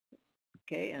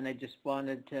Okay, and I just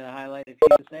wanted to highlight a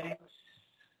few things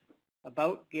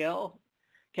about Gil.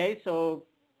 Okay, so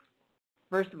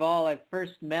first of all, I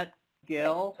first met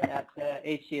Gil at the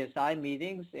HCSI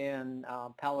meetings in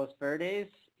Palos Verdes.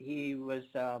 He was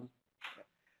a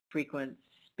frequent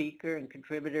speaker and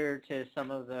contributor to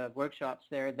some of the workshops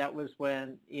there. That was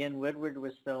when Ian Woodward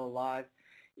was still alive.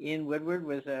 Ian Woodward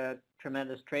was a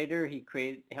tremendous trader. He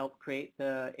helped create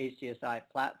the HCSI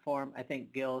platform. I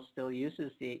think Gil still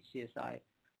uses the HCSI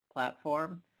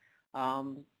platform.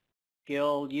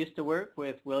 Gil used to work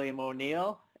with William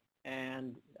O'Neill,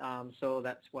 and so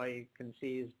that's why you can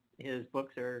see his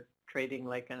books are Trading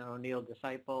Like an O'Neill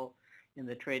Disciple, In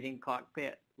the Trading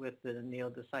Cockpit with the O'Neill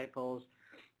Disciples.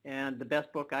 And the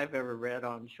best book I've ever read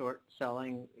on short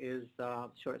selling is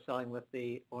Short Selling with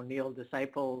the O'Neill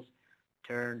Disciples,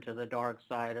 Turn to the Dark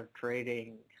Side of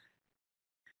Trading.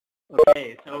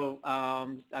 Okay, so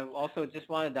I also just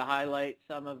wanted to highlight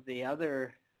some of the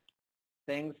other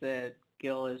things that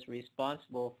Gil is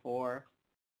responsible for.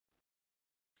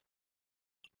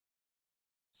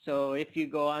 So if you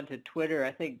go onto Twitter,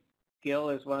 I think Gil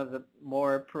is one of the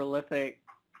more prolific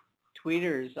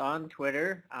tweeters on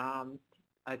Twitter.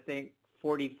 I think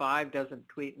 45 doesn't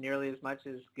tweet nearly as much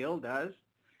as Gil does.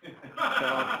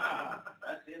 So,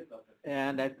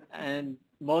 and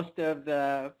most of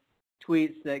the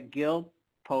tweets that Gil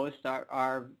posts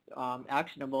are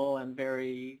actionable and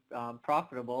very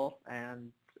profitable,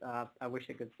 and I wish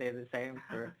I could say the same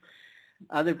for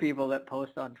other people that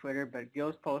post on Twitter, but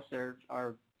Gil's posts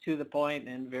are to the point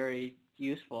and very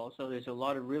useful. So there's a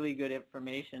lot of really good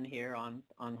information here on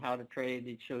how to trade.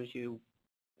 It shows you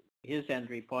his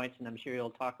entry points, and I'm sure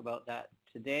he'll talk about that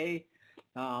today.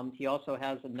 He also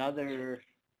has another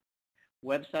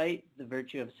website, The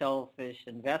Virtue of Selfish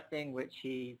Investing, which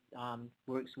he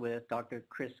works with Dr.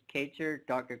 Chris Kacher.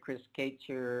 Dr. Chris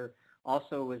Kacher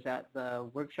also was at the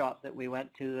workshop that we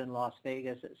went to in Las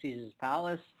Vegas at Caesar's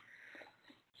Palace.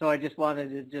 So I just wanted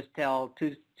to just tell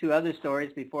two other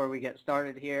stories before we get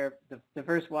started here. The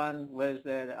first one was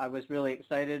that I was really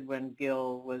excited when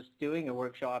Gil was doing a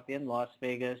workshop in Las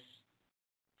Vegas,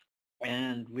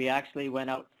 and we actually went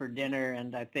out for dinner,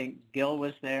 and I think Gil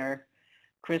was there,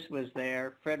 Chris was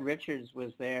there, Fred Richards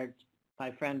was there, my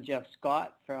friend Jeff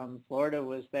Scott from Florida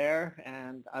was there,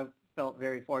 and I felt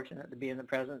very fortunate to be in the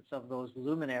presence of those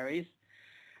luminaries.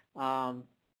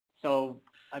 So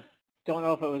I don't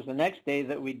know if it was the next day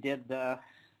that we did the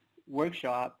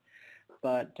workshop,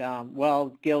 but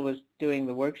while Gil was doing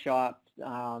the workshop,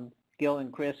 Gil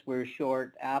and Chris were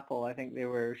short Apple. I think they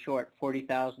were short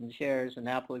 40,000 shares, and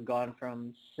Apple had gone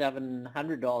from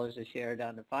 $700 a share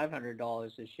down to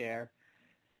 $500 a share.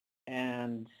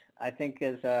 And I think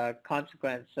as a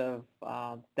consequence of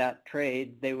that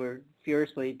trade, they were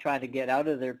furiously trying to get out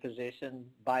of their position,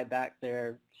 buy back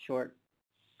their short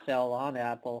sell on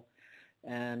Apple,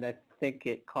 and I think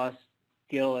it cost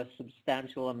Gil a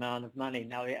substantial amount of money.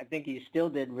 Now, I think he still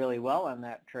did really well on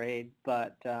that trade,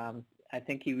 but I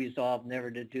think he resolved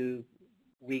never to do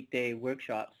weekday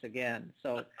workshops again.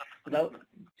 So without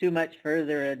too much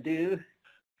further ado,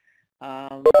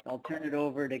 I'll turn it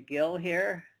over to Gil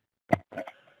here.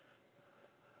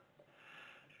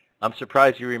 I'm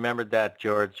surprised you remembered that,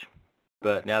 George,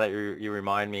 but now that you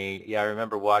remind me, yeah, I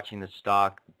remember watching the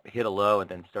stock hit a low and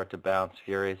then start to bounce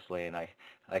furiously, and I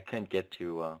couldn't get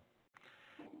to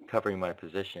covering my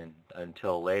position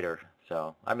until later.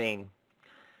 So, I mean,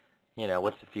 you know,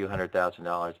 what's a few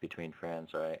 $100,000 between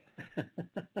friends, right?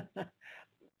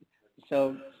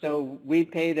 So we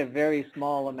paid a very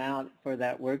small amount for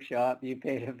that workshop. You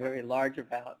paid a very large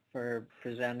amount for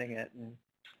presenting it. And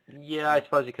yeah, I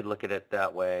suppose you could look at it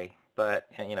that way, but,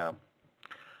 you know,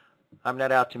 I'm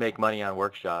not out to make money on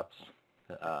workshops.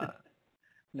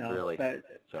 No, really. But,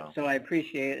 so I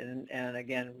appreciate it, and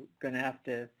again, we're going to have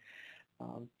to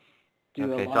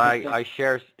do okay, a lot so I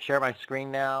share my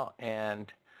screen now,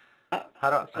 and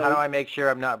how do I make sure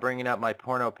I'm not bringing up my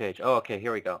porno page? Oh, okay,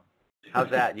 here we go. How's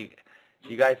that? You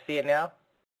guys see it now?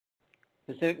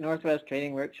 Pacific Northwest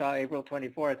Trading Workshop, April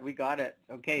 24th. We got it.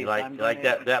 Okay. You like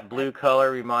that blue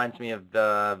color reminds me of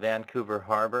the Vancouver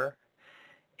Harbor.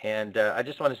 And I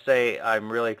just want to say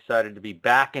I'm really excited to be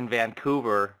back in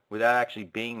Vancouver without actually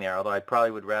being there, although I probably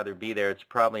would rather be there. It's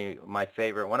probably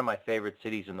one of my favorite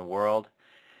cities in the world.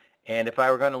 And if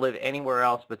I were going to live anywhere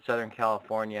else but Southern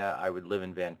California, I would live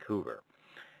in Vancouver.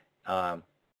 In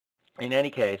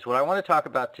any case, what I want to talk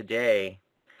about today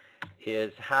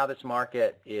is how this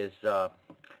market is it's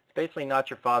basically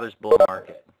not your father's bull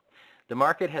market. The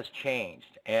market has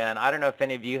changed, and I don't know if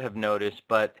any of you have noticed,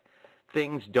 but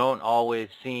things don't always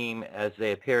seem as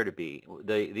they appear to be.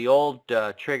 The old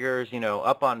triggers, you know,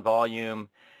 up on volume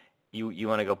you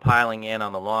want to go piling in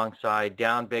on the long side,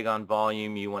 down big on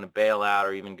volume, you want to bail out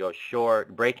or even go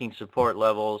short. Breaking support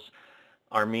levels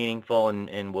are meaningful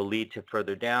and will lead to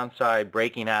further downside.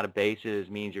 Breaking out of bases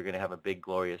means you're going to have a big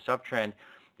glorious uptrend.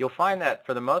 You'll find that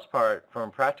for the most part, from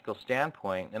a practical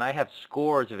standpoint, and I have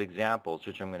scores of examples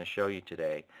which I'm going to show you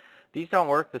today, these don't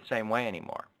work the same way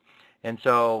anymore. And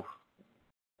so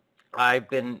I've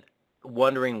been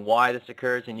wondering why this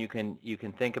occurs, and you can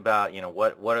think about,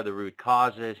 what are the root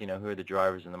causes, who are the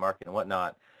drivers in the market and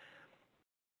whatnot.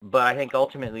 But I think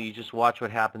ultimately you just watch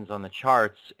what happens on the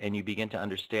charts and you begin to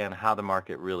understand how the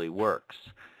market really works.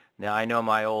 Now, I know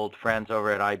my old friends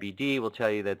over at IBD will tell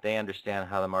you that they understand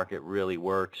how the market really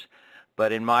works,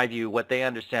 but in my view, what they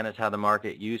understand is how the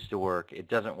market used to work. It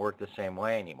doesn't work the same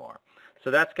way anymore.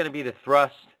 So that's going to be the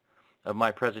thrust of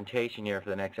my presentation here for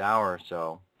the next hour or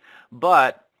so.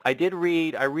 But I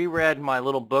reread my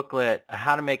little booklet,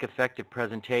 How to Make Effective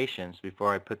Presentations,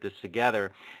 before I put this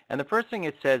together. And the first thing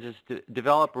it says is to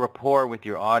develop rapport with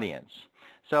your audience.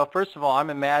 So first of all, I'm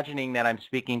imagining that I'm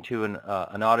speaking to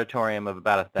an auditorium of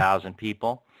about 1,000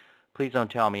 people. Please don't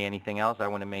tell me anything else. I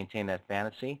want to maintain that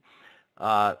fantasy.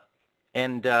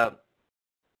 And so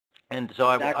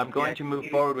I'm going to move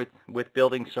forward with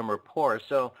building some rapport.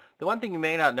 So the one thing you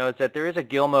may not know is that there is a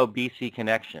Gilmo BC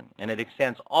connection, and it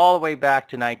extends all the way back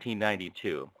to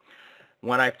 1992.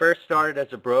 When I first started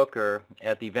as a broker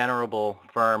at the venerable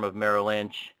firm of Merrill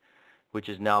Lynch, which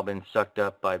has now been sucked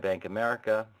up by Bank of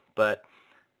America, but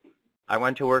I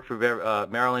went to work for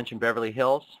Merrill Lynch in Beverly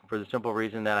Hills for the simple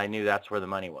reason that I knew that's where the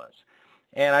money was.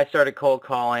 And I started cold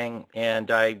calling, and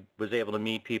I was able to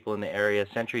meet people in the area.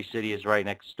 Century City is right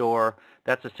next door.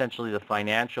 That's essentially the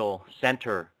financial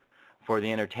center for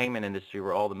the entertainment industry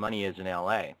where all the money is in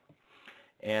LA.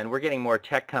 And we're getting more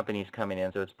tech companies coming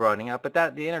in, so it's broadening up. But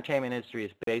the entertainment industry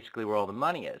is basically where all the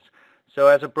money is. So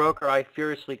as a broker, I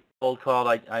furiously cold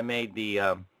called. I made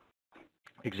the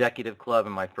executive club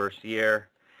in my first year.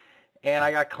 And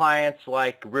I got clients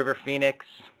like River Phoenix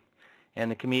and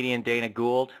the comedian Dana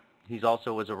Gould. He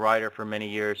also was a writer for many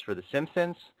years for The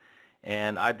Simpsons.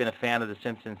 And I've been a fan of The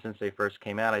Simpsons since they first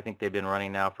came out. I think they've been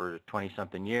running now for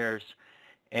 20-something years.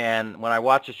 And when I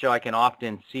watch the show, I can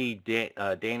often see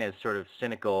Dana's sort of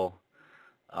cynical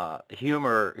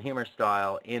humor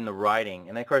style in the writing.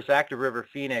 And of course, actor River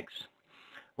Phoenix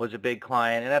was a big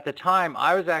client. And at the time,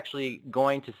 I was actually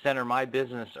going to center my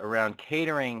business around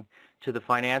catering to the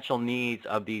financial needs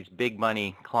of these big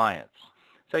money clients.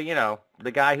 So,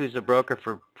 the guy who's a broker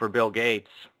for Bill Gates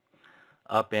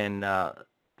up in the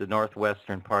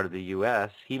northwestern part of the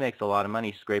U.S., he makes a lot of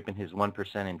money scraping his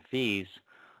 1% in fees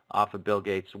off of Bill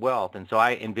Gates' wealth. And so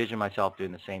I envision myself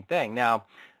doing the same thing. Now,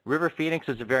 River Phoenix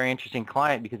is a very interesting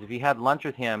client because if you had lunch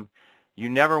with him, you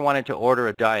never wanted to order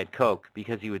a Diet Coke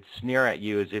because he would sneer at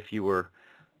you as if you were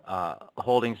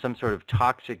holding some sort of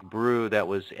toxic brew that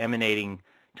was emanating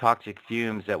toxic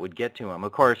fumes that would get to him.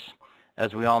 Of course,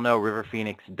 as we all know, River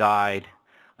Phoenix died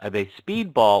of a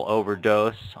speedball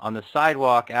overdose on the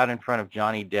sidewalk out in front of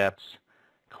Johnny Depp's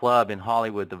club in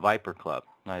Hollywood, the Viper Club.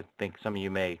 I think some of you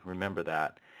may remember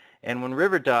that. And when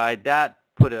River died, that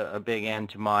put a big end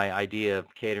to my idea of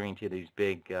catering to these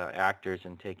big actors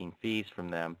and taking fees from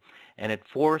them. And it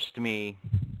forced me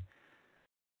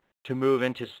to move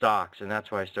into stocks, and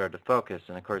that's where I started to focus.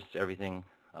 And of course, everything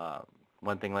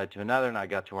one thing led to another, and I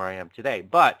got to where I am today.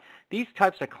 But these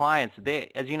types of clients,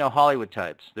 as you know, Hollywood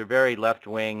types, they're very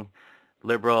left-wing,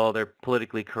 liberal, they're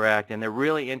politically correct, and they're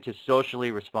really into socially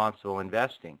responsible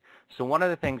investing. So one of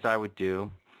the things I would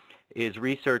do is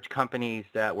research companies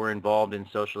that were involved in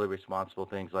socially responsible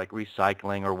things like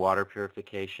recycling or water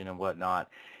purification and whatnot.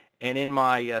 And in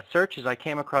my searches, I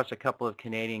came across a couple of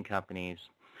Canadian companies.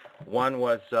 One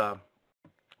was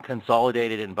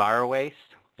Consolidated EnviroWaste.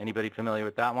 Anybody familiar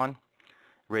with that one?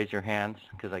 Raise your hands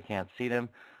because I can't see them.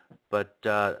 But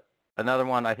another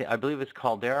one, I believe it's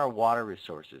Caldera Water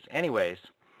Resources. Anyways,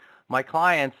 my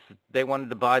clients, they wanted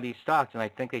to buy these stocks, and I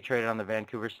think they traded on the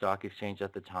Vancouver Stock Exchange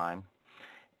at the time.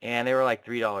 And they were like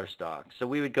 $3 stocks. So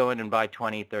we would go in and buy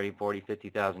 20, 30, 40,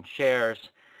 50,000 shares.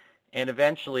 And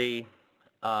eventually,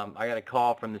 I got a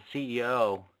call from the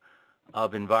CEO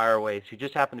of EnviroWaste, who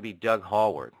just happened to be Doug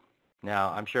Hallward.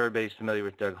 Now, I'm sure everybody's familiar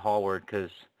with Doug Hallward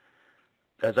because,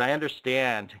 as I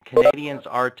understand, Canadians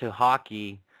are to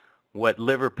hockey what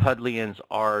Liverpudlians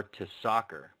are to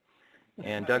soccer.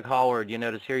 And Doug Hallward, you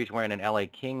notice here he's wearing an LA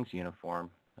Kings uniform,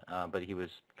 but he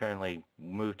was apparently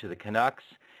moved to the Canucks,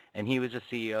 and he was the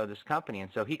CEO of this company.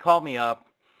 And so he called me up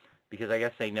because I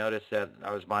guess they noticed that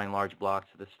I was buying large blocks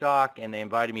of the stock, and they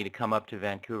invited me to come up to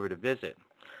Vancouver to visit.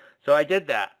 So I did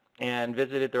that and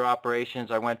visited their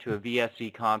operations. I went to a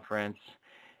VSE conference,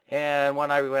 And one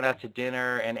night we went out to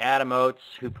dinner, and Adam Oates,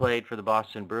 who played for the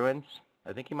Boston Bruins,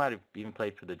 I think he might have even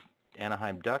played for the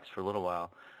Anaheim Ducks for a little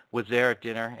while, was there at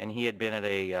dinner, and he had been at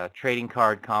a trading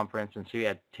card conference, and so he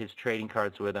had his trading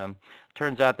cards with him.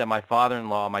 Turns out that my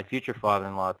father-in-law, my future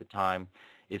father-in-law at the time,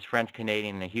 is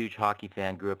French-Canadian and a huge hockey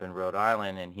fan, grew up in Rhode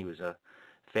Island, and he was a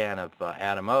fan of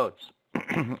Adam Oates.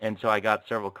 And so I got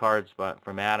several cards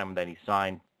from Adam that he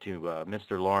signed to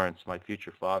Mr. Lawrence, my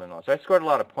future father-in-law. So I scored a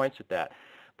lot of points with that.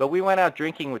 But we went out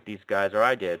drinking with these guys, or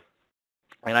I did,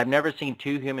 and I've never seen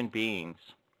two human beings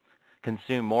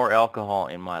consume more alcohol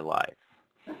in my life.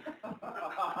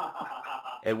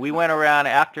 And we went around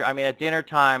after, at dinner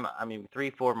time, 3,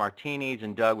 4 martinis,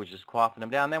 and Doug was just quaffing them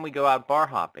down. Then we go out bar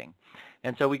hopping.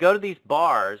 And so we go to these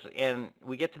bars, and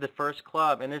we get to the first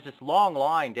club, and there's this long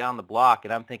line down the block,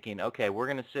 and I'm thinking, okay, we're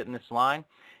going to sit in this line.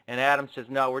 And Adam says,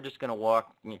 no, we're just going to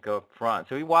walk and go up front.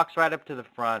 So he walks right up to the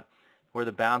front where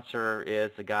the bouncer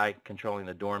is, the guy controlling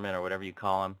the doorman or whatever you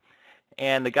call him.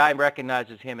 And the guy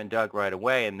recognizes him and Doug right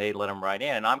away, and they let him right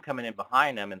in. And I'm coming in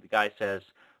behind him, and the guy says,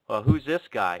 well, who's this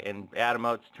guy? And Adam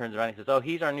Oates turns around and says, oh,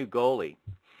 he's our new goalie.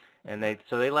 And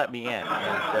so they let me in.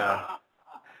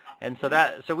 And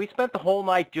so we spent the whole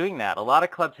night doing that. A lot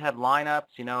of clubs had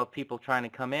lineups, of people trying to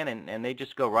come in, and they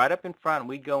just go right up in front.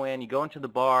 We'd go in, you go into the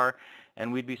bar,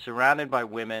 and we'd be surrounded by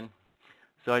women.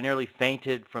 So I nearly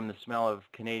fainted from the smell of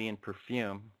Canadian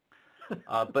perfume.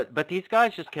 But these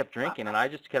guys just kept drinking, and I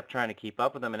just kept trying to keep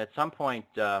up with them. And at some point,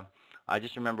 I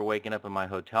just remember waking up in my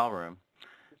hotel room,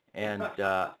 and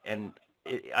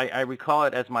I recall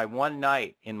it as my one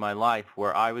night in my life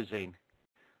where I was a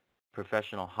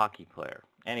professional hockey player.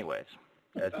 Anyways,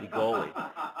 as the goalie.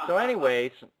 So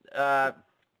anyways,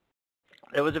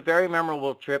 it was a very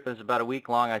memorable trip. It was about a week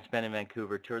long. I spent in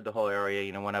Vancouver, toured the whole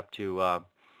area, went up to,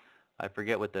 I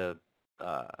forget what the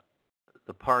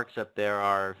parks up there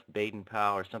are,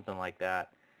 Baden-Powell or something like that.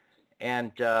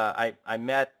 And I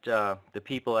met the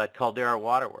people at Caldera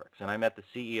Waterworks, and I met the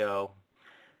CEO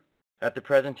at the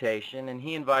presentation, and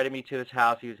he invited me to his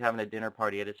house. He was having a dinner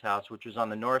party at his house, which was on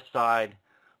the north side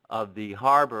of the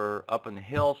harbor up in the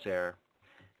hills there.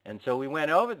 And so we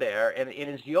went over there, and in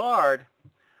his yard,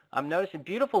 I'm noticing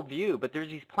beautiful view, but there's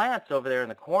these plants over there in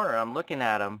the corner. I'm looking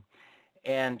at them,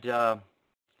 and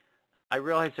I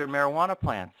realized they're marijuana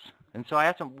plants. And so I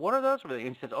asked him, what are those over there?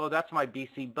 And he says, oh, that's my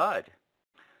BC bud.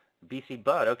 BC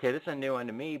bud. Okay, this is a new one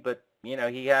to me, but,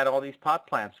 he had all these pot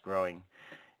plants growing.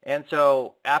 And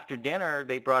so after dinner,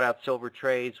 they brought out silver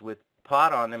trays with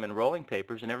pot on them and rolling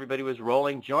papers, and everybody was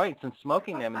rolling joints and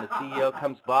smoking them, and the CEO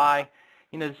comes by.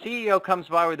 The CEO comes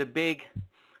by with a big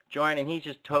joint, and he's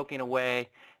just toking away.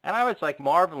 And I was like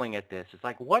marveling at this. It's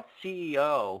like, what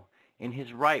CEO in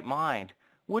his right mind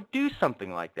would do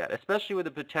something like that, especially with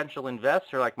a potential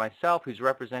investor like myself who's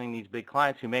representing these big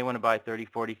clients who may want to buy 30,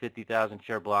 40, 50,000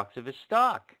 share blocks of his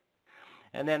stock.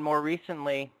 And then more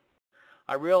recently,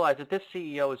 I realized that this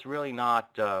CEO is really not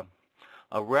a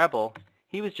rebel.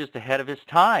 He was just ahead of his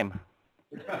time.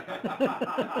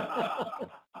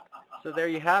 So there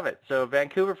you have it. So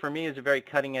Vancouver for me is a very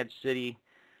cutting-edge city,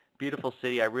 beautiful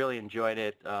city. I really enjoyed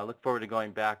it. Look forward to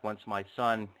going back once my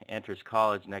son enters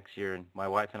college next year, and my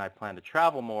wife and I plan to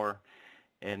travel more,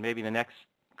 and maybe the next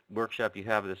workshop you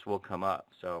have of this will come up.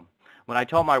 So when I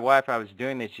told my wife I was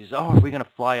doing this, she said, oh, are we going to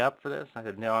fly up for this? I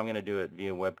said, no, I'm going to do it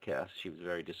via webcast. She was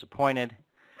very disappointed.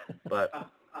 But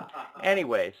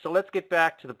anyway, so let's get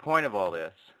back to the point of all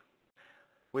this,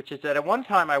 which is that at one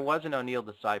time I was an O'Neill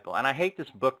disciple, and I hate this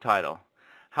book title,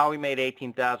 How We Made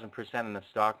 18,000% in the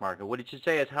Stock Market. What it should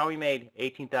say is how we made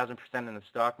 18,000% in the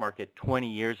stock market 20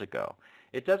 years ago.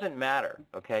 It doesn't matter,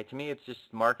 okay? To me, it's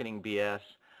just marketing BS.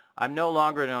 I'm no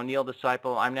longer an O'Neill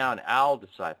disciple. I'm now an OWL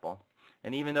disciple.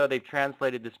 And even though they've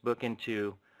translated this book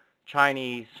into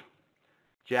Chinese,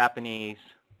 Japanese,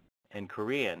 and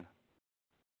Korean,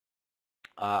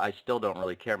 I still don't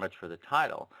really care much for the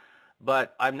title.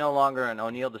 But I'm no longer an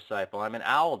O'Neill disciple. I'm an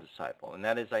OWL disciple, and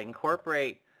that is I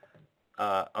incorporate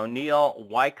O'Neill,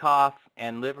 Wyckoff,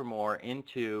 and Livermore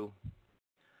into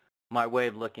my way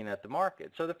of looking at the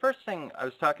market. So the first thing I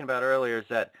was talking about earlier is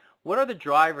that what are the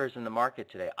drivers in the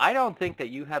market today? I don't think that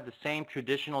you have the same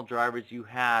traditional drivers you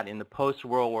had in the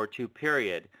post-World War II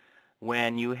period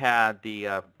when you had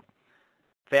the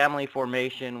family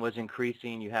formation was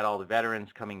increasing. You had all the veterans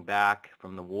coming back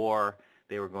from the war.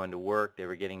 They were going to work. They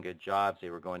were getting good jobs. They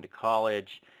were going to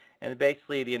college. And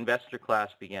basically the investor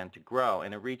class began to grow,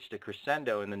 and it reached a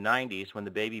crescendo in the 90s when the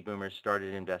baby boomers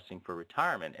started investing for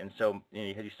retirement. And so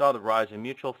you saw the rise of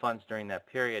mutual funds during that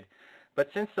period. But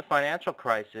since the financial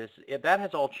crisis, that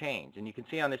has all changed. And you can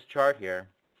see on this chart here,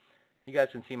 you guys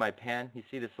can see my pen. You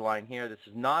see this line here. This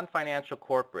is non-financial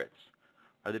corporates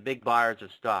are the big buyers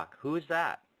of stock. Who is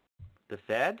that? The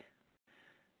Fed?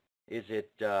 Is it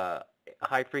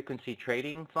high-frequency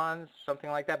trading funds, something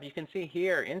like that? But you can see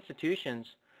here, institutions,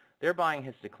 their buying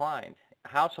has declined.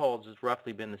 Households has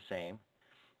roughly been the same,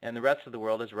 and the rest of the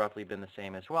world has roughly been the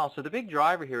same as well. So the big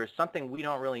driver here is something we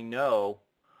don't really know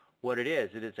what it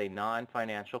is. It is a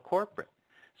non-financial corporate.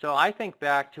 So I think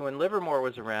back to when Livermore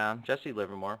was around, Jesse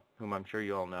Livermore, whom I'm sure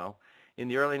you all know, in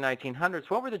the early 1900s.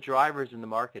 What were the drivers in the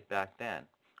market back then?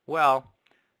 Well,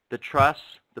 the trusts,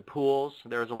 the pools,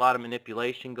 there was a lot of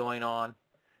manipulation going on.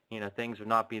 You know, things would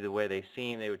not be the way they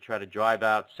seem. They would try to drive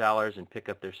out sellers and pick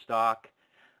up their stock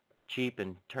cheap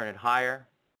and turn it higher.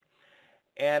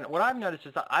 And what I've noticed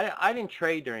is I didn't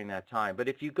trade during that time, but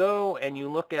if you go and you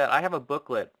look at, I have a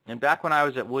booklet, and back when I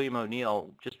was at William O'Neill,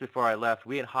 just before I left,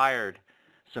 we had hired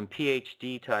some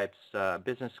PhD types,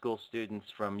 business school students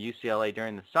from UCLA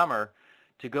during the summer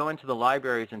to go into the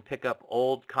libraries and pick up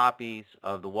old copies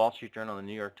of the Wall Street Journal and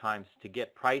the New York Times to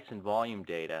get price and volume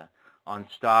data on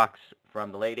stocks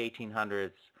from the late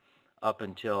 1800s up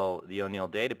until the O'Neill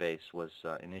database was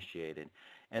initiated.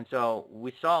 And so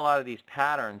we saw a lot of these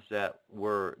patterns that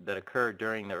occurred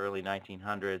during the early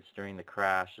 1900s, during the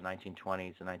crash, the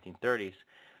 1920s and 1930s.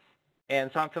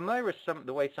 And so I'm familiar with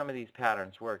the way some of these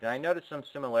patterns work, and I noticed some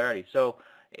similarities. So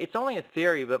it's only a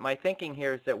theory, but my thinking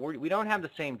here is that we don't have the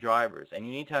same drivers, and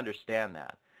you need to understand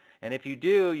that. And if you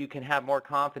do, you can have more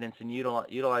confidence in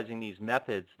utilizing these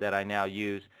methods that I now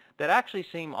use that actually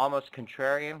seem almost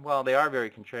contrarian. Well, they are very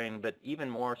contrarian, but even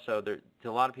more so, to a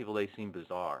lot of people, they seem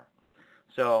bizarre.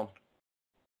 So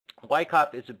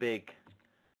Wyckoff is a big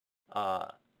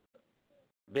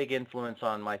influence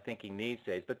on my thinking these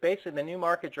days. But basically, the new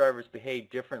market drivers behave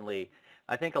differently.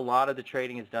 I think a lot of the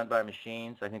trading is done by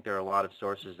machines. I think there are a lot of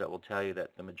sources that will tell you that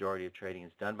the majority of trading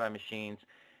is done by machines.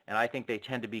 And I think they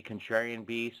tend to be contrarian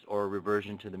beasts or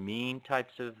reversion to the mean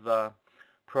types of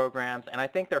programs. And I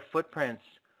think their footprints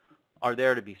are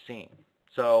there to be seen.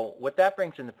 So what that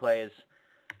brings into play is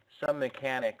some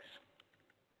mechanics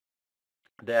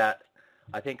that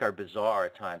I think are bizarre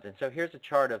at times. And so here's a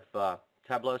chart of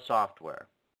Tableau software.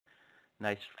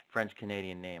 Nice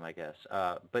French-Canadian name, I guess.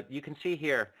 But you can see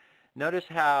here, notice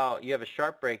how you have a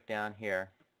sharp breakdown here.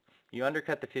 You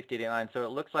undercut the 50-day line, so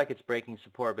it looks like it's breaking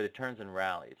support, but it turns and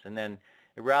rallies. And then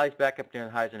it rallies back up near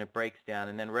the highs, and it breaks down,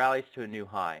 and then rallies to a new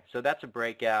high. So that's a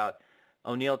breakout.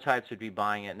 O'Neill types would be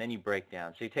buying it, and then you break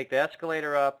down. So you take the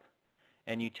escalator up,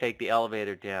 and you take the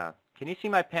elevator down. Can you see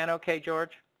my pen okay,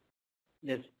 George?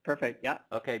 It's perfect, yeah.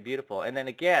 Okay, beautiful. And then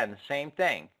again, the same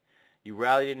thing. You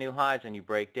rally to new highs and you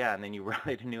break down, and then you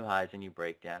rally to new highs and you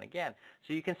break down again.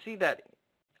 So you can see that,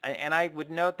 and I would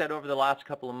note that over the last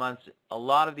couple of months, a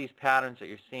lot of these patterns that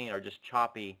you're seeing are just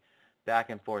choppy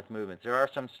back and forth movements. There are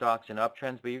some stocks in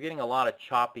uptrends, but you're getting a lot of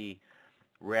choppy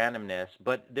randomness.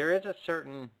 But there is a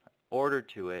certain order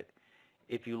to it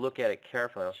if you look at it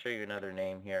carefully. I'll show you another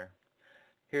name here.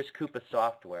 Here's Coupa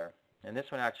Software. And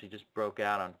this one actually just broke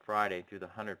out on Friday through the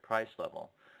 100 price level.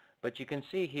 But you can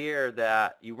see here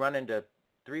that you run into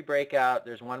three breakout.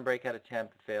 There's one breakout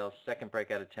attempt that fails, second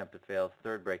breakout attempt that fails,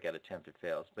 third breakout attempt that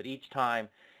fails. But each time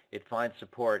it finds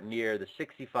support near the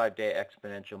 65-day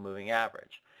exponential moving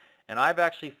average. And I've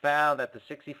actually found that the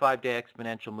 65-day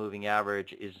exponential moving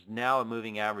average is now a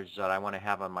moving average that I want to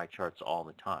have on my charts all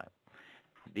the time.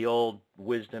 The old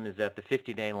wisdom is that the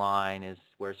 50-day line is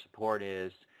where support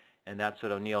is, and that's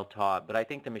what O'Neill taught. But I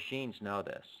think the machines know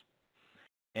this.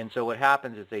 And so what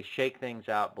happens is they shake things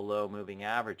out below moving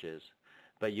averages,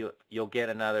 but you'll get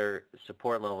another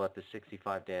support level at the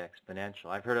 65-day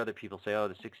exponential. I've heard other people say, oh,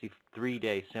 the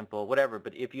 63-day simple, whatever.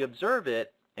 But if you observe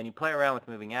it and you play around with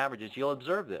moving averages, you'll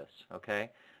observe this, okay?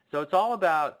 So it's all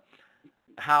about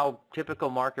how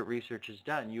typical market research is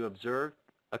done. You observe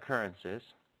occurrences,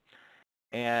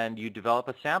 and you develop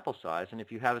a sample size. And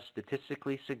if you have a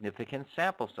statistically significant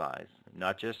sample size,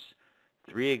 not just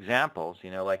 3 examples,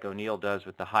 you know, like O'Neill does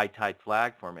with the high tide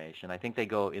flag formation. I think they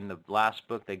go, in the last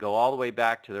book, they go all the way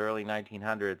back to the early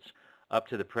 1900s up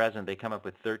to the present. They come up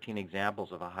with 13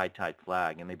 examples of a high tide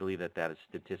flag, and they believe that that is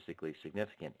statistically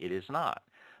significant. It is not.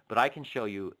 But I can show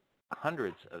you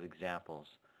hundreds of examples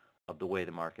of the way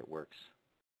the market works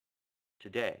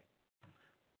today.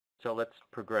 So let's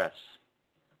progress.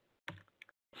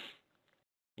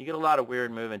 You get a lot of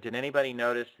weird movement. Did anybody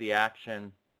notice the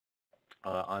action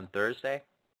on Thursday?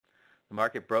 The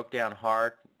market broke down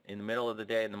hard in the middle of the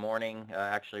day, in the morning,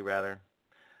 actually rather.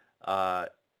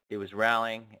 It was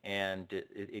rallying, and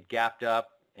it gapped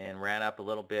up and ran up a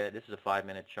little bit. This is a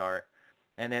 5-minute chart.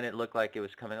 And then it looked like it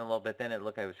was coming in a little bit. Then it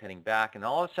looked like it was heading back. And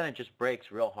all of a sudden, it just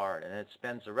breaks real hard. And it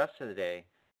spends the rest of the day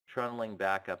trundling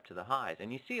back up to the highs.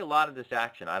 And you see a lot of this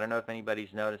action. I don't know if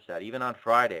anybody's noticed that. Even on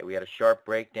Friday, we had a sharp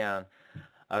breakdown.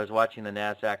 I was watching the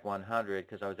NASDAQ 100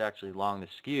 because I was actually long the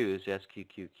SKUs,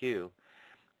 SQQQ.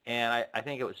 And I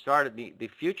think it was started, the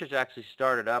futures actually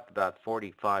started up about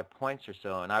 45 points or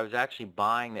so, and I was actually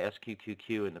buying the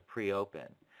SQQQ in the pre-open.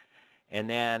 And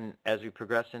then as we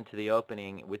progressed into the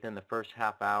opening, within the first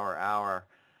half hour,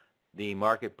 the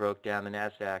market broke down. The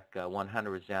NASDAQ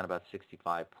 100 was down about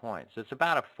 65 points. So it's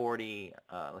about a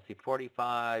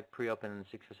 45 pre-open and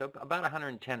 60, so about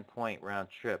 110 point round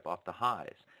trip off the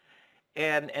highs.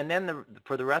 And then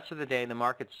for the rest of the day, the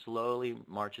market slowly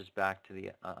marches back to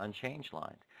the unchanged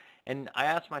line. And I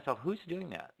asked myself, who's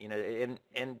doing that? You know,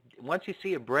 and once you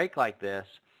see a break like this,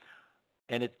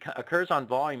 and it occurs on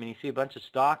volume, and you see a bunch of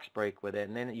stocks break with it,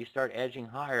 and then you start edging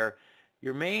higher,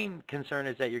 your main concern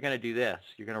is that you're going to do this.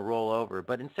 You're going to roll over.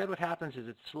 But instead what happens is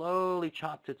it slowly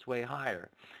chops its way higher.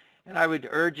 And I would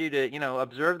urge you to, you know,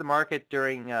 observe the market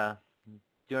during the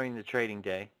trading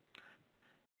day.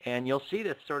 And you'll see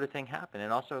this sort of thing happen.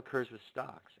 It also occurs with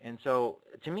stocks. And so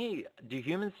to me, do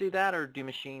humans do that or do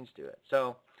machines do it?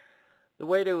 So the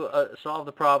way to solve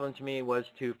the problem to me was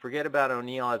to forget about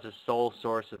O'Neill as a sole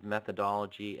source of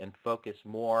methodology and focus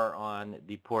more on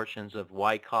the portions of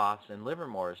Wyckoff's and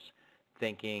Livermore's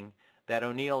thinking that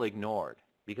O'Neill ignored.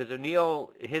 Because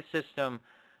O'Neill, his system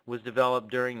was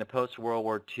developed during the post-World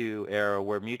War II era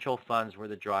where mutual funds were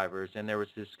the drivers, and there was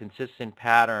this consistent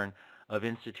pattern of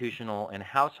institutional and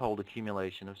household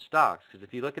accumulation of stocks. Because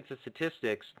if you look at the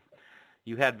statistics,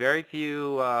 you had very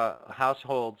few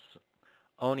households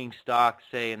owning stocks,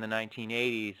 say, in the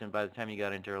 1980s, and by the time you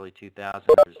got into early 2000s,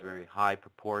 there's a very high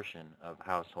proportion of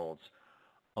households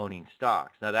owning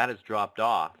stocks. Now, that has dropped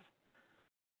off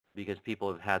because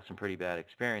people have had some pretty bad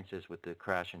experiences with the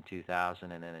crash in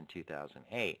 2000 and then in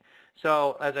 2008.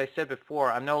 So, as I said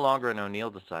before, I'm no longer an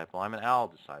O'Neill disciple. I'm an Owl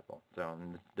disciple. So,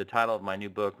 the title of my new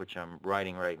book, which I'm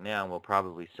writing right now, will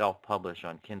probably self-publish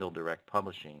on Kindle Direct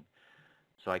Publishing,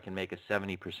 so I can make a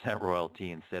 70%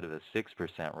 royalty instead of a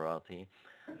 6% royalty.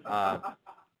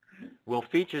 Will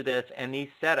feature this and these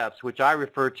setups, which I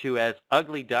refer to as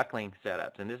Ugly Duckling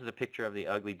setups. And this is a picture of the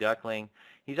Ugly Duckling.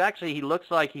 He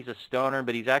looks like he's a stoner,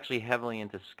 but he's actually heavily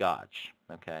into scotch,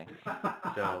 okay?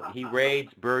 So he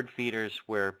raids bird feeders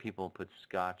where people put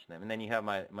scotch in them. And then you have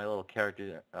my little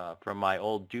character from my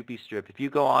old Doopy strip. If you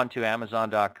go on to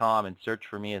Amazon.com and search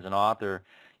for me as an author,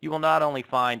 you will not only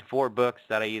find 4 books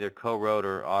that I either co-wrote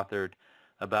or authored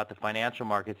about the financial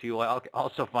markets, you will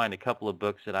also find a couple of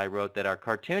books that I wrote that are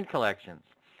cartoon collections.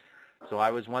 So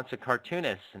I was once a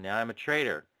cartoonist, and now I'm a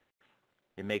trader.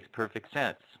 It makes perfect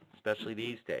sense, especially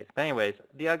these days. But anyways,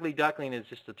 the Ugly Duckling is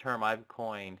just a term I've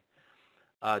coined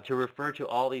to refer to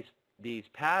all these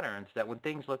patterns that when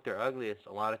things look their ugliest,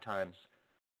 a lot of times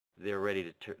they're ready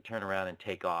to turn around and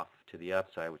take off to the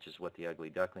upside, which is what the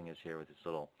Ugly Duckling is here with this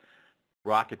little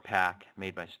rocket pack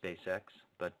made by SpaceX.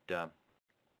 But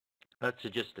that's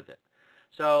the gist of it.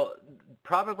 So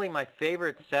probably my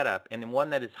favorite setup, and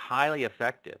one that is highly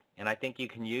effective, and I think you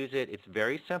can use it. It's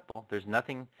very simple. There's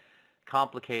nothing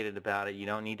complicated about it. You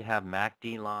don't need to have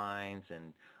MACD lines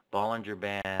and Bollinger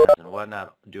Bands and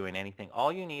whatnot doing anything.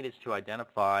 All you need is to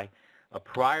identify a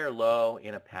prior low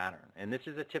in a pattern. And this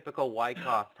is a typical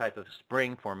Wyckoff type of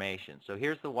spring formation. So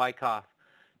here's the Wyckoff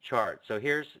chart. So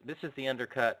this is the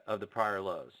undercut of the prior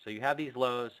lows. So you have these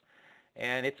lows,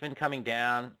 and it's been coming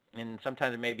down, and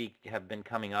sometimes it maybe have been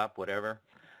coming up, whatever.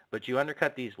 But you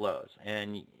undercut these lows,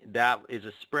 and that is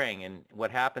a spring. And what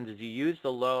happens is you use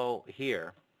the low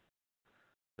here.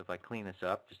 So if I clean this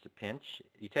up just a pinch,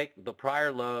 you take the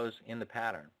prior lows in the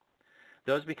pattern.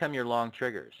 Those become your long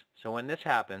triggers. So when this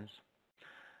happens,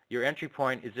 your entry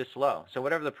point is this low. So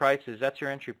whatever the price is, that's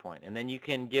your entry point. And then you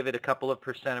can give it a couple of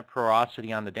percent of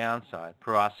porosity on the downside.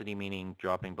 Porosity meaning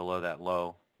dropping below that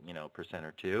low, percent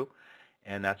or two.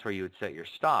 And that's where you would set your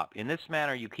stop. In this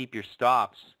manner, you keep your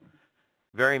stops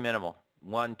very minimal,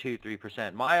 1, 2,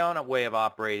 3%. My own way of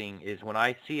operating is when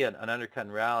I see an undercut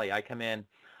and rally, I come in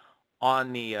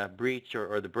on the breach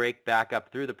or the break back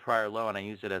up through the prior low, and I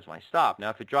use it as my stop.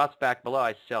 Now, if it drops back below,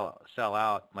 I sell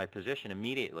out my position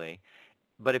immediately.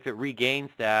 But if it regains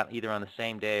that either on the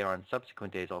same day or on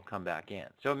subsequent days, I'll come back in.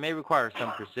 So it may require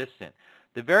some persistence.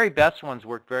 The very best ones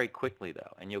work very quickly,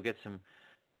 though, and you'll get some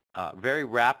very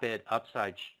rapid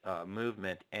upside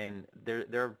movement, and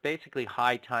they're basically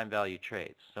high time value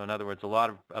trades. So in other words, a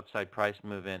lot of upside price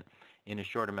movement in a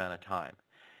short amount of time.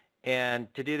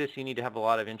 And to do this, you need to have a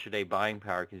lot of intraday buying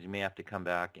power because you may have to come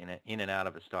back in and out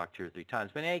of a stock 2 or 3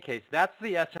 times. But in any case, that's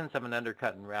the essence of an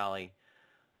undercut and rally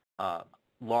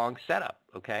long setup,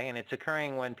 okay? And it's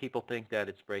occurring when people think that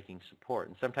it's breaking support.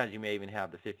 And sometimes you may even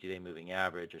have the 50-day moving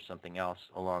average or something else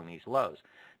along these lows.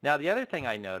 Now, the other thing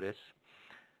I notice,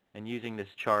 and using this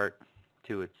chart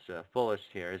to its fullest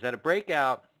here, is that a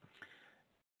breakout,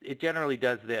 it generally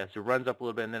does this. It runs up a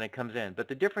little bit and then it comes in. But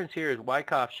the difference here is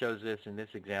Wyckoff shows this in this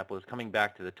example is coming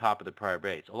back to the top of the prior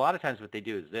base. A lot of times what they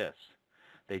do is this.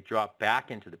 They drop back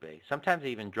into the base. Sometimes they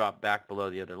even drop back below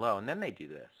the other low, and then they do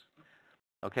this.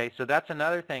 Okay, so that's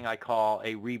another thing I call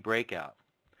a re-breakout.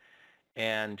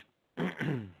 And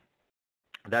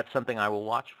that's something I will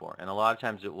watch for. And a lot of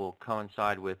times it will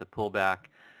coincide with a pullback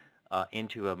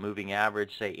into a moving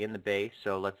average, say in the base.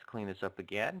 So let's clean this up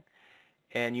again.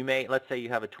 And you may, let's say you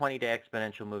have a 20-day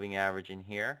exponential moving average in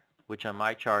here, which on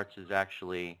my charts is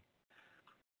actually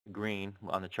green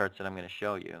on the charts that I'm going to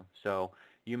show you. So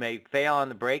you may fail on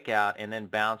the breakout and then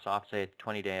bounce off, say, a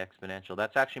 20-day exponential.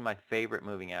 That's actually my favorite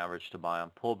moving average to buy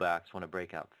on pullbacks when a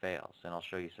breakout fails. And I'll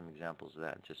show you some examples of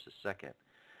that in just a second.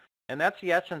 And that's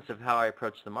the essence of how I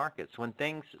approach the markets. When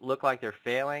things look like they're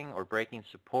failing or breaking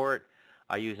support,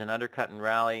 I use an undercut and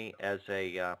rally as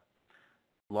a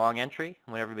long entry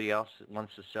when everybody else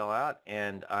wants to sell out.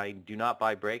 And I do not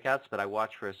buy breakouts, but I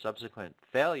watch for a subsequent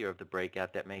failure of the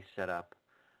breakout that may set up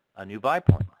a new buy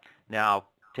point. Now,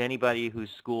 to anybody who's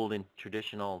schooled in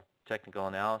traditional technical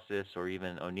analysis or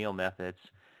even O'Neill methods,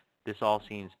 this all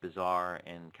seems bizarre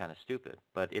and kind of stupid,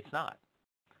 but it's not.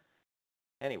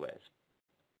 Anyways,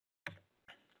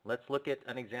 let's look at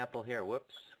an example here.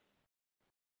 Whoops.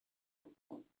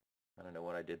 I don't know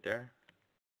what I did there.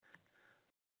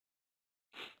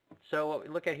 So what we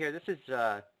look at here, this is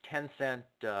 10-cent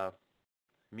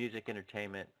music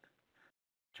entertainment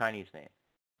Chinese name.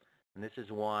 And this is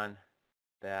one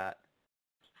that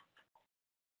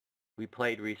we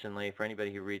played recently. For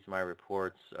anybody who reads my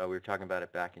reports, we were talking about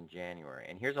it back in January.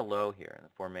 And here's a low here in the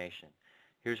formation.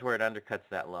 Here's where it undercuts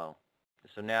that low.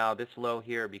 So now this low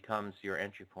here becomes your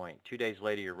entry point. 2 days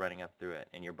later, you're running up through it,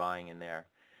 and you're buying in there.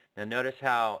 Now notice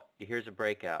how here's a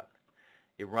breakout.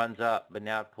 It runs up, but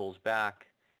now it pulls back,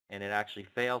 and it actually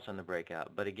fails on the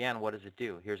breakout. But again, what does it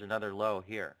do? Here's another low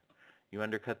here. You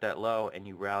undercut that low, and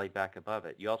you rally back above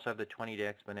it. You also have the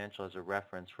 20-day exponential as a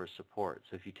reference for support.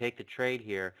 So if you take the trade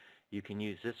here, you can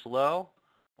use this low,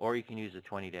 or you can use the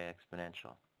 20-day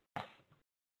exponential.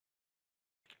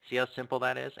 See how simple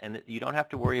that is? And you don't have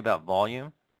to worry about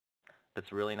volume.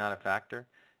 That's really not a factor.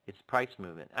 It's price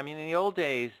movement. I mean, in the old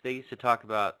days, they used to talk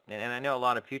about, and I know a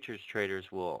lot of futures traders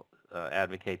will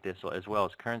advocate this as well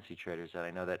as currency traders, that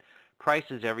I know that price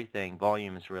is everything,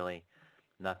 volume is really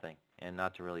nothing, and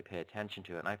not to really pay attention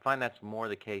to it. And I find that's more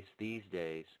the case these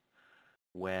days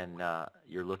when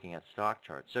you're looking at stock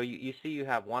charts. So you see you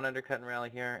have one undercut and rally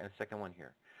here and a second one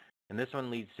here. And this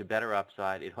one leads to better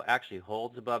upside. It actually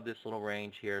holds above this little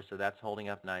range here, so that's holding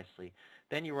up nicely.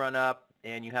 Then you run up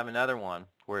and you have another one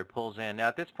where it pulls in. Now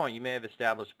at this point you may have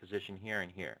established a position here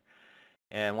and here.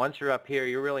 And once you're up here,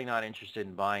 you're really not interested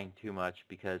in buying too much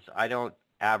because I don't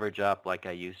average up like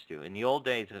I used to. In the old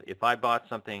days, if I bought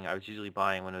something, I was usually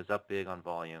buying when it was up big on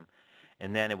volume.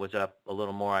 And then it was up a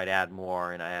little more, I'd add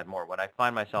more, and I add more. What I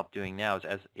find myself doing now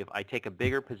is if I take a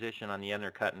bigger position on the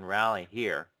undercut and rally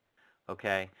here,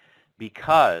 okay,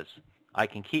 because I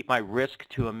can keep my risk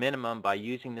to a minimum by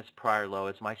using this prior low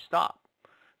as my stop.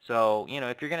 So, you know,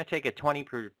 if you're going to take a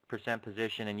 20%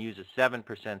 position and use a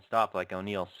 7% stop like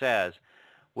O'Neill says,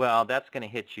 well, that's going to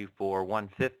hit you for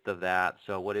 1/5 of that.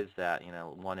 So what is that? You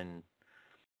know,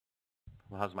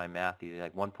 how's my math?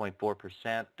 Like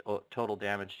 1.4% total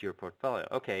damage to your portfolio.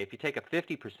 Okay, if you take a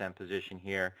 50% position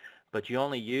here, but you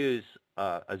only use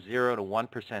a 0 to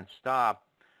 1% stop,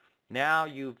 now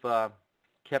you've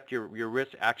kept your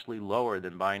risk actually lower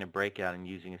than buying a breakout and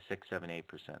using a 6, 7, 8%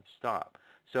 stop.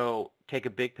 So take a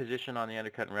big position on the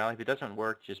undercut and rally. If it doesn't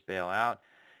work, just bail out.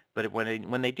 But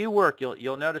when they do work,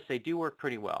 you'll notice they do work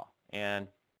pretty well. And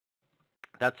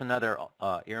that's another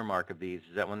earmark of these,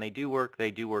 is that when they do work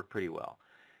pretty well.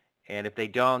 And if they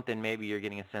don't, then maybe you're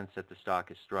getting a sense that the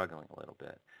stock is struggling a little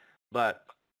bit. But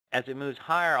as it moves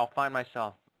higher, I'll find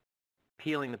myself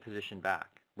peeling the position back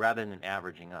rather than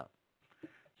averaging up.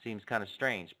 Seems kind of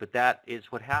strange, but that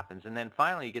is what happens. And then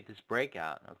finally you get this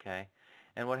breakout, okay?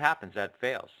 And what happens? That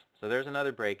fails. So there's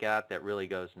another breakout that really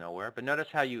goes nowhere. But notice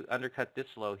how you undercut this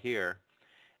low here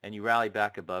and you rally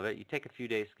back above it. You take a few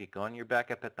days to get going, you're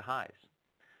back up at the highs.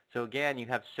 So again, you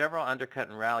have several undercut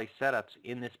and rally setups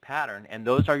in this pattern, and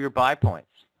those are your buy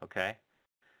points, okay?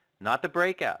 Not the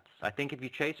breakouts. I think if you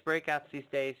chase breakouts these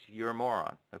days, you're a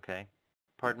moron, okay?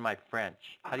 Pardon my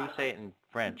French. How do you say it in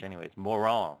French anyways?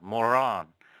 Moron. Moron.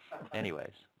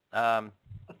 Anyways.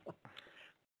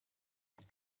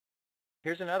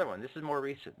 Here's another one. This is more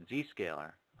recent,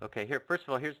 Z-scaler. Okay, here, first of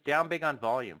all, here's down big on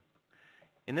volume.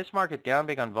 In this market, down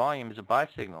big on volume is a buy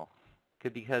signal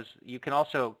because you can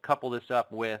also couple this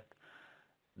up with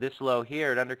this low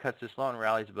here. It undercuts this low and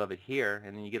rallies above it here,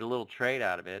 and then you get a little trade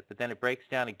out of it, but then it breaks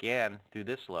down again through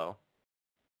this low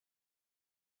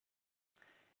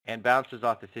and bounces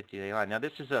off the 50-day line. Now,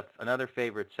 this is another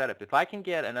favorite setup. If I can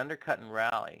get an undercut and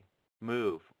rally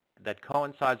move that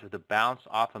coincides with a bounce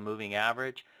off a moving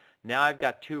average, now I've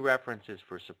got two references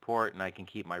for support, and I can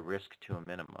keep my risk to a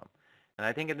minimum. And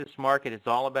I think in this market, it's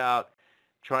all about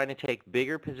trying to take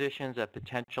bigger positions at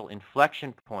potential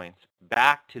inflection points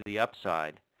back to the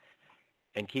upside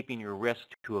and keeping your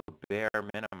risk to a bare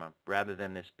minimum rather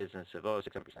than this business of, oh,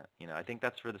 6%. You know, I think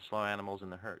that's for the slow animals in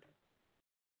the herd.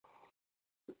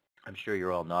 I'm sure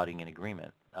you're all nodding in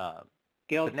agreement.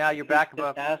 Gil, but now you're back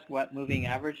above. Ask what moving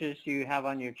averages you have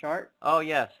on your chart. Oh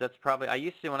yes, that's probably. I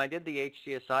used to, when I did the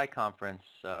HCSI conference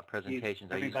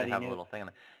presentations, I used to have a little thing on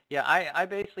it. Yeah, I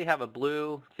basically have a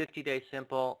blue 50-day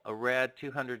simple, a red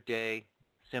 200-day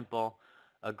simple,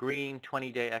 a green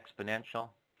 20-day exponential,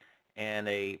 and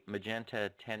a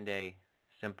magenta 10-day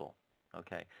simple.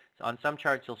 Okay. So on some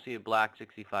charts you'll see a black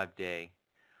 65-day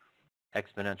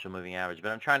exponential moving average,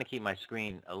 but I'm trying to keep my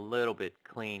screen a little bit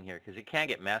clean here because it can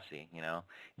get messy, you know.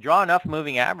 Draw enough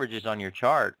moving averages on your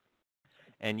chart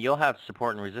and you'll have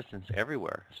support and resistance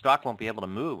everywhere. Stock won't be able to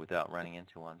move without running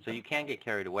into one. So you can get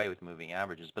carried away with moving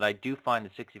averages, but I do find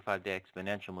the 65-day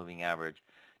exponential moving average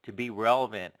to be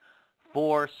relevant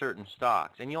for certain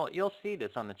stocks. And you'll see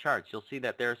this on the charts. You'll see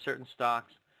that there are certain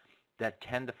stocks that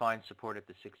tend to find support at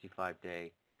the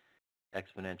 65-day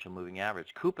exponential moving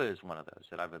average. Coupa is one of those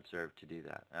that I've observed to do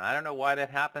that. And I don't know why that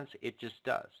happens. It just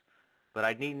does. But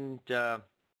I needn't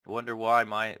wonder why.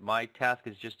 My task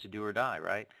is just to do or die,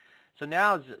 right? So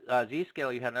now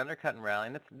Z-scale, you had an undercut and rally.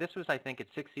 And this was, I think, at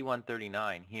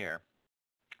 61.39 here.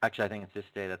 Actually, I think it's this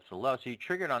day that's the low. So you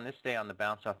triggered on this day on the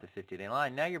bounce off the 50-day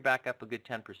line. Now you're back up a good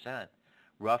 10%,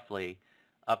 roughly,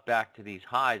 up back to these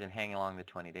highs and hanging along the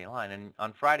 20-day line. And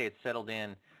on Friday, it settled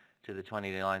in to the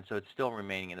 20-day line, so it's still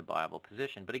remaining in a viable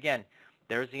position. But again,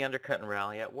 there's the undercut and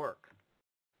rally at work.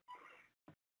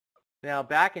 Now,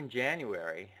 back in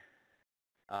January,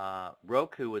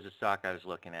 Roku was a stock I was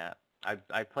looking at.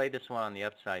 I played this one on the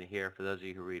upside here. For those of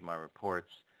you who read my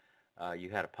reports, you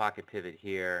had a pocket pivot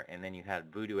here, and then you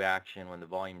had voodoo action when the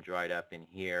volume dried up in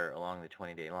here along the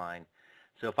 20-day line.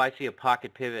 So if I see a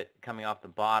pocket pivot coming off the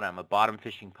bottom, a bottom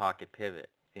fishing pocket pivot,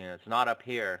 you know, it's not up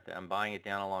here. I'm buying it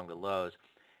down along the lows.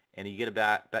 And you get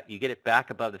it back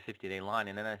above the 50-day line,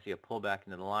 and then I see a pullback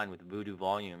into the line with voodoo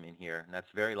volume in here, and that's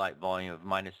very light volume of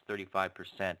minus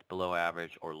 35% below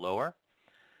average or lower.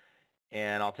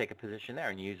 And I'll take a position there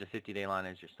and use the 50-day line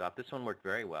as your stop. This one worked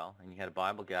very well, and you had a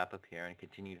Bible gap up here and it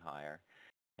continued higher,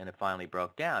 and it finally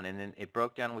broke down. And then it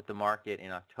broke down with the market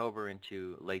in October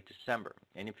into late December.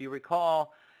 And if you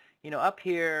recall, you know, up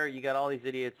here, you got all these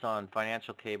idiots on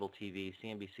financial cable TV,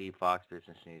 CNBC, Fox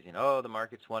Business News. You know, oh, the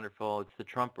market's wonderful. It's the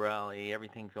Trump rally.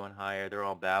 Everything's going higher. They're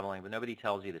all babbling, but nobody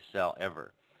tells you to sell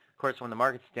ever. Of course, when the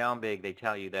market's down big, they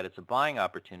tell you that it's a buying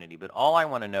opportunity. But all I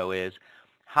want to know is,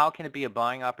 how can it be a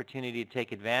buying opportunity to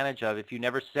take advantage of if you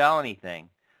never sell anything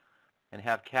and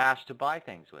have cash to buy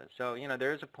things with? So, you know,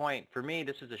 there's a point. For me,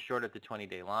 this is a short at the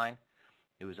 20-day line.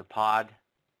 It was a pod,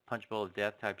 punch bowl of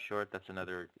death type short. That's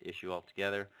another issue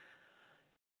altogether.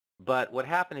 But what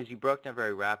happened is you broke down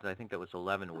very rapidly. I think that was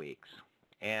 11 weeks.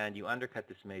 And you undercut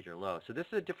this major low. So this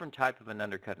is a different type of an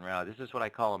undercut and rally. This is what I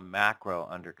call a macro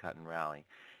undercut and rally.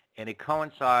 And it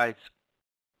coincides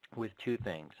with two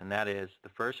things. And that is, the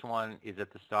first one is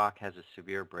that the stock has a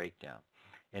severe breakdown.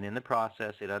 And in the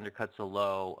process, it undercuts a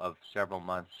low of several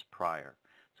months prior.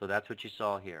 So that's what you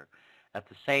saw here. At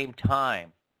the same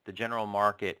time, the general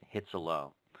market hits a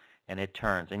low. And it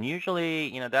turns. And usually,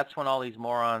 you know, that's when all these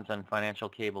morons on financial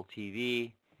cable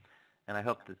TV, and I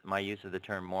hope that my use of the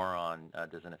term moron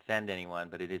doesn't offend anyone,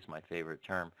 but it is my favorite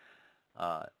term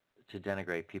to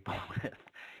denigrate people with.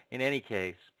 In any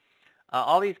case,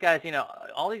 all these guys, you know,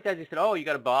 all these guys who said, oh, you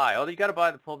got to buy. Oh, you got to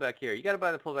buy the pullback here. You got to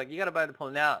buy the pullback. You got to buy the pull.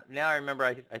 Now I remember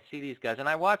I see these guys, and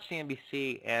I watch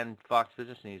CNBC and Fox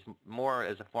Business News more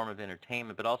as a form of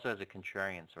entertainment, but also as a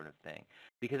contrarian sort of thing.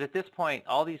 Because at this point,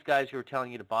 all these guys who were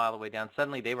telling you to buy all the way down,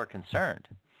 suddenly they were concerned.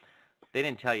 They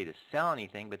didn't tell you to sell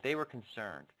anything, but they were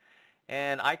concerned.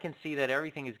 And I can see that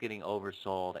everything is getting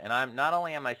oversold. And not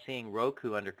only am I seeing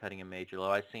Roku undercutting a major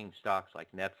low, I'm seeing stocks like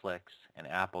Netflix and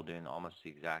Apple doing almost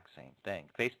the exact same thing.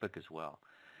 Facebook as well.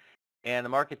 And the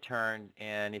market turned,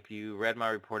 and if you read my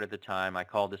report at the time, I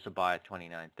called this a buy at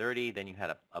 29.30. Then you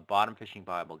had a bottom fishing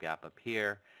Bible gap up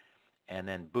here, and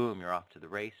then boom, you're off to the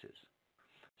races.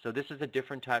 So this is a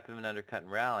different type of an undercut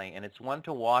and rally, and it's one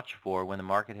to watch for when the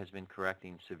market has been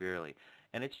correcting severely.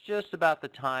 And it's just about the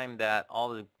time that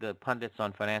all the pundits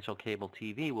on financial cable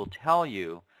TV will tell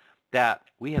you that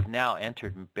we have now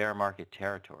entered bear market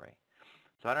territory.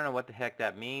 So I don't know what the heck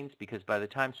that means, because by the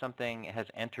time something has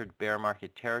entered bear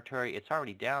market territory, it's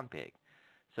already down big.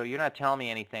 So you're not telling me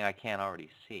anything I can't already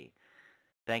see.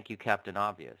 Thank you, Captain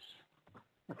Obvious.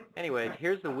 Anyways,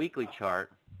 here's the weekly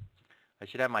chart. I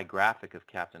should have my graphic of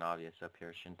Captain Obvious up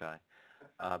here, shouldn't I?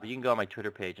 But you can go on my Twitter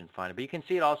page and find it. But you can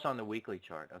see it also on the weekly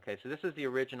chart. Okay, so this is the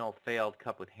original failed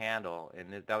cup with handle,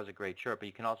 and that was a great chart. But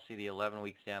you can also see the 11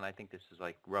 weeks down. I think this is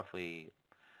like roughly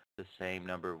the same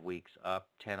number of weeks up,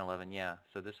 10, 11, yeah.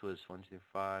 So this was 1, 2,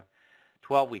 5,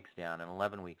 12 weeks down and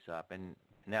 11 weeks up, and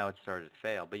now it started to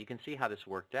fail. But you can see how this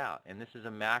worked out, and this is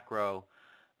a macro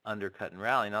undercut and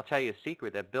rally. And I'll tell you a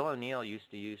secret that Bill O'Neill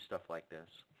used to use stuff like this.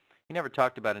 He never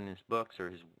talked about it in his books or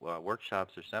his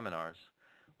workshops or seminars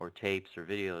or tapes or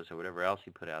videos or whatever else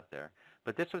he put out there.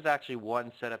 But this was actually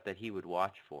one setup that he would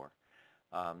watch for.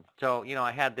 So, you know,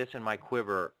 I had this in my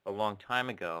quiver a long time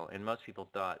ago, and most people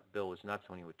thought Bill was nuts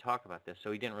when he would talk about this,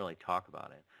 so he didn't really talk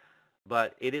about it.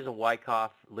 But it is a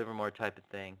Wyckoff, Livermore type of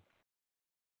thing.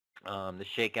 The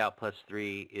shakeout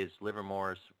 +3 is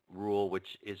Livermore's rule,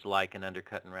 which is like an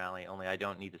undercut and rally, only I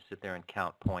don't need to sit there and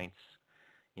count points.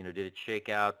 You know, did it shake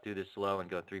out through this low and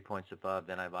go 3 points above,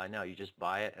 then I buy? No, you just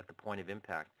buy it at the point of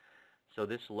impact. So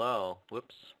this low,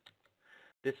 whoops,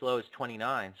 this low is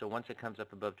 29, so once it comes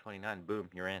up above 29, boom,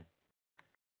 you're in.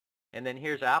 And then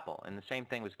here's Apple, and the same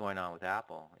thing was going on with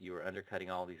Apple. You were undercutting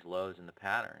all these lows in the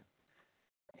pattern.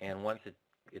 And once it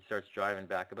starts driving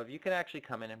back above, you can actually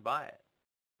come in and buy it.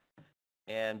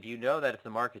 And you know that if the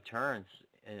market turns,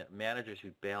 managers who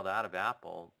bailed out of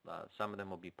Apple, some of them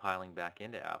will be piling back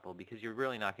into Apple, because you're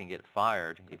really not going to get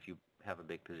fired if you have a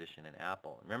big position in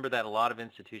Apple. Remember that a lot of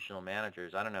institutional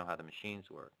managers, I don't know how the machines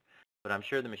work, but I'm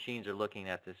sure the machines are looking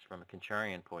at this from a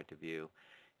contrarian point of view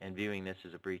and viewing this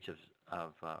as a breach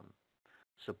of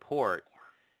support,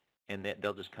 and that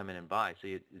they'll just come in and buy. So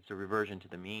it's a reversion to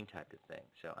the mean type of thing.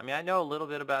 So, I mean, I know a little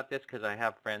bit about this because I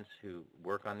have friends who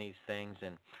work on these things,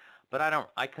 but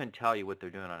I couldn't tell you what they're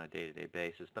doing on a day-to-day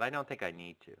basis, but I don't think I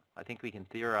need to. I think we can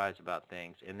theorize about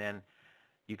things, and then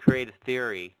you create a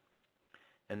theory,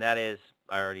 and that is,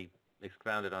 I already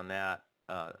expounded on that,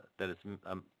 that it's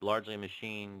largely a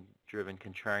machine-driven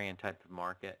contrarian type of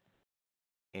market,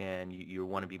 and you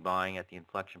want to be buying at the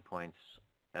inflection points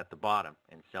at the bottom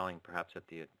and selling perhaps at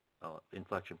the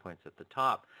inflection points at the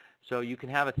top. So you can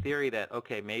have a theory that,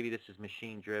 okay, maybe this is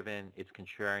machine-driven, it's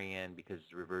contrarian because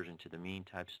it's a reversion to the mean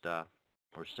type stuff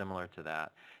or similar to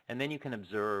that. And then you can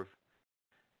observe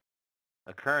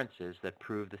occurrences that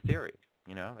prove the theory,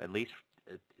 you know, at least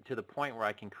to the point where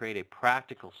I can create a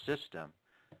practical system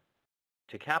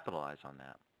to capitalize on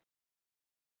that.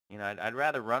 You know, I'd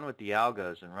rather run with the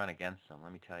algos than run against them,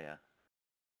 let me tell you.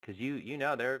 Because you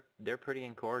know they're pretty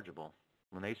incorrigible.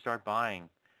 When they start buying,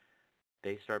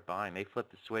 they start buying. They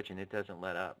flip the switch and it doesn't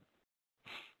let up.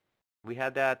 We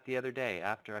had that the other day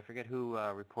after, I forget who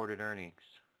reported earnings.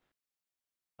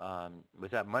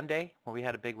 Was that Monday where we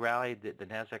had a big rally? The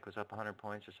NASDAQ was up 100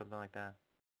 points or something like that?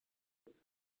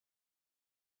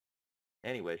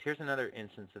 Anyways, here's another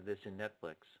instance of this in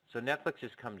Netflix. So Netflix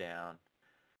has come down.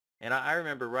 And I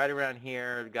remember right around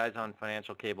here, the guys on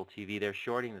financial cable TV, they're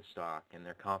shorting the stock and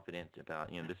they're confident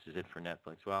about, you know, this is it for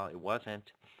Netflix. Well, it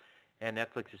wasn't. And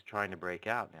Netflix is trying to break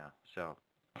out now. So,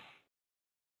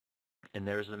 and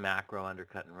there's the macro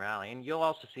undercut and rally. And you'll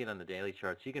also see it on the daily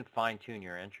charts. You can fine tune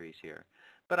your entries here.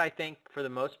 But I think for the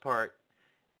most part,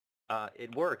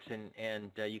 it works.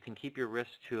 And you can keep your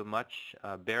risk to a much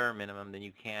bearer minimum than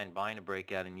you can buying a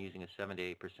breakout and using a 7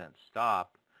 to 8%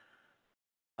 stop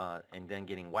and then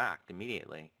getting whacked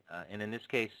immediately. And in this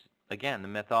case, again, the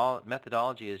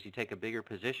methodology is you take a bigger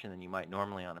position than you might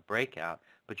normally on a breakout,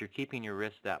 but you're keeping your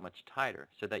risk that much tighter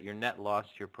so that your net loss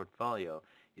to your portfolio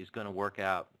is going to work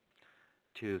out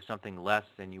to something less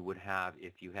than you would have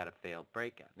if you had a failed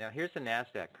breakout. Now, here's the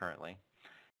NASDAQ currently,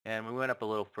 and we went up a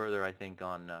little further, I think,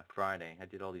 on Friday. I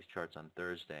did all these charts on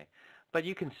Thursday. But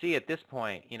you can see at this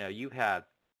point, you know, you've had,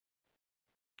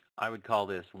 I would call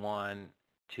this 1,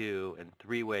 2, and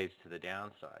 3 waves to the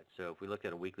downside. So if we look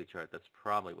at a weekly chart, that's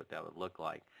probably what that would look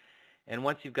like. And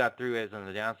once you've got 3 waves on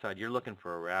the downside, you're looking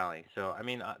for a rally. So, I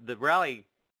mean, the rally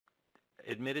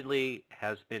admittedly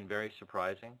has been very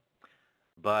surprising,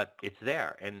 but it's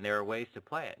there, and there are ways to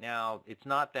play it. Now, it's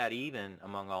not that even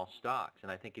among all stocks,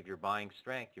 and I think if you're buying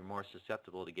strength, you're more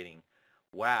susceptible to getting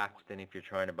whacked than if you're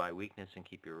trying to buy weakness and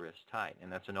keep your risk tight.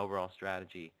 And that's an overall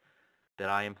strategy that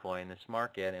I employ in this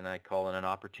market, and I call it an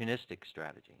opportunistic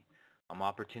strategy. I'm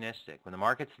opportunistic. When the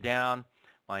market's down,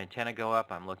 my antenna go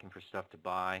up, I'm looking for stuff to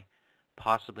buy,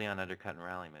 possibly on undercut and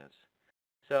rally moves.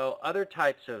 So other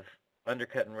types of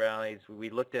undercut and rallies, we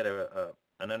looked at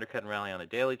an undercut and rally on a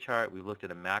daily chart. We looked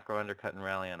at a macro undercut and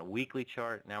rally on a weekly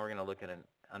chart. Now we're going to look at an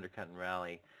undercut and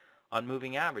rally on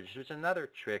moving average. There's another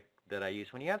trick that I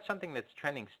use. When you have something that's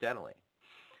trending steadily,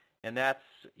 and that's,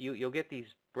 you'll get these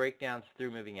breakdowns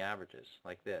through moving averages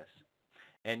like this.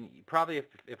 And probably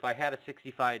if I had a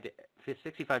 65-day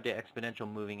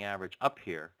exponential moving average up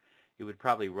here, it would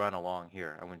probably run along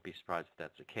here. I wouldn't be surprised if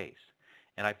that's the case.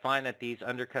 And I find that these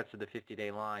undercuts of the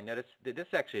 50-day line, notice that this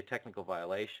is actually a technical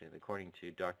violation, according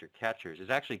to Dr. Ketchers.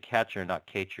 It's actually Ketcher, not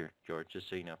Kacher, George, just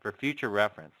so you know, for future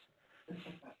reference.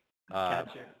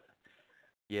 Ketcher.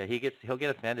 Yeah, he'll get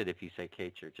offended if you say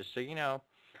Kacher, just so you know.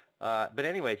 But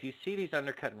anyways, you see these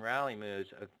undercut and rally moves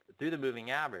through the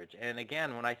moving average. And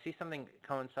again, when I see something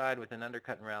coincide with an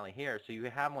undercut and rally here, so you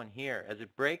have one here, as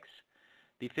it breaks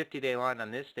the 50-day line on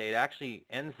this day, it actually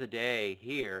ends the day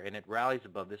here, and it rallies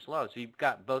above this low. So you've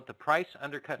got both the price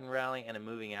undercut and rally and a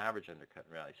moving average undercut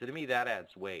and rally. So to me, that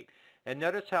adds weight. And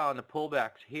notice how on the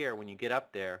pullbacks here, when you get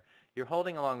up there, you're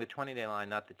holding along the 20-day line,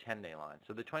 not the 10-day line.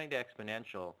 So the 20-day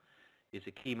exponential is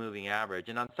a key moving average.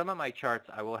 And on some of my charts,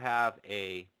 I will have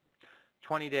a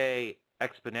 20-day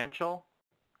exponential,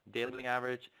 daily moving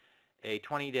average, a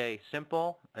 20-day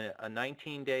simple, a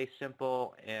 19-day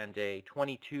simple, and a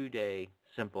 22-day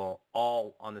simple,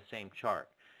 all on the same chart.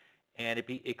 And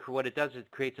what it does is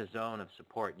it creates a zone of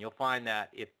support. And you'll find that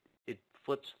if it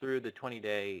flips through the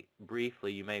 20-day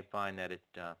briefly, you may find that it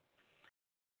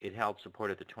held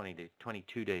support at the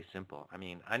 22-day simple. I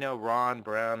mean, I know Ron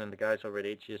Brown and the guys over at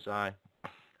HCSI,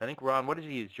 I think Ron, what does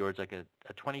he use, George, like a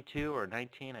 22 or a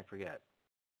 19? I forget.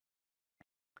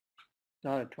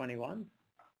 Not a 21?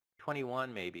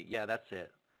 21 maybe. Yeah, that's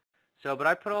it. So, but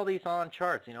I put all these on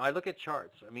charts. You know, I look at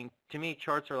charts. I mean, to me,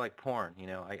 charts are like porn. You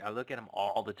know, I look at them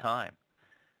all the time,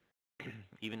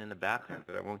 even in the bathroom,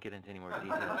 but I won't get into any more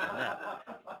details on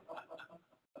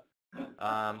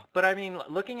that. But I mean,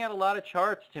 looking at a lot of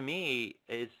charts to me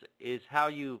is how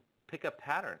you pick up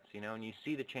patterns, you know, and you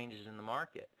see the changes in the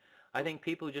market. I think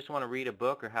people who just want to read a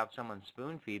book or have someone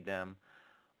spoon feed them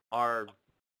are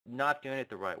not doing it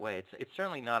the right way. It's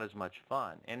certainly not as much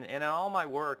fun. And in all my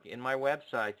work, in my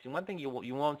websites, and one thing you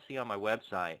won't see on my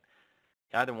website,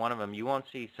 either one of them, you won't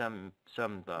see some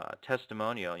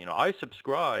testimonial. You know, I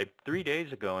subscribed 3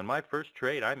 days ago, and my first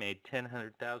trade I made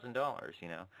 $1,000. You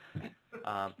know,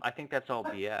 I think that's all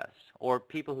BS. Or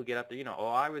people who get up there, you know, oh,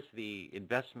 I was the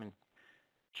investment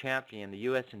champion, the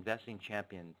U.S. investing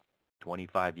champion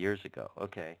 25 years ago.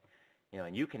 Okay. You know,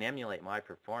 and you can emulate my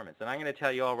performance. And I'm going to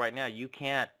tell you all right now, you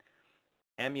can't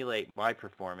emulate my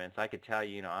performance. I could tell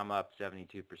you, you know, I'm up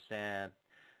 72%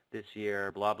 this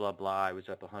year, blah, blah, blah. I was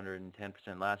up 110%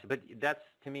 last year. But that's,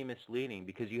 to me, misleading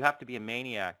because you have to be a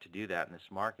maniac to do that in this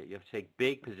market. You have to take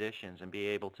big positions and be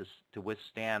able to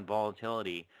withstand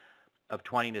volatility of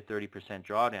 20 to 30%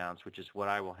 drawdowns, which is what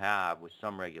I will have with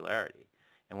some regularity.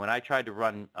 And when I tried to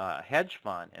run a hedge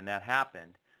fund and that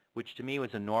happened, which to me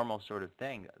was a normal sort of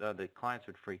thing, the clients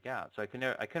would freak out. So I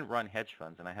couldn't run hedge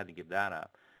funds, and I had to give that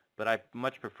up. But I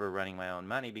much prefer running my own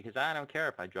money because I don't care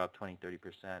if I drop 20, 30%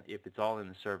 if it's all in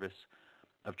the service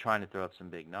of trying to throw up some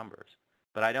big numbers.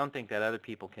 But I don't think that other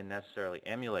people can necessarily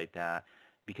emulate that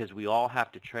because we all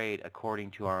have to trade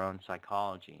according to our own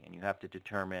psychology, and you have to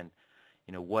determine,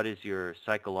 you know, what is your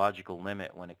psychological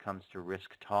limit when it comes to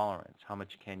risk tolerance? How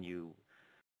much can you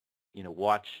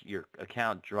watch your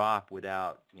account drop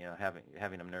without, you know,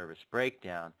 having a nervous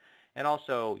breakdown? And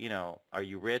also, you know, are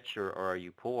you rich or are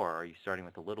you poor? Are you starting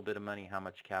with a little bit of money? How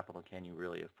much capital can you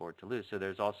really afford to lose? So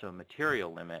there's also a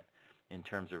material limit in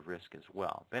terms of risk as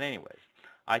well. But anyways,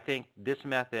 I think this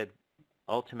method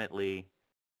ultimately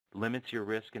limits your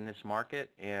risk in this market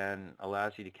and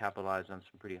allows you to capitalize on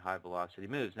some pretty high velocity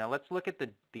moves. Now let's look at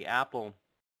the Apple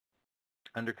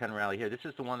undercut and rally here. This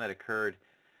is the one that occurred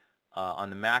on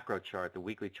the macro chart, the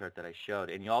weekly chart that I showed.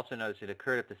 And you also notice it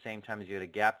occurred at the same time as you had a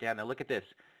gap down. Now look at this.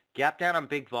 Gap down on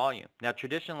big volume. Now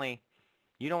traditionally,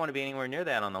 you don't want to be anywhere near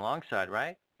that on the long side,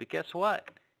 right? But guess what?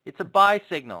 It's a buy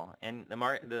signal. And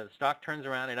the stock turns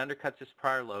around, it undercuts this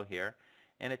prior low here,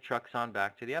 and it trucks on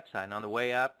back to the upside. And on the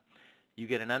way up, you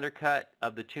get an undercut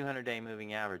of the 200-day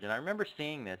moving average. And I remember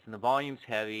seeing this, and the volume's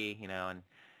heavy, you know, and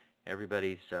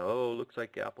everybody's, oh, looks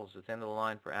like Apple's at the end of the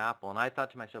line for Apple. And I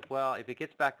thought to myself, well, if it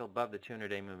gets back above the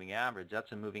 200-day moving average,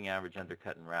 that's a moving average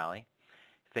undercut and rally.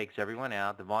 Fakes everyone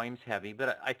out. The volume's heavy.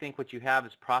 But I think what you have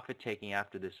is profit taking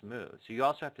after this move. So you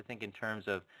also have to think in terms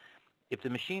of if the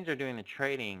machines are doing the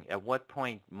trading, at what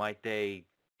point might they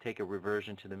take a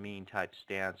reversion to the mean type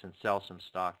stance and sell some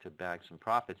stock to bag some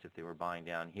profits if they were buying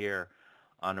down here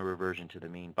on a reversion to the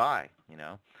mean buy, you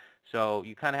know. So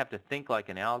you kind of have to think like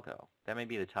an algo. That may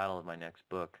be the title of my next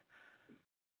book.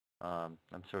 I'm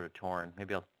sort of torn.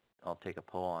 Maybe I'll take a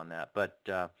poll on that. But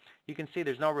you can see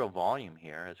there's no real volume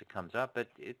here as it comes up, but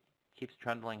it keeps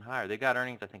trundling higher. They got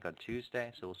earnings, I think, on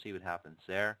Tuesday, so we'll see what happens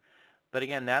there. But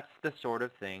again, that's the sort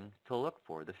of thing to look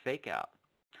for, the fake out.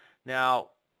 Now,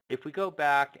 if we go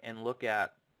back and look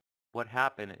at what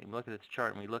happened, and look at this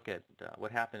chart, and we look at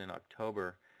what happened in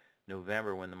October,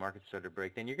 November, when the market started to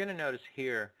break, then you're going to notice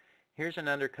here, here's an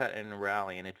undercut and a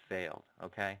rally, and it failed,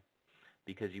 okay,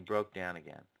 because you broke down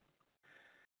again.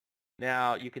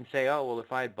 Now, you can say, oh, well,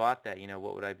 if I had bought that, you know,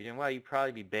 what would I be doing? Well, you'd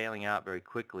probably be bailing out very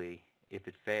quickly if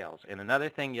it fails. And another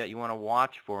thing that you want to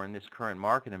watch for in this current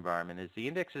market environment is the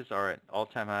indexes are at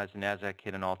all-time highs. The NASDAQ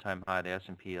hit an all-time high, the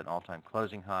S&P an all-time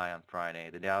closing high on Friday.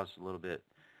 The Dow's a little bit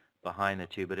behind the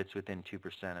two, but it's within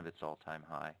 2% of its all-time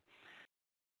high.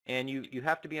 And you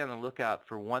have to be on the lookout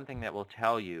for one thing that will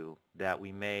tell you that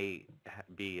we may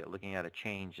be looking at a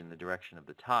change in the direction of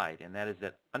the tide, and that is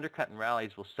that undercut and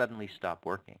rallies will suddenly stop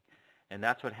working. And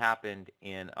that's what happened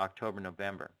in October,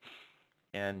 November.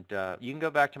 And you can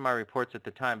go back to my reports at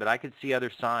the time, but I could see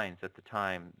other signs at the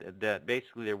time that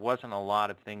basically there wasn't a lot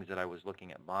of things that I was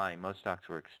looking at buying. Most stocks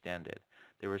were extended.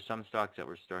 There were some stocks that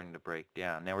were starting to break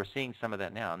down. Now we're seeing some of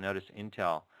that now. Notice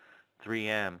Intel,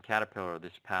 3M, Caterpillar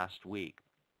this past week.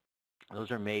 Those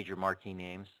are major marquee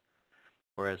names,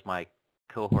 or as my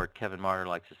cohort Kevin Martyr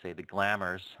likes to say, the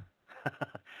glamours.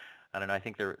 I don't know, I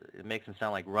think it makes them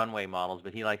sound like runway models,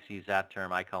 but he likes to use that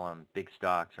term. I call them big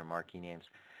stocks or marquee names.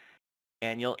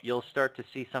 And you'll start to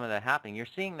see some of that happening. You're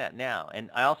seeing that now. And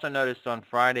I also noticed on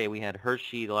Friday we had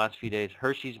Hershey the last few days.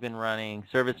 Hershey's been running,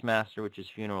 ServiceMaster, which is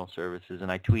funeral services, and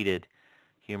I tweeted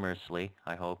humorously.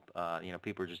 I hope you know,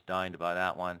 people are just dying to buy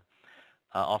that one.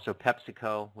 Also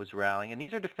PepsiCo was rallying, and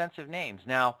these are defensive names.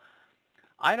 Now,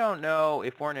 I don't know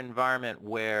if we're in an environment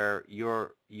where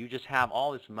you just have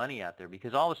all this money out there,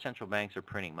 because all the central banks are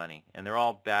printing money, and they're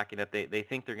all backing up. They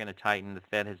think they're going to tighten. The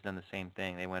Fed has done the same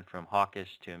thing. They went from hawkish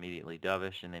to immediately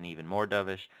dovish, and then even more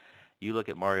dovish. You look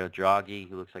at Mario Draghi,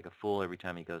 who looks like a fool every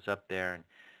time he goes up there, and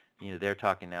you know they're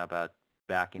talking now about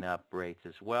backing up rates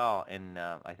as well. And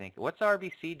I think, what's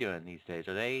RBC doing these days?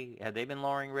 Have they been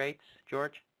lowering rates,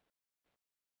 George?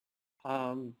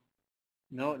 No,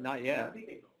 not yet.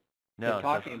 No, they're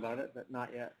talking about it, but not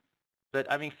yet.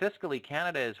 But I mean, fiscally,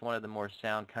 Canada is one of the more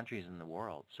sound countries in the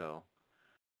world. So,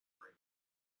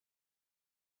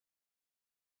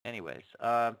 anyways,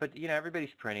 but you know,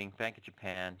 everybody's printing. Bank of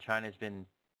Japan, China's been,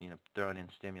 you know, throwing in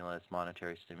stimulus,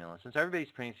 monetary stimulus, and so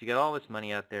everybody's printing. So you got all this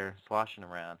money out there sloshing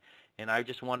around, and I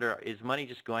just wonder, is money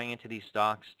just going into these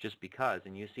stocks just because?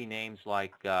 And you see names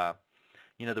like,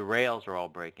 you know, the rails are all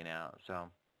breaking out. So.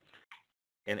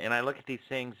 And I look at these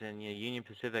things, and you know, Union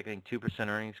Pacific, I think 2%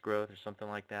 earnings growth or something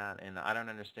like that, and I don't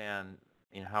understand,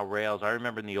 you know, how rails. I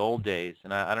remember in the old days,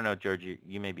 and I don't know, George,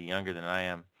 you may be younger than I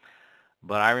am,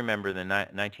 but I remember the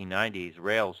 1990s,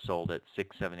 rails sold at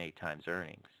 6, 7, 8 times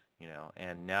earnings, you know,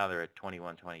 and now they're at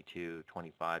 21, 22,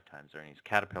 25 times earnings.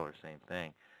 Caterpillar, same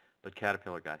thing, but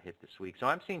Caterpillar got hit this week. So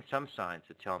I'm seeing some signs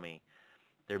that tell me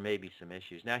there may be some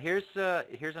issues. Now here's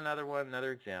another one,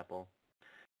 another example.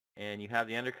 And you have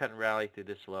the undercut and rally through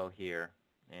this low here,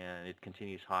 and it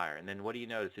continues higher. And then what do you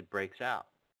notice? It breaks out,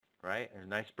 right? A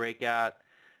nice breakout,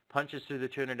 punches through the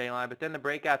 200-day line, but then the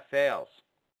breakout fails.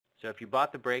 So if you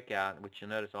bought the breakout, which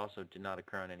you'll notice also did not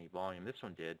occur on any volume, this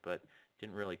one did, but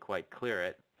didn't really quite clear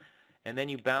it, and then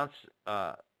you bounce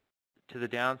to the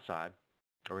downside,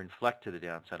 or inflect to the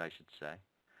downside, I should say,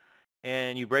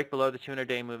 and you break below the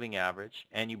 200-day moving average,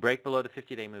 and you break below the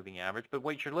 50-day moving average. But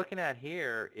what you're looking at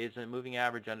here is a moving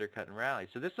average undercut and rally.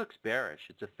 So this looks bearish.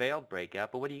 It's a failed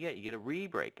breakout, but what do you get? You get a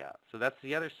re-breakout. So that's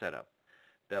the other setup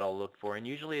that I'll look for. And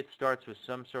usually it starts with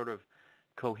some sort of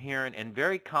coherent and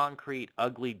very concrete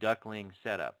ugly duckling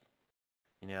setup.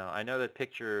 You know, I know that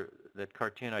picture, that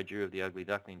cartoon I drew of the ugly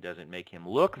duckling doesn't make him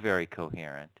look very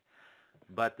coherent,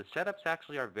 but the setups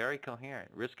actually are very coherent.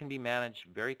 Risk can be managed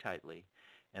very tightly.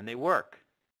 And they work,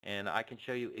 and I can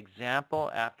show you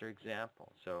example after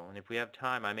example. So, and if we have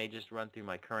time, I may just run through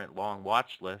my current long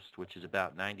watch list, which is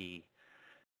about 90,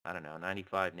 I don't know,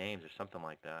 95 names or something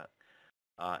like that.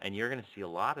 And you're going to see a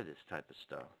lot of this type of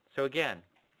stuff. So again,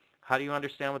 how do you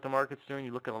understand what the market's doing?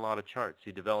 You look at a lot of charts.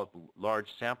 You develop large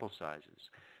sample sizes.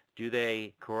 Do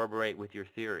they corroborate with your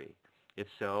theory? If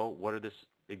so, what are the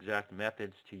exact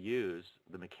methods to use,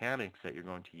 the mechanics that you're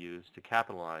going to use to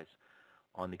capitalize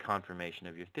on the confirmation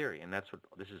of your theory. And that's what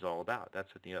this is all about.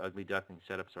 That's what the Ugly Duckling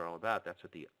setups are all about. That's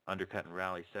what the Undercut and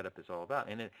Rally setup is all about.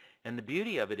 And the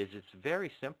beauty of it is it's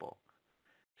very simple.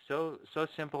 So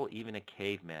simple, even a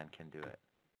caveman can do it.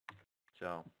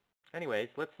 So anyways,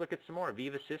 let's look at some more.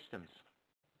 Viva Systems.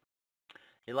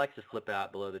 It likes to flip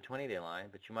out below the 20-day line,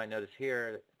 but you might notice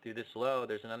here through this low,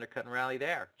 there's an undercut and rally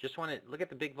there. Just want to look at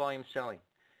the big volume selling.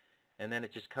 And then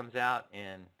it just comes out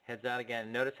and heads out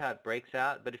again. Notice how it breaks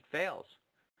out, but it fails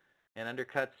and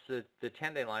undercuts the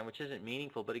 10-day line, which isn't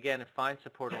meaningful. But again, it finds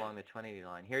support along the 20-day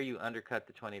line. Here you undercut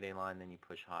the 20-day line, then you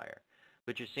push higher.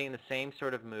 But you're seeing the same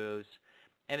sort of moves.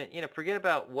 And forget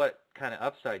about what kind of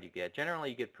upside you get. Generally,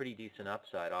 you get pretty decent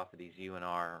upside off of these UNR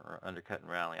or undercut and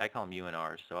rally. I call them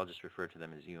UNRs, so I'll just refer to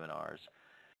them as UNRs.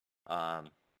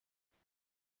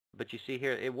 But you see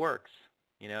here, it works,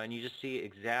 and you just see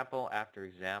example after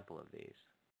example of these.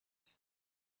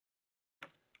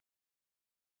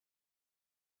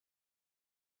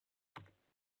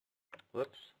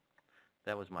 Whoops,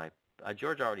 that was my.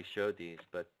 George already showed these,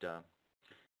 but.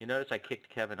 You notice I kicked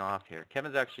Kevin off here.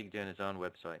 Kevin's actually doing his own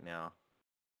website now.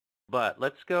 But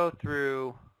let's go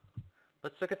through,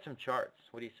 let's look at some charts.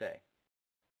 What do you say?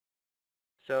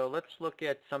 So let's look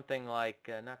at something like,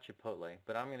 not Chipotle,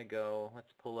 but I'm going to go,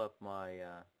 let's pull up my,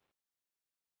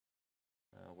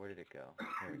 where did it go?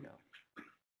 Here we go.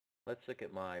 Let's look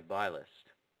at my buy list.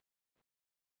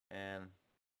 And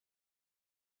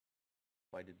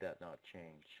why did that not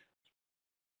change?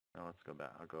 Now let's go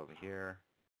back. I'll go over here.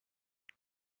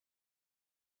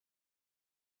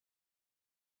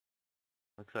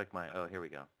 Looks like my, oh, here we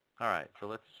go. All right, so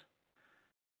let's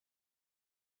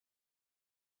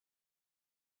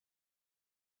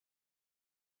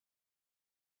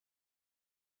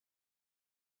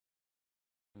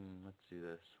do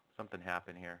this. Something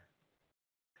happened here.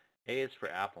 A is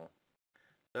for Apple.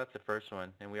 So that's the first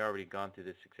one, and we already gone through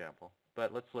this example.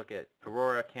 But let's look at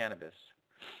Aurora Cannabis.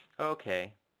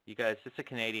 Okay, you guys, it's a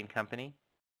Canadian company.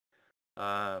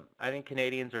 I think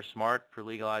Canadians are smart for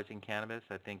legalizing cannabis.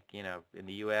 I think, in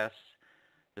the U.S.,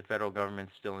 the federal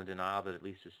government's still in denial, but at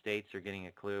least the states are getting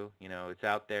a clue. It's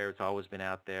out there. It's always been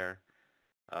out there.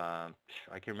 I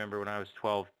can remember when I was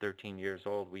 12, 13 years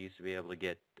old, we used to be able to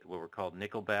get what were called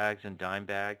nickel bags and dime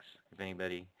bags, if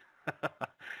anybody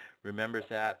remembers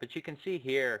that. But you can see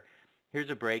here, here's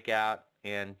a breakout,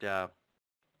 and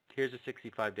here's a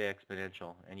 65-day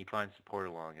exponential, and you find support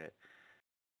along it.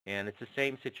 And it's the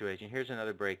same situation. Here's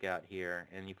another breakout here,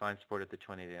 and you find support at the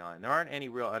 20-day line. There aren't any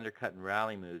real undercut and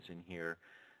rally moves in here,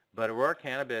 but Aurora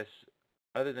Cannabis,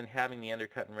 other than having the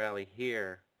undercut and rally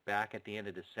here back at the end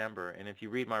of December, and if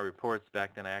you read my reports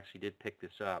back then, I actually did pick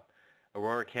this up.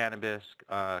 Aurora Cannabis,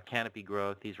 Canopy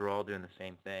Growth, these were all doing the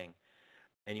same thing.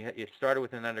 And it started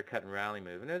with an undercut and rally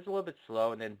move, and it was a little bit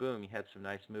slow, and then boom, you had some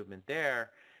nice movement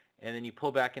there. And then you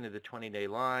pull back into the 20-day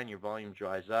line, your volume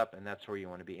dries up, and that's where you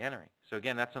want to be entering. So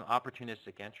again, that's an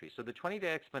opportunistic entry. So the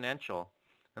 20-day exponential,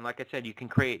 and like I said, you can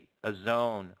create a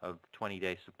zone of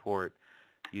 20-day support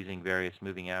using various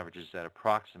moving averages that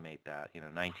approximate that,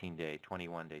 19-day,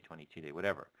 21-day, 22-day,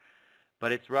 whatever.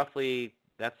 But it's roughly,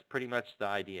 that's pretty much the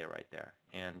idea right there.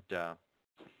 And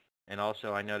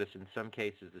also I notice in some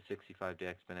cases the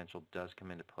 65-day exponential does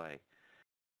come into play.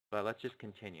 But let's just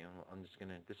continue. I'm just going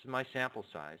to, this is my sample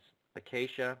size.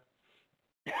 Acacia,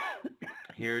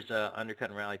 here's a undercut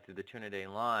and rally through the 200-day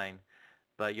line.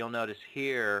 But you'll notice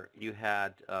here you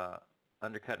had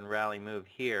undercut and rally move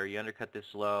here. You undercut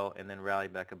this low and then rally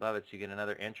back above it. So you get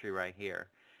another entry right here.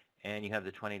 And you have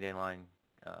the 20-day line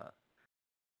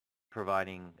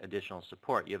providing additional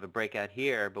support. You have a breakout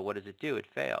here, but what does it do? It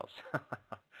fails.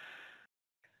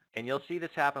 And you'll see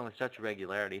this happen with such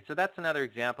regularity. So that's another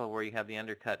example where you have the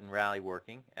undercut and rally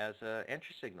working as an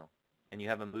entry signal. And you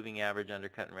have a moving average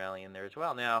undercut and rally in there as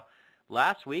well. Now,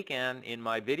 last weekend in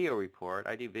my video report,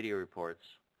 I do video reports,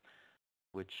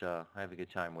 which I have a good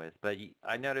time with. But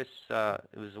I noticed it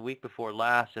was a week before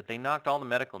last that they knocked all the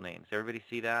medical names. Everybody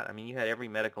see that? I mean, you had every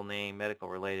medical name,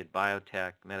 medical-related,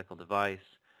 biotech, medical device,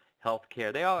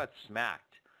 healthcare. They all got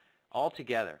smacked all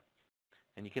together.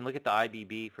 And you can look at the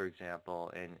IBB, for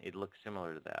example, and it looks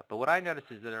similar to that. But what I noticed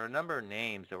is that there are a number of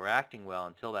names that were acting well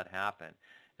until that happened,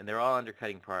 and they're all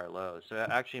undercutting prior lows. So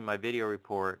actually in my video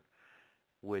report,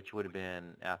 which would have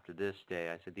been after this day,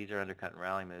 I said these are undercut and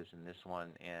rally moves in this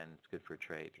one, and it's good for a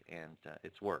trade, and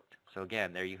it's worked. So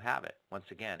again, there you have it, once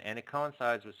again. And it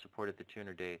coincides with support at the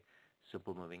 200-day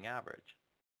simple moving average.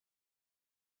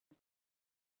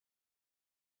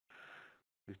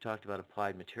 We've talked about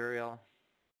applied material.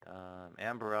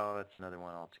 Amberella, that's another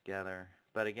one altogether.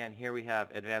 But again, here we have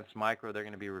Advanced Micro. They're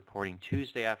going to be reporting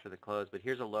Tuesday after the close, but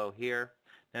here's a low here.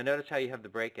 Now notice how you have the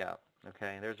breakout.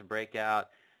 Okay, there's a breakout.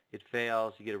 It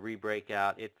fails. You get a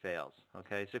re-breakout. It fails.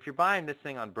 Okay, so if you're buying this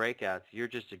thing on breakouts, you're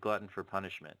just a glutton for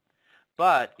punishment.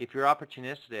 But if you're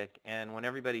opportunistic and when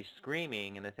everybody's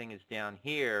screaming and the thing is down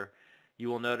here, you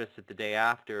will notice that the day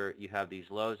after you have these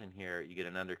lows in here, you get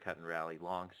an undercut and rally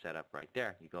long setup right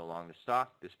there. You go along the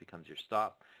stock. This becomes your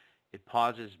stop. It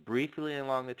pauses briefly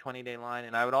along the 20-day line.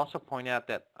 And I would also point out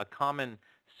that a common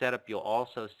setup you'll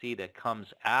also see that comes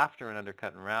after an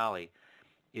undercut and rally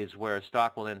is where a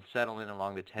stock will then settle in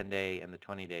along the 10-day and the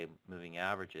 20-day moving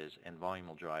averages, and volume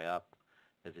will dry up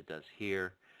as it does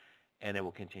here, and it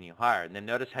will continue higher. And then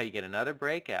notice how you get another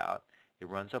breakout. It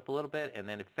runs up a little bit, and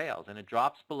then it fails, and it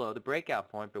drops below the breakout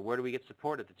point. But where do we get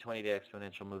support? At the 20-day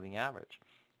exponential moving average.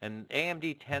 And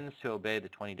AMD tends to obey the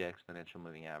 20-day exponential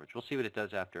moving average. We'll see what it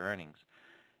does after earnings.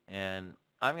 And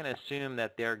I'm going to assume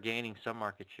that they're gaining some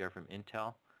market share from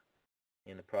Intel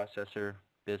in the processor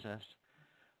business.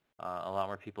 A lot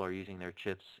more people are using their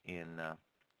chips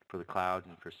for the cloud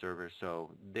and for servers, so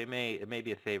it may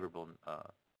be a favorable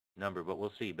number, but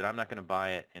we'll see. But I'm not going to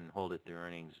buy it and hold it through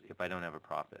earnings if I don't have a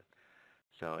profit.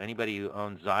 So anybody who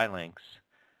owns Xilinx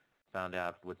found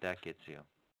out what that gets you.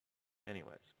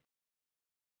 Anyways,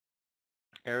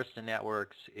 Arista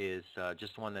Networks is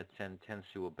just one that tends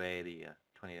to obey the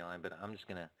 20-day line, but I'm just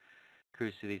going to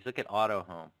cruise through these. Look at Auto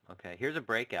Home. Okay, here's a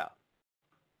breakout.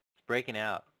 It's breaking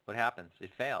out. What happens?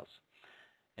 It fails.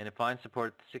 And it finds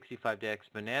support at the 65-day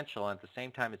exponential, and at the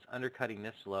same time it's undercutting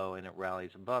this low and it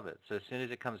rallies above it. So as soon as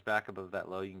it comes back above that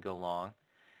low, you can go long.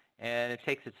 And it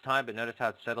takes its time, but notice how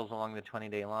it settles along the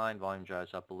 20-day line. Volume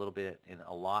dries up a little bit, and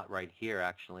a lot right here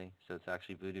actually. So it's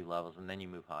actually voodoo levels, and then you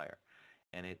move higher.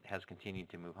 And it has continued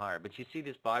to move higher. But you see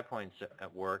these buy points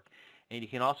at work, and you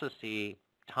can also see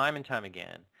time and time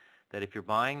again that if you're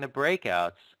buying the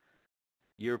breakouts,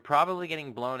 you're probably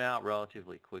getting blown out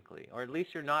relatively quickly, or at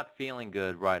least you're not feeling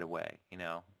good right away, you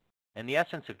know. And the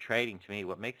essence of trading, to me,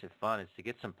 what makes it fun is to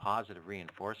get some positive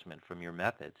reinforcement from your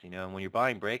methods, you know. And when you're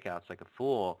buying breakouts like a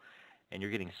fool and you're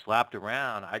getting slapped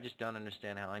around, I just don't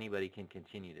understand how anybody can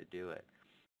continue to do it.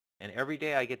 And every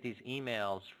day I get these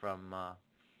emails from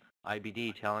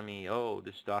IBD telling me, oh,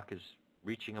 this stock is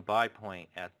reaching a buy point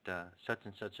at such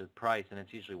and such a price, and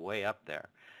it's usually way up there.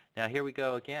 Now, here we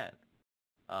go again.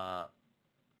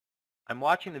 I'm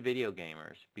watching the video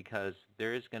gamers because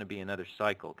there is going to be another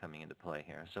cycle coming into play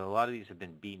here. So a lot of these have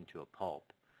been beaten to a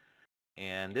pulp.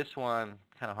 And this one,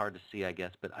 kind of hard to see, I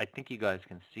guess, but I think you guys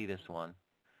can see this one.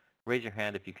 Raise your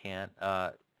hand if you can't.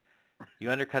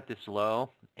 You undercut this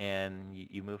low and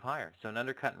you move higher. So an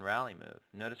undercut and rally move.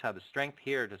 Notice how the strength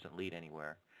here doesn't lead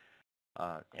anywhere.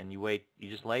 And you wait, you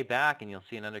just lay back and you'll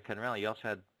see an undercut and rally. You also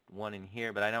had one in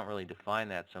here, but I don't really define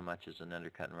that so much as an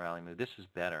undercut and rally move. This is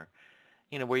better.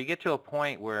 You know, where you get to a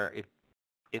point where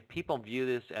if people view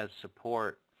this as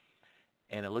support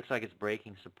and it looks like it's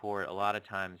breaking support, a lot of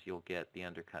times you'll get the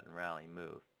undercut and rally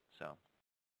move. So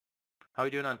how are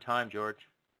we doing on time, George?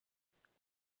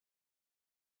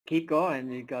 Keep going.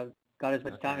 You got as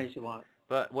much time as you want.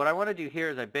 But what I want to do here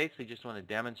is I basically just want to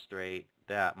demonstrate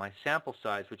that my sample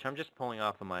size, which I'm just pulling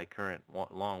off of my current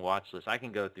long watch list, I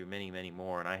can go through many, many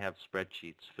more, and I have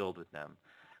spreadsheets filled with them.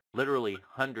 Literally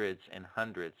hundreds and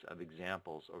hundreds of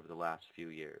examples over the last few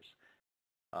years.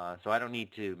 So I don't need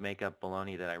to make up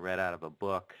baloney that I read out of a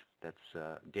book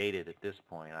that's dated at this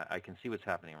point. I can see what's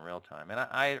happening in real time. And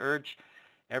I urge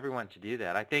everyone to do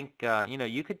that. I think, you know,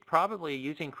 you could probably,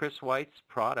 using Chris White's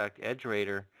product,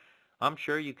 EdgeRater, I'm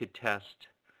sure you could test,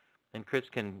 and Chris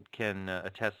can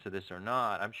attest to this or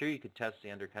not, I'm sure you could test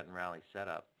the undercut and rally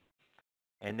setup.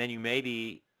 And then you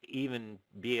maybe even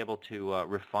be able to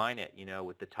refine it, you know,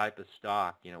 with the type of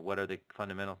stock, you know, what are the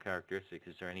fundamental characteristics?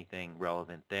 Is there anything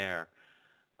relevant there?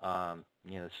 You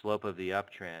know, the slope of the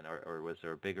uptrend, or was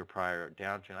there a bigger prior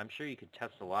downtrend? I'm sure you could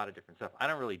test a lot of different stuff. I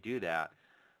don't really do that.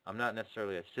 I'm not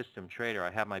necessarily a system trader.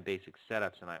 I have my basic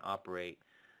setups, and I operate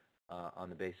on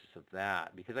the basis of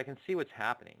that because I can see what's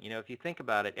happening. You know, if you think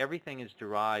about it, everything is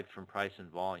derived from price and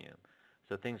volume.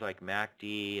 So things like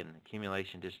MACD and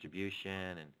accumulation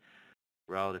distribution and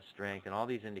relative strength and all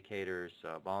these indicators,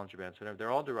 Bollinger Bands, whatever,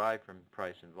 they're all derived from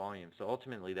price and volume. So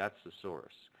ultimately, that's the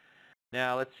source.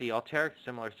 Now, let's see. Alteryx,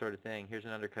 similar sort of thing. Here's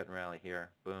an undercut and rally here.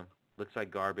 Boom. Looks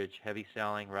like garbage. Heavy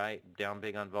selling, right? Down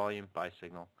big on volume. Buy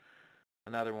signal.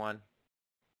 Another one.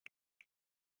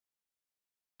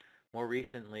 More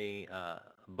recently,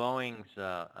 Boeing's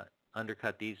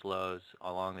undercut these lows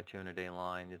along the 200-day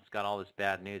line. It's got all this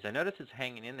bad news. I notice it's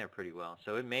hanging in there pretty well.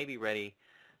 So it may be ready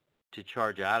to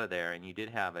charge out of there. And you did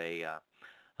have a,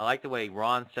 I like the way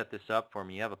Ron set this up for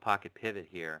me. You have a pocket pivot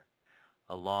here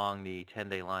along the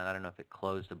 10-day line. I don't know if it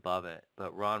closed above it,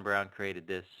 but Ron Brown created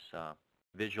this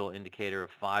visual indicator of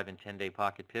 5 and 10-day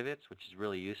pocket pivots, which is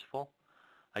really useful.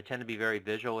 I tend to be very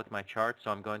visual with my charts,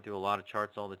 so I'm going through a lot of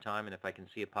charts all the time, and if I can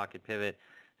see a pocket pivot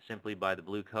simply by the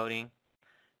blue coating,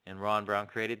 and Ron Brown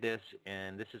created this,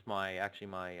 and this is actually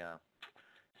my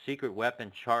secret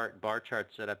weapon chart, bar chart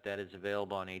setup that is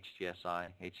available on HGSI,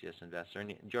 HGS Investor.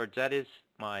 And George,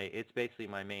 it's basically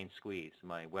my main squeeze,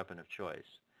 my weapon of choice.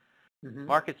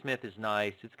 MarketSmith is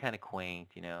nice. It's kind of quaint,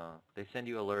 you know. They send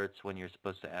you alerts when you're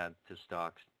supposed to add to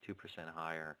stocks 2%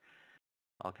 higher,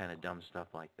 all kind of dumb stuff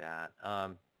like that.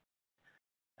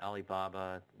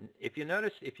 Alibaba. If you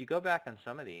notice, if you go back on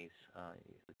some of these,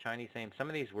 the Chinese names, some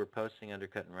of these were posting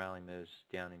undercut and rally moves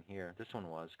down in here. This one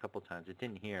was a couple times. It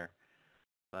didn't here.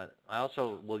 But I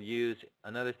also will use,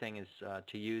 another thing is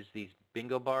to use these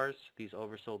bingo bars, these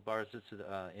oversold bars. This is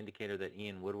an indicator that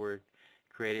Ian Woodward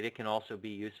created. It can also be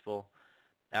useful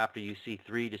after you see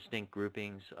 3 distinct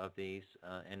groupings of these,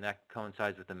 and that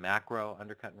coincides with the macro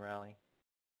undercut and rally.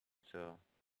 So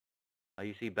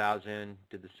you see Baozun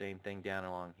did the same thing down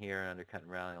along here, undercut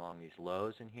and rally along these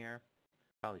lows in here.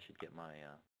 Probably should get my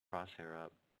crosshair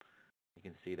up. You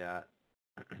can see that.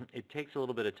 It takes a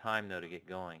little bit of time, though, to get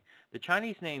going. The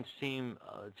Chinese names seem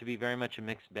to be very much a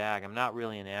mixed bag. I'm not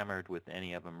really enamored with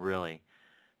any of them, really.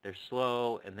 They're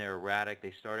slow and they're erratic.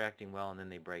 They start acting well and then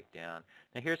they break down.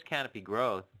 Now, here's Canopy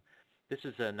Growth. This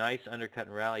is a nice undercut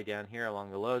and rally down here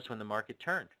along the lows when the market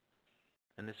turned.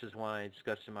 And this is one I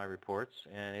discussed in my reports.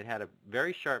 And it had a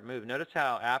very sharp move. Notice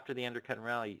how after the undercut and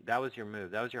rally, that was your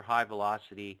move. That was your high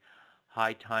velocity,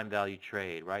 high time value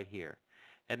trade right here.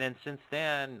 And then since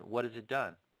then, what has it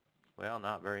done? Well,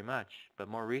 not very much. But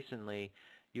more recently,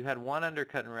 you had one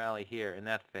undercut and rally here, and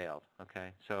that failed.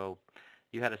 Okay, so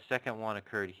you had a second one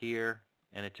occurred here,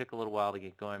 and it took a little while to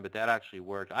get going, but that actually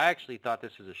worked. I actually thought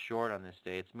this was a short on this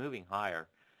day. It's moving higher.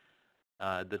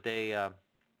 I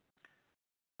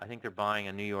think they're buying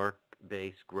a New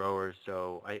York-based grower,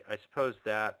 so I suppose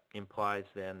that implies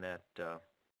then that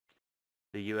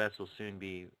the U.S. will soon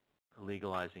be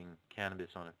legalizing cannabis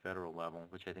on a federal level,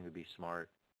 which I think would be smart.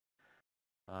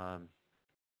 And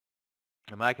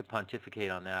I could pontificate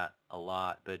on that a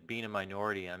lot, but being a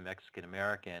minority, I'm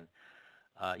Mexican-American,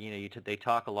 they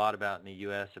talk a lot about in the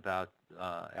U.S. about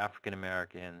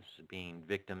African-Americans being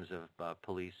victims of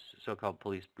so-called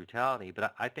police brutality,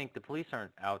 but I think the police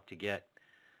aren't out to get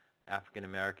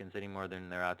African-Americans any more than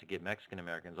they're out to get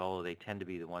Mexican-Americans, although they tend to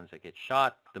be the ones that get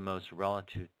shot the most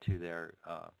relative to their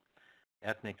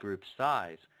ethnic group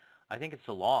size. I think it's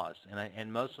the laws,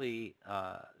 and mostly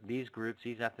these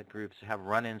ethnic groups have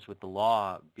run-ins with the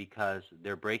law because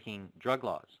they're breaking drug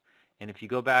laws. And if you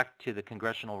go back to the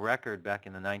congressional record back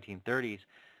in the 1930s,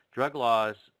 drug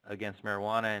laws against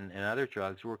marijuana and other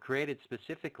drugs were created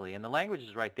specifically, and the language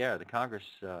is right there. The Congress,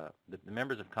 the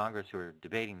members of Congress who are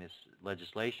debating this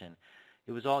legislation,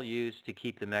 it was all used to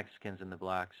keep the Mexicans and the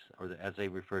blacks, or as they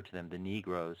refer to them, the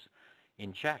Negroes,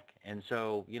 in check. And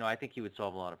so, I think he would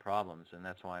solve a lot of problems, and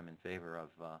that's why I'm in favor of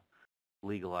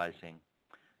legalizing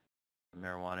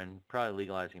marijuana and probably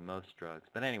legalizing most drugs.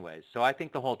 But anyways, so I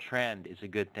think the whole trend is a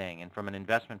good thing, and from an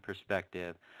investment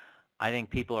perspective, I think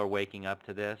people are waking up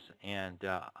to this, and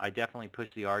I definitely push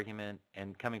the argument,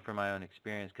 and coming from my own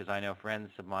experience, because I know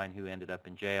friends of mine who ended up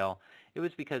in jail, it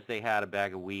was because they had a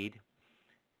bag of weed,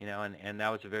 and that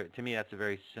was to me, that's a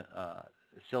very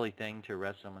silly thing to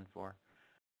arrest someone for.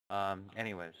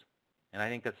 Anyways, and I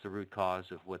think that's the root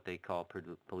cause of what they call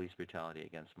police brutality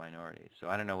against minorities. So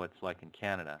I don't know what it's like in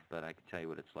Canada, but I can tell you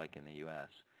what it's like in the U.S.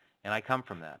 And I come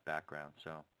from that background.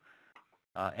 So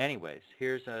anyways,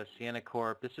 here's Sienna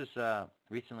Corp. This is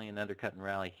recently an undercut and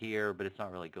rally here, but it's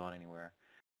not really going anywhere.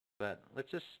 But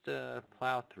let's just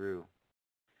plow through.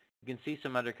 You can see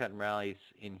some undercut and rallies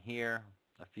in here,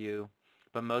 a few,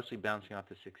 but mostly bouncing off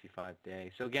the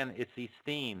 65-day. So again, it's these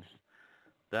themes.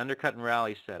 The undercut and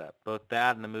rally setup, both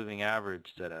that and the moving average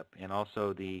setup, and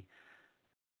also the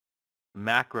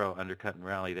macro undercut and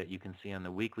rally that you can see on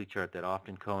the weekly chart that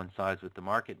often coincides with the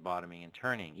market bottoming and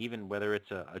turning, even whether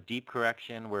it's a deep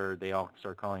correction where they all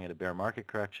start calling it a bear market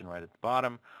correction right at the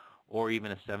bottom, or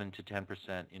even a 7 to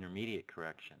 10% intermediate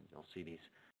correction. You'll see these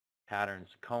patterns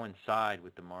coincide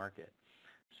with the market.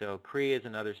 So CRE is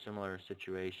another similar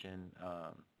situation.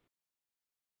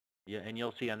 Yeah, and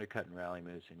you'll see undercut and rally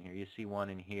moves in here. You see one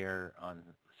in here on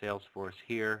Salesforce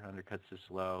here, undercuts this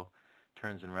low,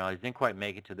 turns and rallies. Didn't quite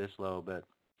make it to this low, but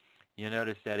you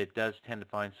notice that it does tend to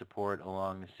find support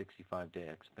along the 65-day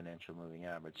exponential moving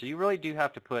average. So you really do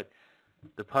have to put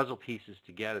the puzzle pieces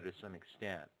together to some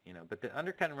extent, But the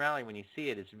undercut and rally, when you see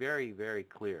it, is very, very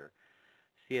clear.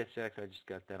 CSX, I just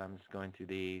got that. I'm just going through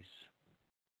these.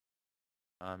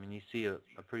 And you see a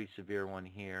pretty severe one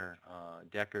here.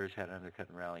 Decker's had an undercut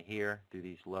and rally here through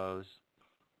these lows.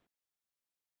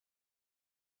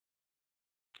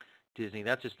 Disney,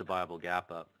 that's just a viable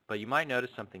gap up. But you might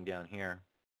notice something down here.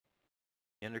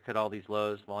 You undercut all these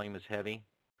lows, volume is heavy,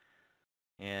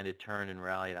 and it turned and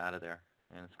rallied out of there,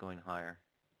 and it's going higher.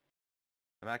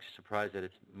 I'm actually surprised that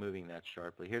it's moving that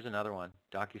sharply. Here's another one,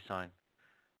 DocuSign.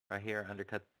 Right here,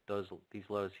 undercut these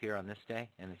lows here on this day,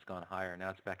 and it's gone higher. Now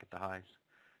it's back at the highs.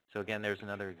 So again, there's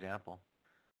another example.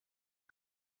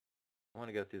 I want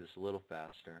to go through this a little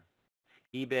faster.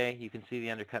 eBay, you can see the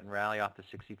undercut and rally off the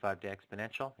 65-day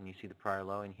exponential, and you see the prior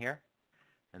low in here,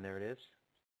 and there it is.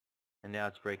 And now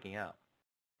it's breaking out,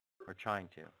 or trying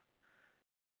to.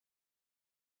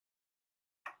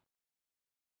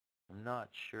 I'm not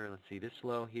sure. Let's see. This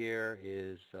low here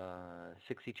is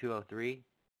 6203,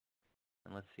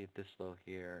 and let's see if this low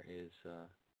here is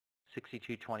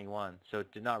 6221. So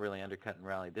it did not really undercut and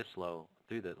rally this low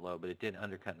through that low, but it did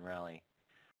undercut and rally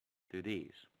through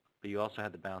these. But you also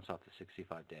had the bounce off the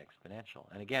 65-day exponential.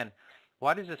 And again,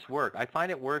 why does this work? I find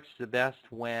it works the best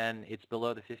when it's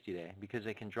below the 50-day, because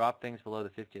they can drop things below the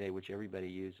 50-day, which everybody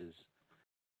uses,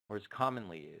 or is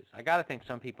commonly used. I got to think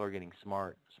some people are getting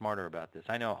smarter about this.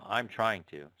 I know I'm trying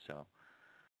to, so.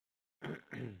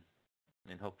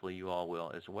 And hopefully you all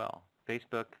will as well.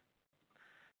 Facebook,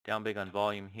 down big on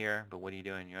volume here, but what are you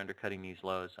doing? You're undercutting these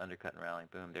lows, undercut and rally.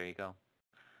 Boom, there you go.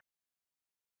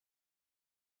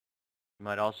 You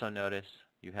might also notice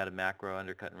you had a macro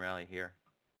undercut and rally here,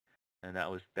 and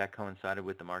that coincided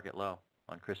with the market low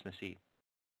on Christmas Eve.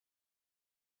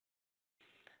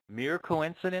 Mere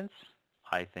coincidence?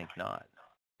 I think not.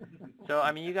 So,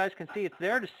 I mean, you guys can see it's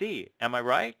there to see. Am I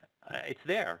right? It's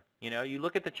there. You know, you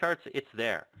look at the charts, it's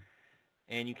there.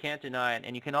 And you can't deny it.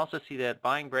 And you can also see that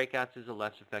buying breakouts is a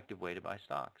less effective way to buy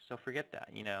stocks. So forget that,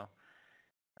 you know.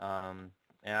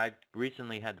 And I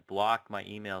recently had to block my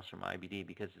emails from IBD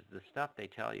because the stuff they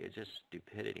tell you is just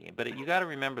stupidity. But you got to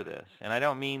remember this, and I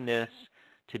don't mean this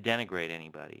to denigrate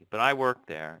anybody, but I worked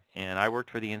there, and I worked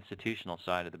for the institutional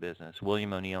side of the business,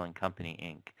 William O'Neill and Company,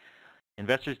 Inc.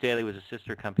 Investors Daily was a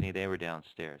sister company. They were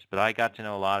downstairs. But I got to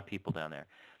know a lot of people down there.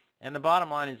 And the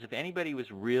bottom line is if anybody was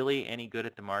really any good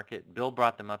at the market, Bill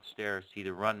brought them upstairs to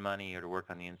either run money or to work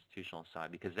on the institutional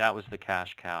side because that was the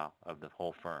cash cow of the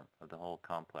whole firm, of the whole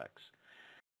complex.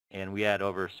 And we had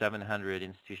over 700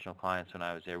 institutional clients when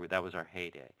I was there. That was our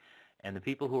heyday. And the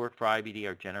people who work for IBD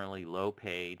are generally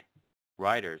low-paid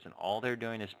writers, and all they're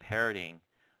doing is parroting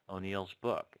O'Neill's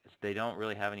book. They don't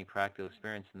really have any practical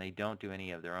experience, and they don't do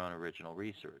any of their own original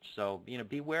research. So, you know,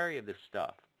 be wary of this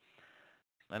stuff.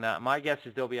 And my guess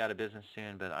is they'll be out of business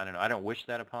soon, but I don't know. I don't wish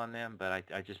that upon them, but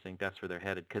I just think that's where they're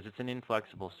headed because it's an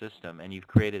inflexible system, and you've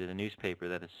created a newspaper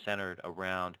that is centered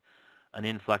around an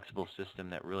inflexible system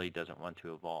that really doesn't want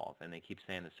to evolve. And they keep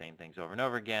saying the same things over and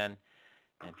over again,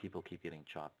 and people keep getting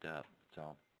chopped up.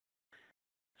 So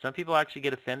some people actually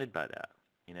get offended by that,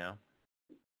 you know.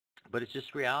 But it's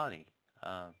just reality.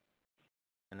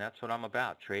 And that's what I'm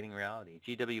about, trading reality.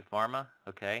 GW Pharma,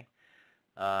 okay.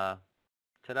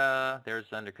 Ta-da, there's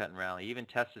the undercut and rally. Even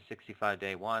tested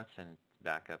 65-day once and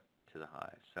back up to the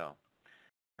high. So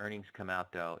earnings come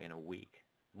out, though, in a week.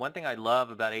 One thing I love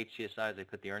about HCSI is they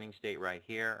put the earnings date right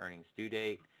here, earnings due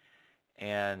date,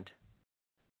 and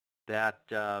that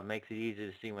makes it easy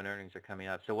to see when earnings are coming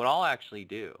out. So what I'll actually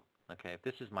do, okay, if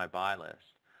this is my buy list,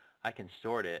 I can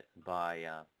sort it by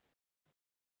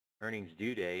earnings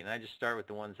due date, and I just start with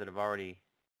the ones that have already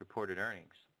reported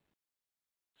earnings.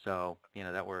 So, you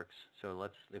know, that works. So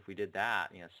if we did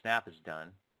that, you know, Snap is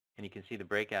done, and you can see the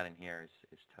breakout in here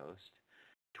is toast.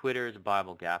 Twitter is a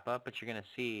Bible gap up, but you're going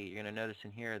to notice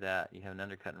in here that you have an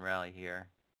undercut and rally here,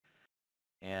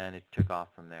 and it took off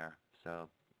from there. So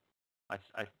I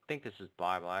think this is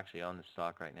Bible. I actually own the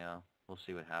stock right now. We'll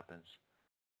see what happens.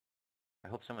 I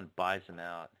hope someone buys them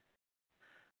out.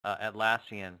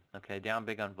 Atlassian, okay, down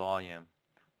big on volume,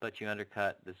 but you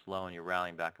undercut this low and you're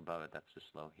rallying back above it. That's this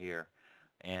low here.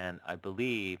 And I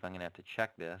believe, I'm going to have to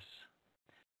check this,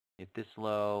 if this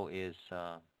low is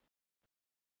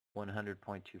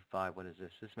 100.25, what is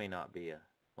this? This may not be a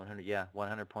 100, yeah,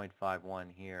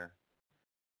 100.51 here.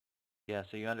 Yeah,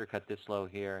 so you undercut this low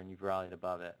here and you've rallied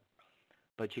above it.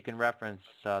 But you can reference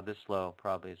this low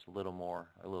probably is a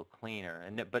little cleaner.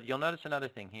 But you'll notice another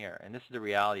thing here, and this is the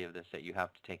reality of this that you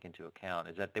have to take into account,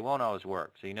 is that they won't always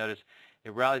work. So you notice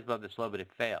it rallies above this low, but it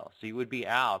fails. So you would be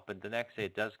out, but the next day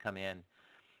it does come in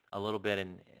a little bit,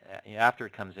 and after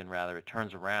it comes in, rather, it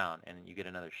turns around, and you get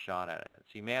another shot at it.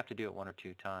 So you may have to do it 1 or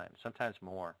 2 times, sometimes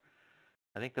more.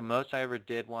 I think the most I ever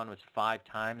did one was 5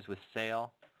 times with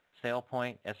SAIL. SAIL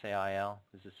point, S-A-I-L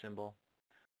is the symbol.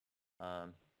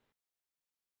 Um,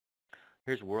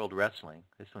 here's World Wrestling.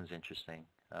 This one's interesting.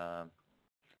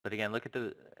 But again, look at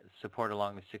the support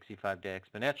along the 65-day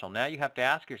exponential. Now you have to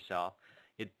ask yourself,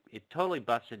 it totally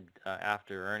busted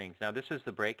after earnings. Now this is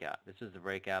the breakout. This is the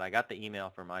breakout. I got the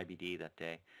email from IBD that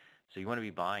day. So you want to be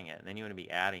buying it, and then you want to be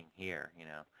adding here, you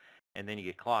know. And then you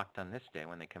get clocked on this day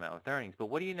when they come out with earnings. But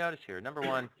what do you notice here? Number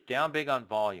one, down big on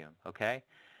volume, okay?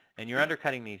 And you're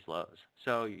undercutting these lows.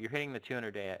 So you're hitting the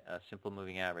 200-day simple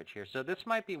moving average here. So this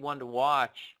might be one to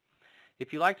watch.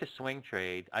 If you like to swing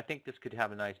trade, I think this could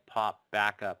have a nice pop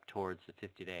back up towards the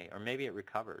 50-day, or maybe it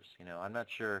recovers. You know, I'm not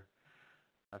sure.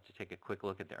 I'll have to take a quick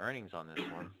look at the earnings on this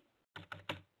one.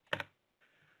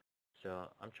 So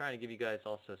I'm trying to give you guys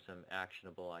also some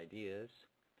actionable ideas.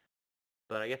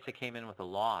 But I guess they came in with a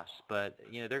loss. But,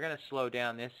 you know, they're going to slow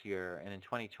down this year, and in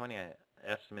 2020,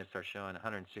 estimates are showing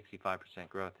 165%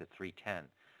 growth at 310.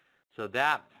 So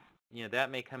that, you know,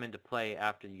 that may come into play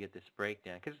after you get this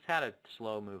breakdown, because it's had a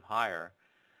slow move higher.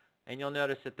 And you'll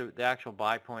notice that the actual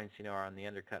buy points, you know, are on the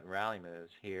undercut and rally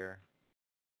moves here,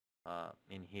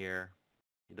 in here.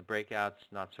 The breakout's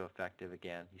not so effective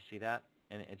again. You see that?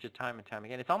 And it's just time and time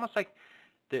again. It's almost like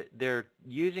they're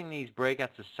using these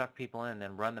breakouts to suck people in,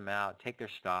 then run them out, take their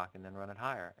stock, and then run it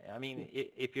higher. I mean,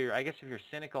 I guess if you're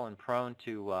cynical and prone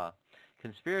to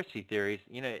conspiracy theories,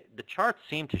 you know, the charts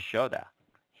seem to show that.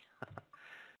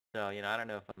 So, you know, I don't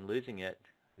know if I'm losing it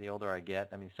the older I get.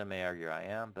 I mean, some may argue I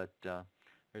am, but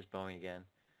there's Boeing again.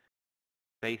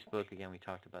 Facebook, again, we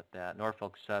talked about that.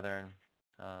 Norfolk Southern.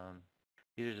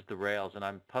 These are just the rails, and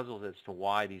I'm puzzled as to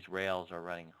why these rails are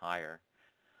running higher.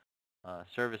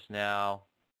 ServiceNow.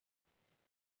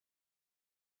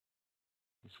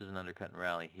 This is an undercut and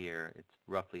rally here. It's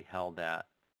roughly held that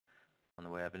on the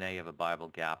way up. And now you have a Bible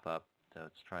gap up, so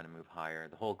it's trying to move higher.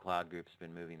 The whole cloud group's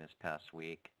been moving this past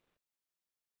week.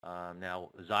 Now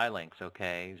Xilinx,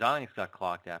 okay. Xilinx got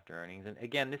clocked after earnings. And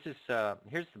again, this is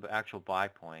here's the actual buy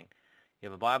point. You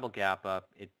have a Bible gap up.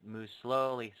 It moves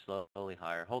slowly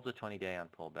higher. Holds a 20-day on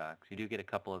pullbacks. You do get a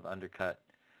couple of undercuts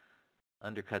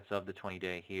of the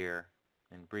 20-day here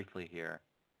and briefly here.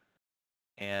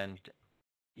 And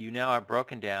you now are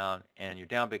broken down, and you're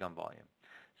down big on volume.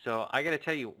 So I got to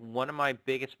tell you, one of my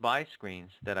biggest buy screens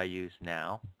that I use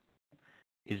now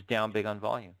is down big on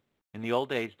volume. In the old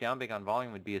days, down big on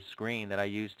volume would be a screen that I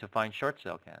used to find short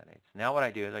sale candidates. Now what I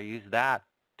do is I use that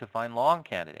to find long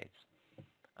candidates.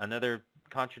 Another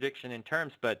contradiction in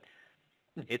terms, but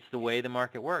it's the way the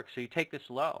market works. So you take this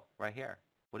low right here.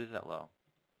 What is that low?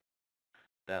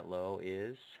 That low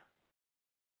is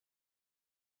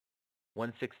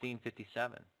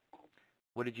 116.57.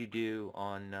 What did you do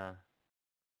on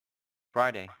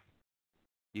Friday?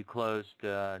 You closed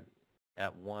at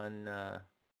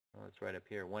well, it's right up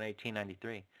here,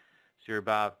 118.93. So you're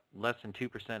about less than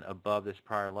 2% above this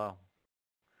prior low.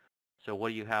 So what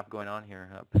do you have going on here?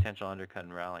 A potential undercut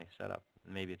and rally setup.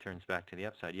 Maybe it turns back to the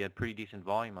upside. You had pretty decent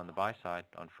volume on the buy side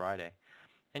on Friday.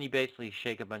 And you basically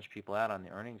shake a bunch of people out on the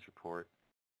earnings report.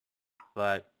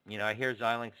 But, you know, I hear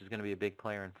Xilinx is going to be a big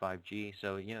player in 5G.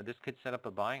 So, you know, this could set up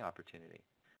a buying opportunity.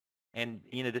 And,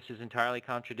 you know, this is entirely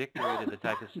contradictory to the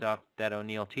type of stuff that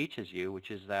O'Neill teaches you,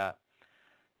 which is that,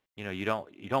 you know, you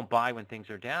don't buy when things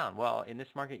are down. Well, in this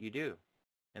market you do,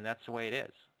 and that's the way it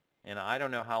is. And I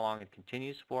don't know how long it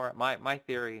continues for. My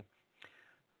theory,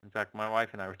 in fact, my wife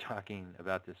and I were talking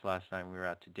about this last time we were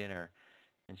out to dinner,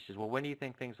 and she says, well, when do you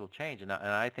think things will change? And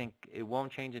I think it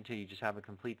won't change until you just have a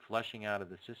complete flushing out of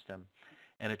the system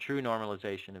and a true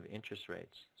normalization of interest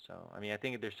rates. So, I mean, I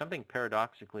think there's something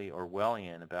paradoxically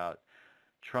Orwellian about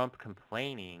Trump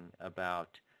complaining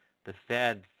about the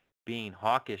Fed being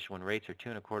hawkish when rates are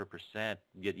 2.25%,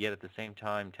 yet at the same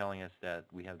time telling us that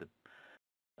we have the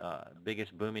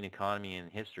biggest booming economy in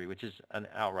history, which is an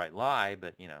outright lie.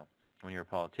 But, you know, when you're a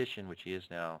politician, which he is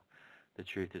now, the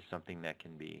truth is something that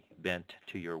can be bent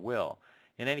to your will.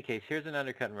 In any case, here's an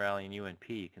undercut and rally in UNP.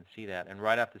 You can see that, and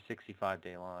right off the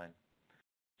 65-day line.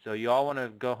 So you all want to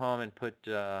go home and put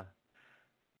the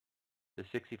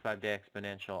 65-day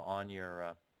exponential on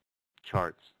your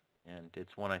charts. And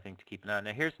it's one I think to keep an eye on.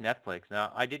 Now here's Netflix.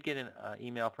 Now I did get an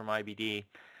email from IBD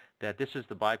that this is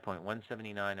the buy point,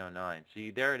 179.09.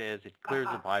 So there it is. It clears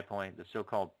the buy point, the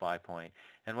so-called buy point.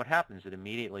 And what happens? It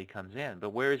immediately comes in.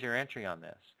 But where is your entry on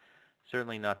this?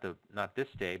 Certainly not this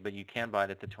day, but you can buy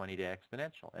it at the 20-day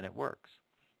exponential, and it works.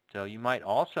 So you might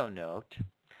also note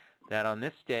that on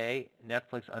this day,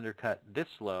 Netflix undercut this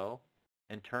low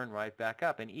and turn right back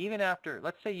up. And even after,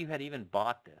 let's say you had even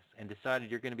bought this and decided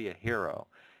you're going to be a hero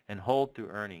and hold through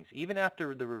earnings, even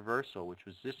after the reversal, which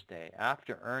was this day,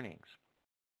 after earnings,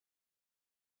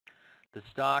 the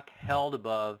stock held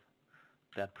above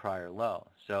that prior low.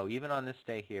 So even on this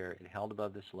day here, it held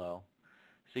above this low.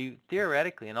 So you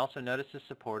theoretically, and also notice the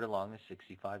support along the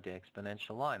 65-day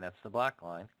exponential line. That's the black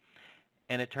line.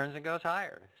 And it turns and goes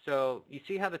higher. So you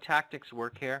see how the tactics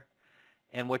work here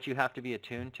and what you have to be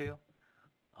attuned to?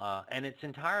 And it's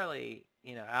entirely,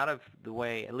 out of the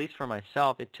way, at least for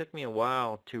myself. It took me a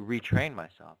while to retrain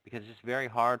myself because it's very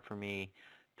hard for me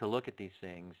to look at these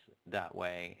things that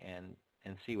way and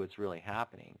see what's really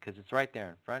happening because it's right there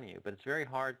in front of you. But it's very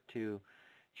hard to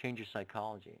change your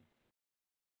psychology.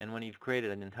 And when you've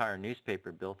created an entire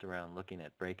newspaper built around looking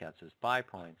at breakouts as buy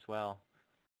points, well,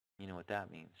 you know what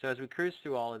that means. So as we cruise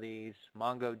through all of these,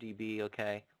 MongoDB,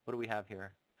 okay, what do we have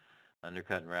here?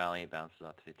 Undercut and rally, bounces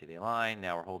off the 50-day line.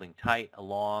 Now we're holding tight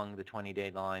along the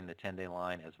 20-day line, the 10-day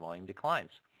line as volume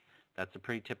declines. That's a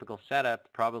pretty typical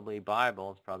setup, probably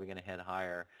buyable. It's probably going to head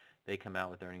higher. They come out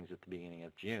with earnings at the beginning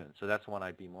of June. So that's one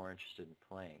I'd be more interested in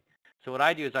playing. So what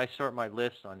I do is I sort my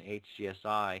list on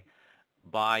HGSI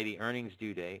by the earnings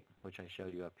due date, which I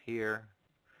showed you up here.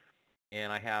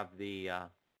 And I have the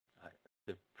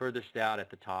furthest out at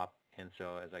the top. And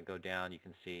so as I go down, you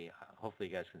can see, hopefully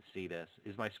you guys can see this.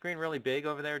 Is my screen really big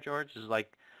over there, George? Is it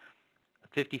like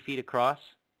 50 feet across?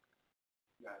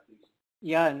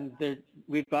 Yeah, and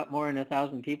we've got more than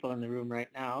 1,000 people in the room right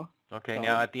now. Okay, so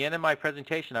now at the end of my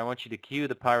presentation, I want you to cue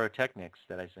the pyrotechnics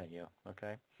that I sent you,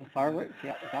 okay? The fireworks,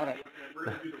 yeah, got it.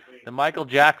 The Michael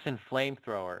Jackson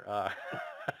flamethrower.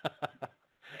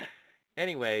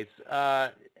 Anyways,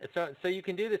 so you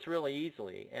can do this really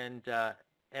easily, and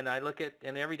I look at,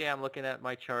 and every day I'm looking at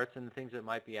my charts and the things that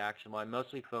might be actionable. I'm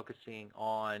mostly focusing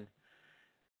on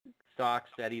stocks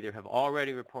that either have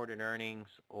already reported earnings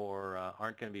or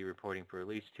aren't going to be reporting for at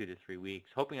least 2 to 3 weeks,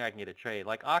 hoping I can get a trade.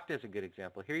 Like Okta is a good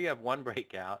example. Here you have one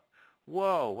breakout.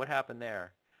 Whoa, what happened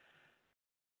there?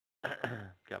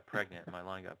 Got pregnant. My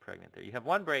line got pregnant there. You have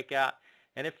one breakout,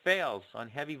 and it fails on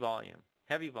heavy volume,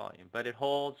 but it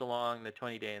holds along the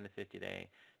 20-day and the 50-day,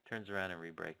 turns around and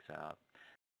re-breaks out.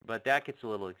 But that gets a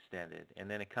little extended,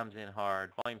 and then it comes in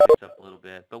hard. Volume picks up a little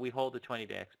bit, but we hold the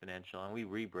 20-day exponential, and we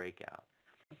re-break out.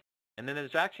 And then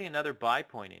there's actually another buy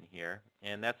point in here,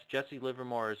 and that's Jesse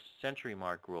Livermore's century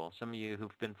mark rule. Some of you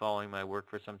who've been following my work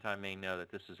for some time may know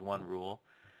that this is one rule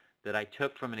that I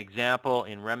took from an example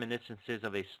in Reminiscences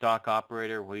of a Stock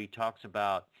Operator where he talks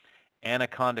about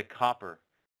Anaconda Copper.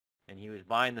 And he was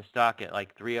buying the stock at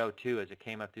like 302 as it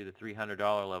came up through the $300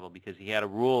 level because he had a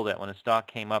rule that when a stock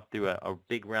came up through a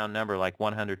big round number like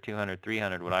 100, 200,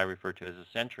 300, what I refer to as a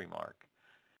century mark,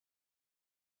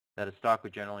 that a stock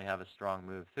would generally have a strong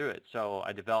move through it. So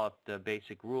I developed a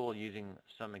basic rule using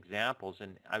some examples,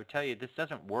 and I would tell you this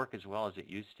doesn't work as well as it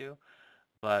used to,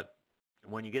 but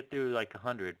when you get through like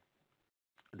 100,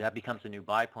 that becomes a new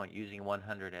buy point using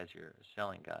 100 as your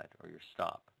selling guide or your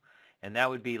stop. And that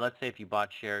would be, let's say if you bought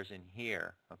shares in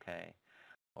here, okay,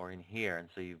 or in here, and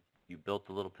so you built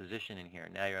a little position in here.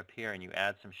 Now you're up here and you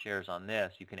add some shares on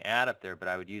this. You can add up there, but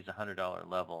I would use the $100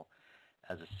 level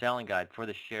as a selling guide for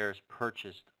the shares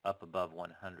purchased up above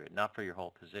 100, not for your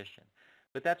whole position.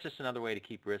 But that's just another way to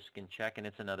keep risk in check, and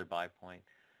it's another buy point.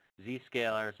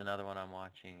 Zscaler is another one I'm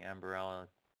watching, Ambarella.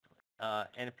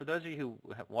 And for those of you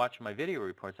who have watched my video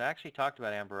reports, I actually talked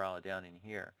about Ambarella down in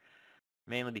here,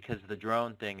 mainly because the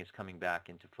drone thing is coming back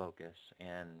into focus.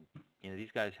 And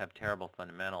these guys have terrible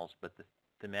fundamentals, but the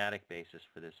thematic basis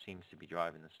for this seems to be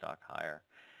driving the stock higher.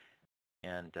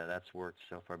 And that's worked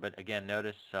so far. But again,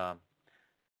 notice the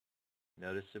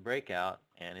breakout,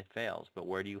 and it fails. But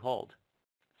where do you hold?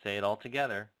 Say it all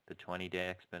together, the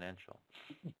 20-day exponential.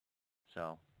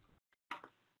 So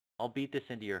I'll beat this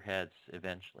into your heads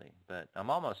eventually, but I'm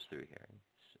almost through here.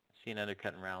 See an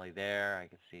undercut and rally there. I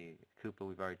can see Coupa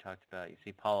we've already talked about. You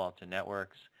see Palo Alto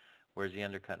Networks. Where's the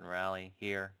undercut and rally?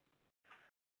 Here.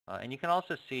 And you can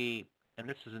also see, and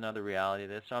this is another reality of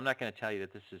this, so I'm not going to tell you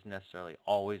that this is necessarily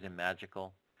always a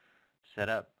magical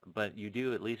setup, but you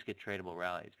do at least get tradable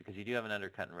rallies because you do have an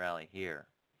undercut and rally here.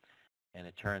 And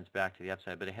it turns back to the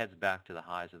upside, but it heads back to the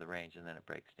highs of the range, and then it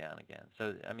breaks down again.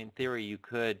 So, I mean, in theory, you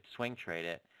could swing trade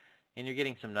it, and you're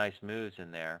getting some nice moves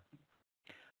in there.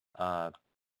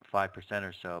 5%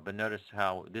 or so, but notice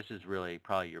how this is really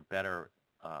probably your better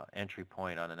entry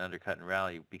point on an undercut and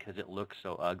rally because it looks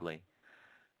so ugly.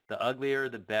 The uglier,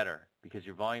 the better, because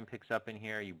your volume picks up in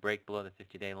here, you break below the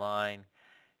 50-day line,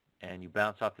 and you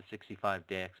bounce off the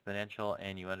 65-day exponential,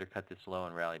 and you undercut this low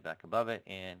and rally back above it,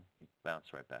 and you bounce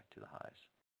right back to the highs.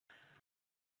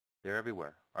 They're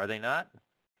everywhere. Are they not?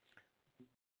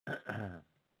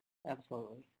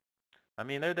 Absolutely. I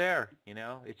mean, they're there,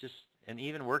 It's just, and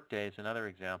even workday is another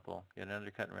example. You get an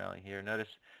undercut and rally here. Notice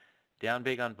down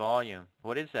big on volume.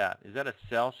 What is that? Is that a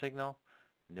sell signal?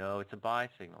 No, it's a buy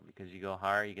signal because you go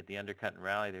higher, you get the undercut and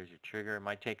rally. There's your trigger. It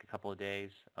might take a couple of days.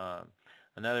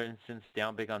 Another instance,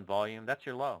 down big on volume. That's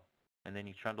your low, and then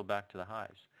you trundle back to the highs.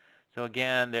 So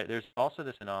again, there's also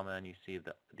this phenomenon. You see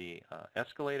the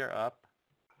escalator up,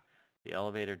 the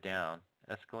elevator down,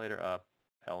 escalator up,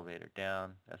 elevator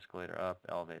down, escalator up,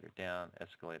 elevator down,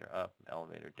 escalator up,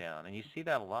 elevator down, and you see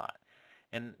that a lot.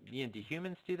 And do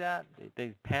humans do that?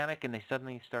 They panic and they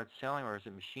suddenly start selling, or is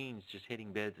it machines just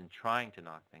hitting bids and trying to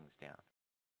knock things down?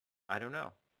 I don't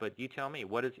know. But you tell me,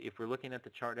 if we're looking at the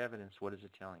chart evidence, what is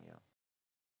it telling you?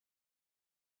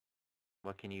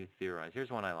 What can you theorize?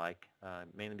 Here's one I like,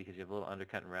 mainly because you have a little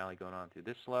undercut and rally going on through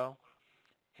this low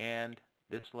and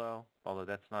this low, although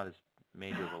that's not as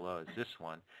major of a low as this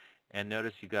one. And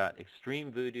notice you got extreme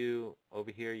voodoo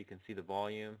over here. You can see the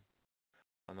volume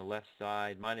on the left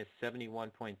side, minus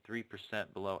 71.3%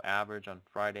 below average on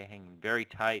Friday, hanging very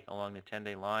tight along the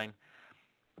 10-day line.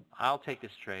 I'll take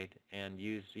this trade and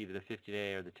use either the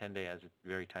 50-day or the 10-day as a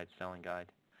very tight selling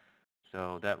guide.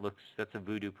 So that's a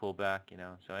voodoo pullback,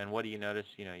 So, and what do you notice?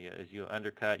 As you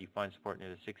undercut, you find support near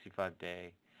the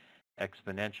 65-day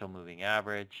exponential moving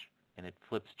average, and it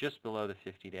flips just below the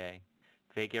 50-day.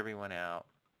 Fake everyone out.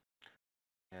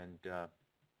 And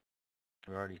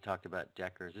we already talked about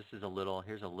Deckers. Here's a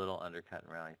little undercut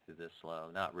and rally through this low.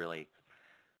 Not really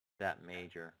that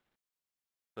major.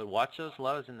 But watch those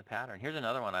lows in the pattern. Here's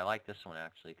another one. I like this one,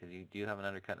 actually, because you do have an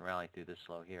undercut and rally through this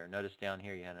low here. Notice down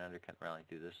here you had an undercut and rally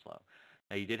through this low.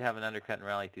 Now, you did have an undercut and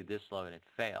rally through this low, and it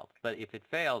failed. But if it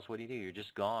fails, what do? You're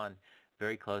just gone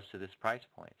very close to this price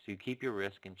point. So you keep your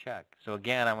risk in check. So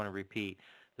again, I want to repeat,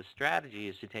 the strategy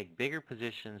is to take bigger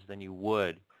positions than you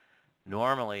would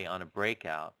normally on a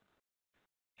breakout.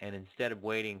 And instead of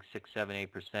waiting 6, 7,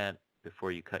 8%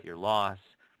 before you cut your loss,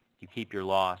 you keep your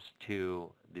loss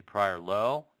to the prior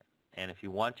low. And if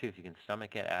you want to, if you can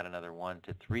stomach it, add another 1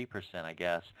 to 3%, I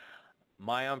guess.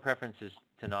 My own preference is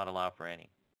to not allow for any.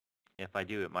 If I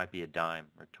do, it might be a dime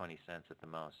or 20 cents at the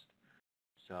most.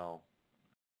 So,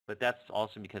 but that's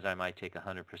also because I might take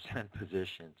 100%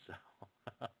 position. So.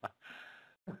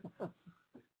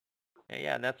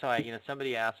 Yeah, and that's why,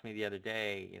 somebody asked me the other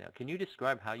day, can you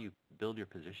describe how you build your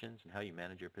positions and how you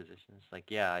manage your positions? Like,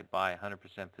 yeah, I buy 100%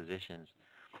 positions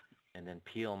and then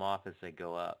peel them off as they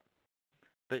go up.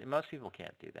 But most people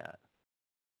can't do that.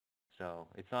 So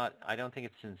it's not, I don't think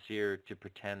it's sincere to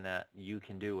pretend that you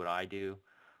can do what I do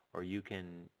or you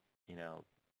can,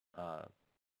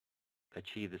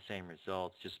 achieve the same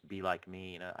results, just be like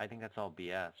me. I think that's all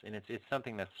BS. And it's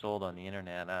something that's sold on the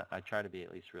internet. I try to be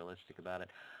at least realistic about it.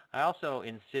 I also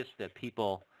insist that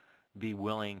people be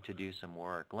willing to do some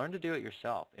work. Learn to do it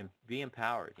yourself and be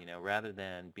empowered, rather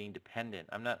than being dependent.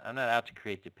 I'm not out to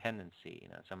create dependency.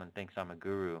 Someone thinks I'm a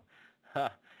guru.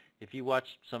 If you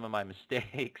watch some of my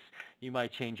mistakes, you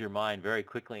might change your mind very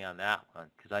quickly on that one,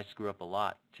 because I screw up a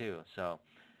lot too. So,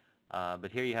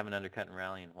 but here you have an undercut and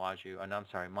rally in Waju, and I'm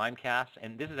sorry, Mimecast,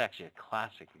 and this is actually a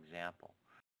classic example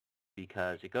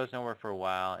because it goes nowhere for a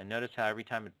while, and notice how every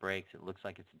time it breaks, it looks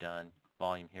like it's done.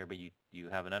 Volume here, but you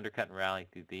have an undercut and rally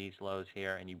through these lows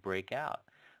here, and you break out.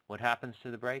 What happens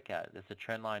to the breakout? It's a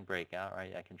trend line breakout,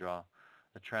 right? I can draw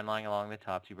a trend line along the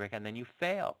tops. You break out, and then you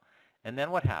fail. And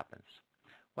then what happens?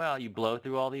 Well, you blow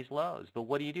through all these lows. But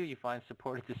what do? You find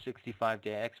support at the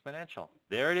 65-day exponential.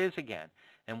 There it is again.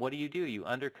 And what do? You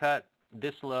undercut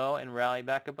this low and rally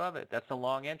back above it. That's a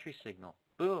long entry signal.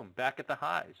 Boom, back at the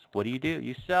highs. What do?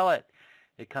 You sell it.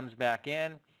 It comes back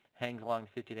in, hangs along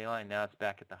the 50-day line. Now it's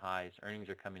back at the highs. Earnings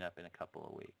are coming up in a couple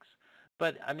of weeks.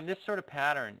 But, I mean, this sort of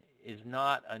pattern is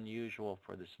not unusual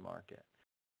for this market.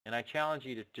 And I challenge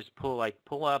you to just pull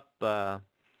up,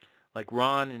 like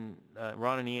Ron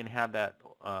and Ian have that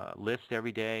list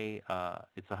every day.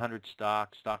 It's 100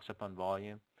 stocks up on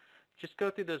volume. Just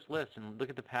go through those lists and look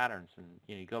at the patterns. And,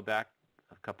 you go back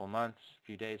a couple months, a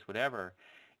few days, whatever,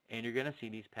 and you're going to see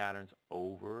these patterns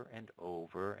over and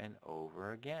over and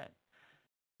over again.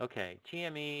 Okay,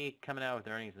 TME coming out with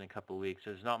earnings in a couple of weeks.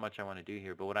 So there's not much I want to do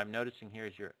here, but what I'm noticing here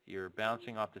is you're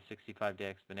bouncing off the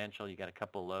 65-day exponential. You got a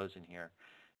couple of lows in here.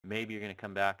 Maybe you're going to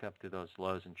come back up to those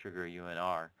lows and trigger a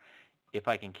UNR. If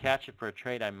I can catch it for a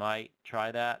trade, I might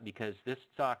try that because this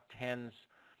stock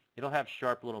it'll have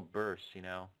sharp little bursts,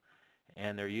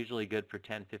 and they're usually good for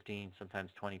 10, 15, sometimes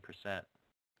 20%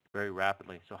 very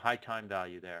rapidly. So high time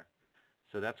value there.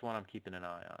 So that's one I'm keeping an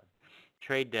eye on.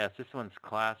 Trade desk, this one's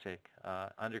classic.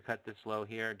 Undercut this low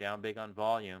here, down big on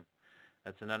volume.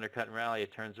 That's an undercut and rally.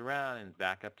 It turns around and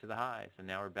back up to the highs. And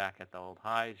now we're back at the old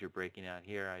highs. You're breaking out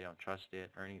here. I don't trust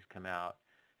it. Earnings come out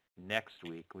next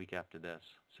week after this.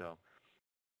 So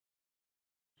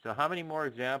So how many more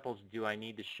examples do I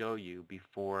need to show you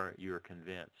before you're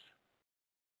convinced?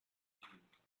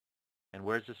 And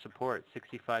where's the support?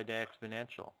 65-day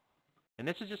exponential. And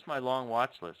this is just my long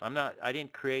watch list. I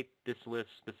didn't create this list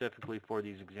specifically for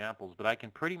these examples, but I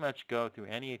can pretty much go through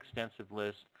any extensive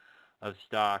list of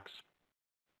stocks,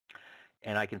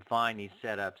 and I can find these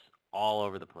setups all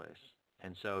over the place.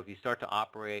 And so if you start to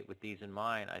operate with these in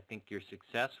mind, I think your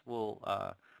success will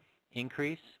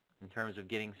increase in terms of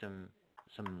getting some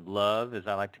love, as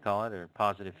I like to call it, or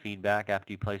positive feedback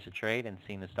after you place a trade and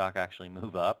seeing the stock actually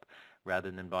move up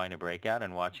rather than buying a breakout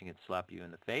and watching it slap you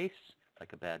in the face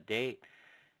like a bad date.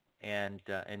 And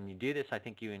you do this, I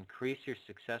think you increase your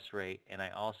success rate, and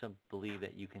I also believe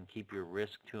that you can keep your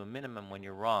risk to a minimum when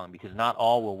you're wrong, because not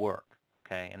all will work,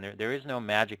 okay? And there is no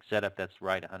magic setup that's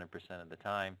right 100% of the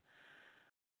time.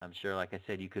 I'm sure, like I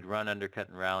said, you could run Undercut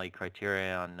and Rally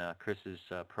criteria on Chris's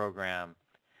program,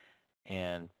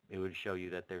 and it would show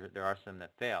you that there are some that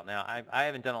fail. Now, I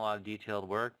haven't done a lot of detailed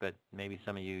work, but maybe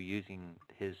some of you using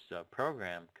his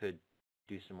program could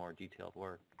do some more detailed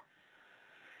work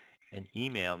and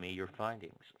email me your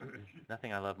findings.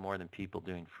 Nothing I love more than people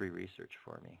doing free research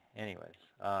for me. Anyways,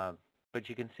 but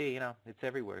you can see, it's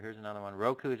everywhere. Here's another one.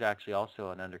 Roku is actually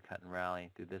also an Undercut and Rally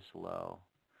through this low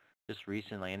just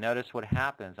recently. And notice what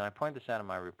happens, and I point this out in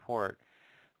my report,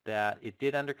 that it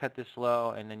did undercut this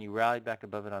low, and then you rallied back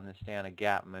above it on this day on a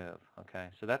gap move, okay?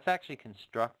 So that's actually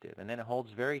constructive, and then it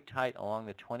holds very tight along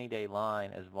the 20-day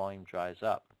line as volume dries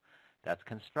up. That's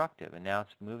constructive, and now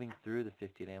it's moving through the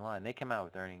 50-day line. They come out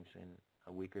with earnings in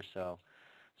a week or so,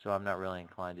 so I'm not really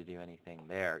inclined to do anything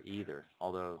there either,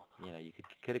 although, you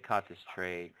could have caught this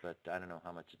trade, but I don't know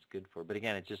how much it's good for. But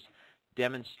again, it's just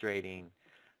demonstrating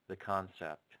the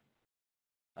concept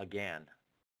again.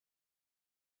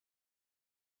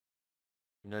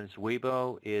 Notice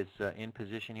Weibo is in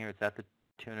position here. It's at the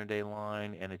 200-day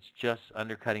line, and it's just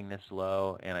undercutting this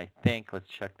low. And I think, let's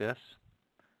check this.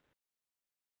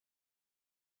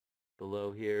 The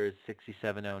low here is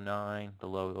 67.09. The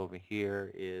low over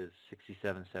here is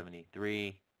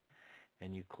 67.73.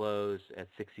 And you close at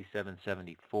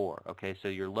 67.74. Okay, so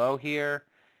your low here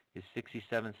is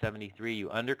 67.73. You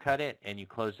undercut it, and you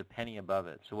close a penny above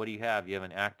it. So what do you have? You have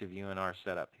an active UNR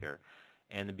setup here.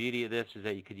 And the beauty of this is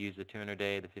that you could use the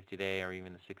 200-day, the 50-day, or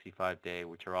even the 65-day,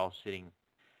 which are all sitting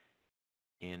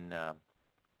in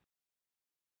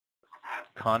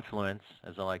confluence,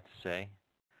 as I like to say,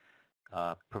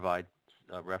 provide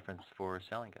a reference for a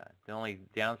selling guide. The only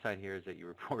downside here is that you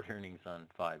report earnings on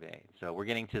 5/8. So we're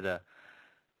getting to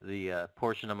the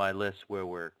portion of my list where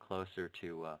we're closer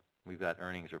to, we've got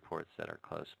earnings reports that are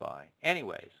close by.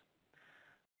 Anyways.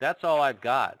 That's all I've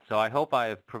got. So I hope I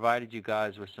have provided you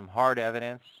guys with some hard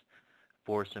evidence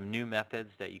for some new methods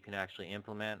that you can actually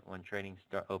implement when trading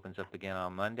opens up again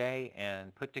on Monday,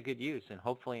 and put to good use and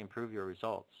hopefully improve your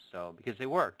results. So because they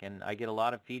work, and I get a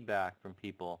lot of feedback from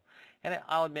people. And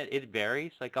I'll admit it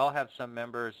varies. Like I'll have some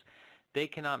members, they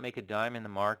cannot make a dime in the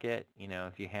market,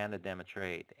 if you handed them a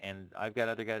trade. And I've got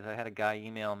other guys. I had a guy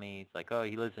email me. It's like, oh,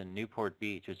 he lives in Newport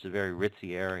Beach, which is a very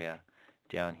ritzy area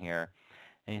down here.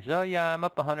 And he says, oh, yeah, I'm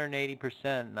up 180%.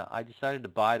 And I decided to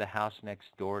buy the house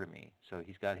next door to me. So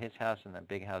he's got his house and that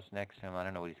big house next to him. I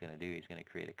don't know what he's going to do. He's going to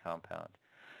create a compound.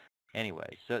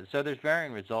 Anyway, so there's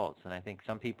varying results. And I think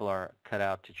some people are cut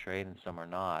out to trade and some are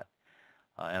not.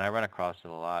 And I run across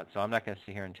it a lot. So I'm not going to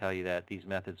sit here and tell you that these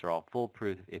methods are all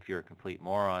foolproof if you're a complete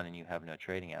moron and you have no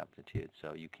trading aptitude.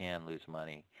 So you can lose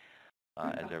money,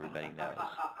 as everybody knows.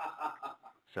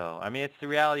 So, I mean, it's the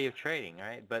reality of trading,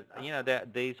 right? But,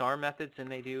 these are methods, and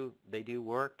they do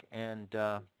work, and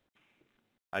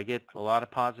I get a lot of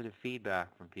positive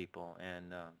feedback from people,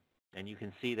 and you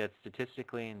can see that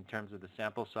statistically in terms of the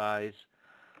sample size,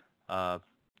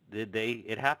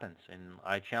 it happens. And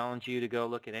I challenge you to go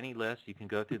look at any list. You can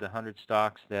go through the 100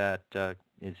 stocks that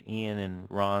is Ian and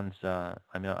Ron's. I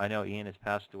know Ian has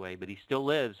passed away, but he still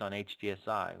lives on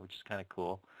HDSI, which is kind of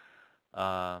cool.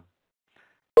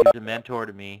 He was a mentor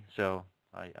to me, so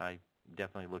I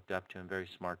definitely looked up to him. Very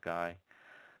smart guy,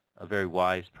 a very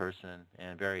wise person,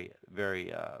 and very,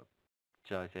 very,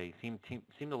 shall I say,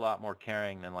 seemed a lot more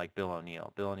caring than like Bill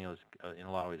O'Neill. Bill O'Neill is, in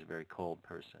a lot of ways, a very cold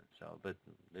person. So, but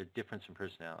there's difference in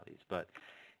personalities. But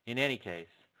in any case,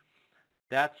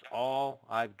 that's all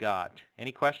I've got.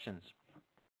 Any questions?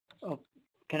 Oh,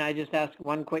 can I just ask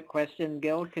one quick question,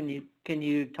 Gil? Can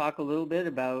you talk a little bit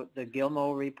about the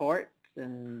Gilmo report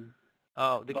and?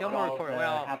 Oh, the Gilmore report.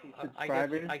 Well,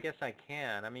 I guess I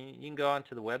can. I mean, you can go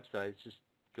onto the website. It's just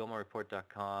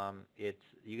gilmorereport.com.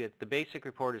 You get the basic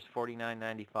report is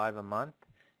 $49.95 a month,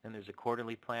 and there's a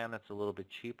quarterly plan that's a little bit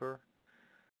cheaper.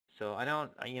 So I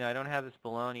don't have this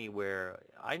baloney where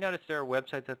I notice there are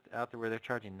websites out there where they're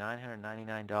charging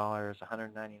 $999,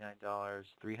 $199,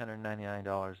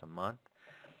 $399 a month.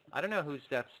 I don't know who's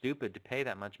that stupid to pay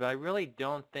that much, but I really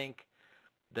don't think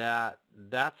that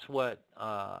that's what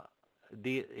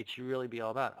it should really be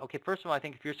all about. Okay, first of all, I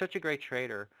think if you're such a great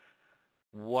trader,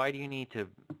 why do you need to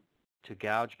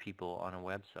gouge people on a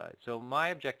website? So my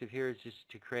objective here is just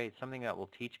to create something that will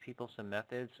teach people some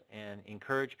methods and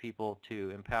encourage people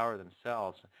to empower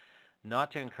themselves,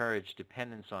 not to encourage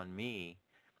dependence on me.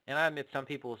 And I admit some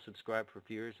people will subscribe for a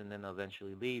few years and then they'll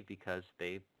eventually leave because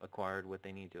they've acquired what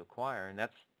they need to acquire, and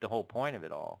that's the whole point of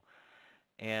it all.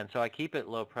 And so I keep it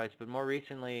low price, but more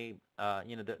recently,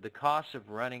 the costs of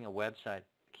running a website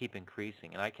keep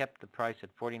increasing, and I kept the price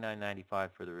at $49.95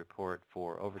 for the report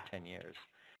for over 10 years.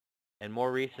 And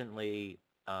more recently,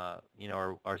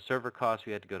 our server costs,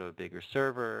 we had to go to a bigger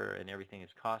server, and everything is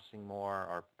costing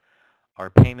more. Our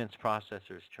payments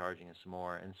processor is charging us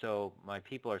more, and so my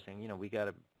people are saying, you got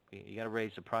to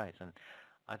raise the price. And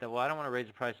I thought, well, I don't want to raise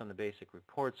the price on the basic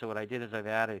report. So what I did is I've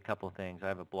added a couple of things. I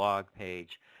have a blog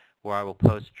page where I will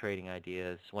post trading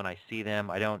ideas when I see them.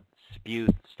 I don't spew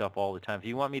stuff all the time. If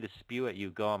you want me to spew at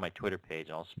you, go on my Twitter page.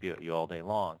 I'll spew at you all day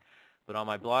long. But on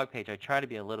my blog page, I try to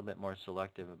be a little bit more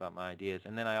selective about my ideas.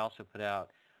 And then I also put out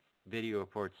video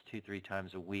reports 2-3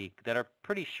 times a week that are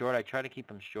pretty short. I try to keep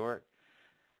them short.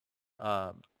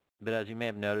 But as you may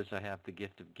have noticed, I have the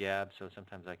gift of gab, so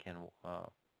sometimes I can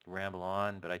ramble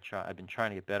on. But I've been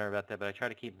trying to get better about that. But I try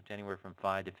to keep them to anywhere from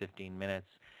 5 to 15 minutes,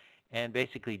 and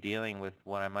basically dealing with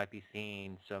what I might be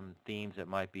seeing, some themes that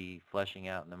might be fleshing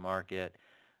out in the market,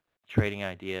 trading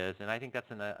ideas, and I think that's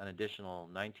an additional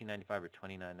 $19.95 or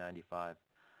 $29.95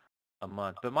 a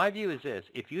month. But my view is this: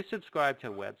 if you subscribe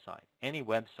to a website, any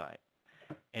website,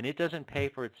 and it doesn't pay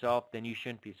for itself, then you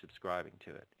shouldn't be subscribing to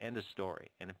it. End of story.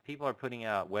 And if people are putting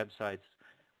out websites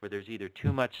where there's either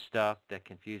too much stuff that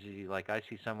confuses you, like I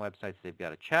see some websites, they've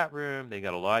got a chat room, they've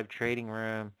got a live trading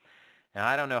room, and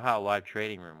I don't know how a live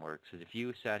trading room works. Because if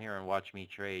you sat here and watched me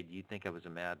trade, you'd think I was a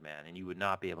madman, and you would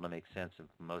not be able to make sense of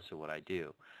most of what I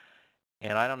do.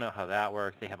 And I don't know how that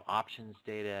works. They have options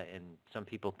data, and some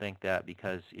people think that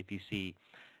because if you see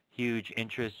huge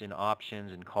interest in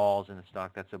options and calls in the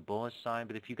stock, that's a bullish sign.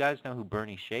 But if you guys know who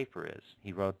Bernie Schaefer is,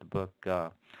 he wrote the book,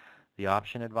 The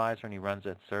Option Advisor, and he runs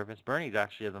that service. Bernie's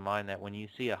actually of the mind that when you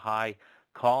see a high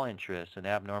call interest, an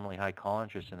abnormally high call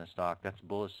interest in a stock, that's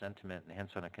bullish sentiment, and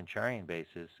hence on a contrarian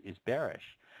basis is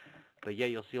bearish. But yeah,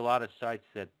 you'll see a lot of sites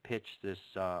that pitch this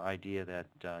idea that,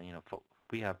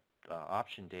 we have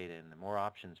option data, and the more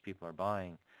options people are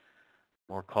buying,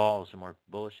 more calls, the more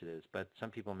bullish it is. But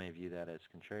some people may view that as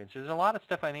contrarian. So there's a lot of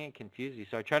stuff I think confuses you.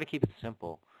 So I try to keep it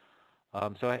simple.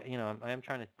 So I am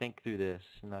trying to think through this,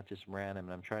 not just random.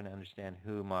 And I'm trying to understand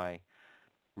who my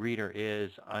reader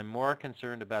is. I'm more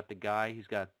concerned about the guy who's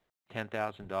got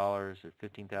 $10,000 or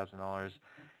 $15,000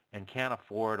 and can't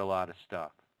afford a lot of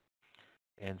stuff.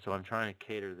 And so I'm trying to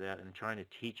cater to that and trying to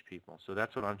teach people. So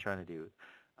that's what I'm trying to do.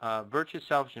 Virtuous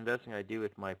Selfish Investing I do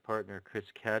with my partner, Chris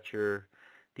Catcher.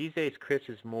 These days, Chris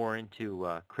is more into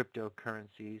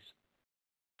cryptocurrencies,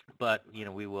 but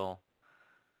we will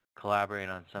collaborate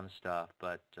on some stuff.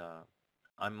 But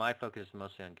my focus is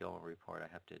mostly on Gilmore Report.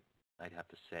 I'd have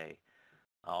to say,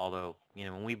 although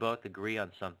when we both agree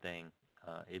on something,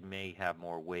 it may have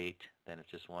more weight than if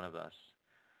just one of us.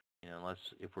 Unless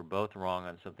if we're both wrong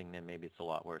on something, then maybe it's a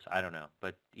lot worse. I don't know,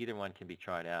 but either one can be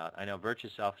tried out. I know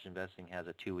Virtuous Selfish Investing has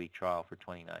a 2-week trial for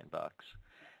 $29.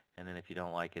 And then if you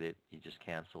don't like it, you just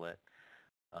cancel it.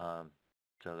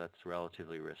 So that's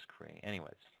relatively risk-free.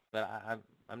 Anyways, but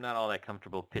I'm not all that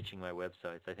comfortable pitching my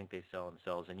websites. I think they sell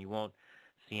themselves, and you won't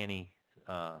see any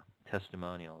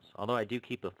testimonials. Although I do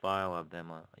keep a file of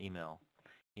them,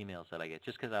 emails that I get,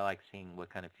 just because I like seeing what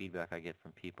kind of feedback I get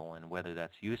from people and whether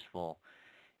that's useful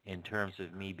in terms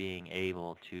of me being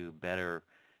able to better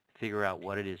figure out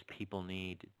what it is people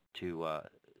need to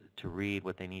read,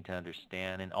 what they need to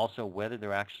understand, and also whether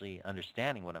they're actually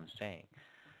understanding what I'm saying.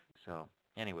 So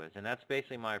anyways, and that's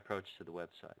basically my approach to the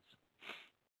websites.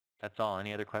 That's all.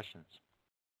 Any other questions?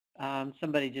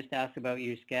 Somebody just asked about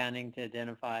you scanning to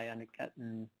identify undercut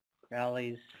and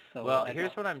rallies. So well,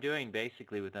 here's what I'm doing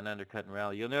basically with an undercut and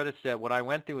rally. You'll notice that what I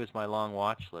went through is my long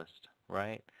watch list,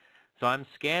 right? So I'm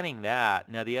scanning that.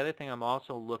 Now, the other thing I'm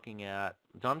also looking at,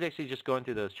 so I'm basically just going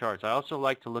through those charts. I also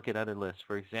like to look at other lists.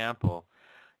 For example,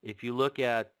 if you look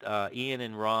at Ian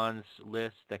and Ron's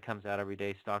list that comes out every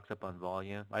day, stocks up on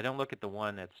volume, I don't look at the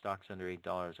one that stocks under $8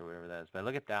 or whatever that is, but I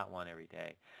look at that one every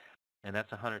day. And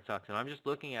that's 100 stocks. And I'm just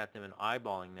looking at them and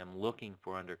eyeballing them, looking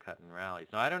for undercut and rallies.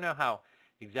 Now, I don't know how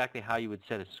exactly how you would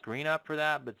set a screen up for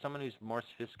that, but someone who's more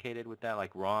sophisticated with that,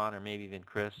 like Ron or maybe even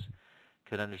Chris,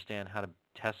 could understand how to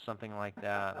test something like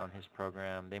that on his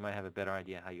program. They might have a better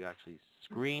idea how you actually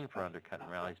screen for undercut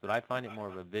and rallies, but I find it more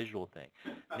of a visual thing.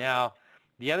 Now,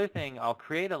 the other thing, I'll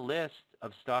create a list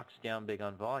of stocks down big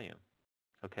on volume,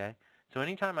 okay? So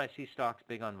anytime I see stocks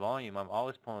big on volume, I'm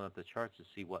always pulling up the charts to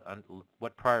see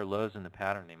what prior lows in the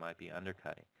pattern they might be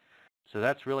undercutting. So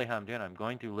that's really how I'm doing. I'm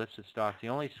going through lists of stocks. The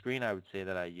only screen I would say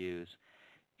that I use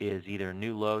is either a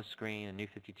new low screen, a new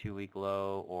 52-week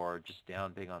low, or just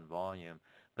down big on volume.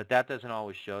 But that doesn't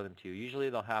always show them to you. Usually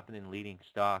they'll happen in leading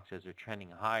stocks as they're trending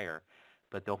higher,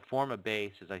 but they'll form a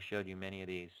base, as I showed you many of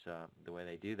these, the way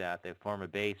they do that. They form a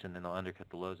base, and then they'll undercut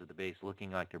the lows of the base,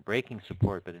 looking like they're breaking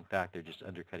support, but in fact they're just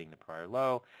undercutting the prior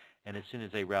low. And as soon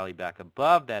as they rally back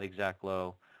above that exact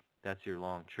low, that's your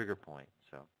long trigger point.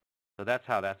 So that's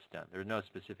how that's done. There are no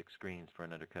specific screens for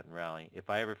an undercut and rally. If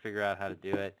I ever figure out how to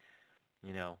do it,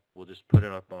 you know, we'll just put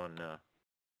it up on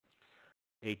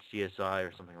HGSI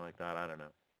or something like that. I don't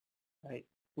know. Right.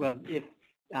 Well,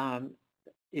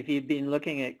 if you've been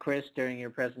looking at Chris during your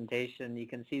presentation, you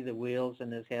can see the wheels in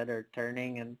his head are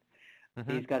turning, and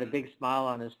he's got a big smile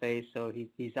on his face. So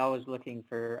he's always looking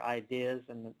for ideas,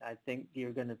 and I think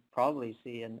you're going to probably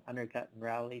see an undercut and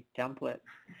rally template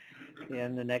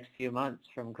in the next few months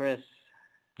from Chris.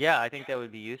 Yeah, I think that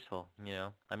would be useful. You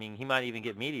know, I mean, he might even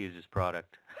get me to use his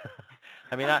product.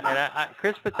 I mean,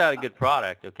 Chris puts out a good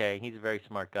product. Okay, he's a very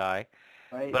smart guy.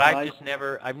 Right. But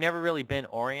I've never really been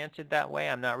oriented that way.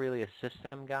 I'm not really a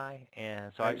system guy,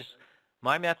 and so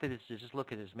my method is to just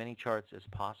look at as many charts as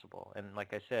possible. And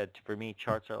like I said, for me,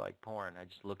 charts are like porn. I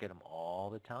just look at them all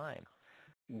the time.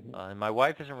 And my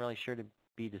wife isn't really sure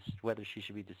whether she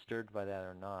should be disturbed by that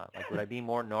or not. Like, would I be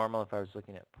more normal if I was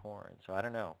looking at porn? So I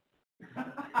don't know.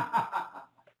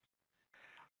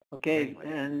 Okay, Anyway.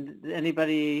 and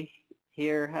anybody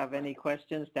here have any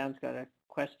questions? Dan's got a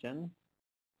question.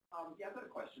 Yeah, I've got a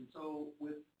question. So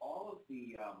with all of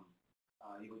the,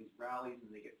 these rallies and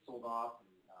they get sold off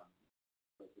and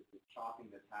the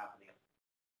chopping that's happening,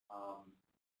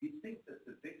 you'd think that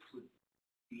the VIX would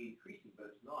be increasing, but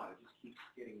it's not. It just keeps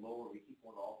getting lower. We keep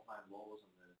going to all-time lows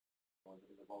on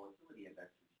the volatility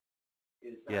indexes.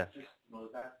 Is that just,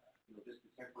 just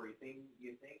a temporary thing, do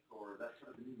you think, or that's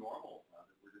sort of the new normal, that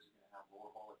we're just going to have lower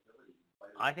volatility?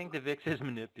 I think the VIX is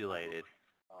manipulated.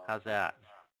 How's that?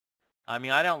 I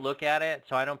mean, I don't look at it,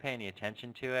 so I don't pay any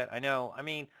attention to it. I know, I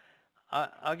mean,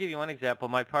 I'll give you one example.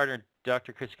 My partner,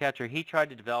 Dr. Chris Ketcher, he tried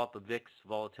to develop a VIX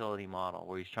volatility model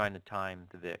where he's trying to time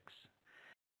the VIX.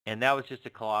 And that was just a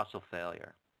colossal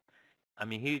failure. I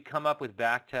mean, he'd come up with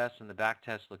back tests, and the back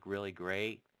tests looked really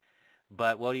great.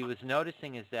 But what he was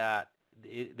noticing is that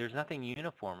there's nothing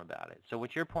uniform about it. So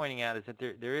what you're pointing out is that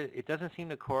it doesn't seem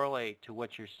to correlate to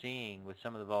what you're seeing with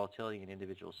some of the volatility in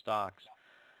individual stocks.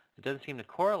 It doesn't seem to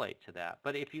correlate to that.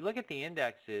 But if you look at the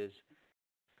indexes,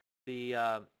 the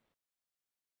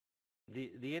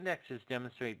indexes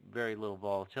demonstrate very little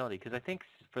volatility, because I think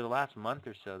for the last month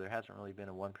or so there hasn't really been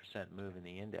a 1% move in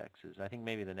the indexes. I think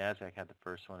maybe the NASDAQ had the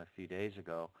first one a few days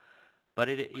ago. But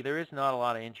there is not a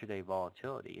lot of intraday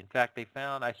volatility. In fact,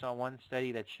 I saw one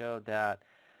study that showed that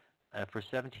for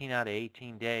 17 out of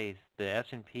 18 days, the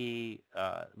S&P,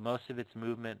 most of its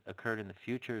movement occurred in the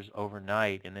futures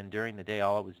overnight, and then during the day,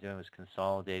 all it was doing was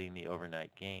consolidating the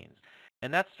overnight gains.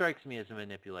 And that strikes me as a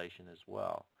manipulation as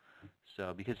well.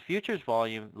 So because futures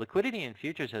volume, liquidity in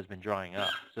futures has been drying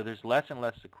up. So there's less and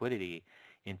less liquidity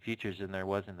in futures than there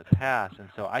was in the past. And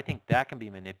so I think that can be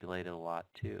manipulated a lot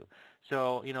too.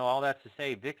 So, all that's to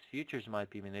say, VIX futures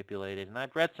might be manipulated. And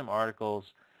I've read some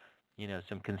articles,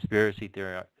 some conspiracy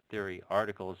theory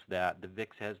articles that the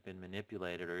VIX has been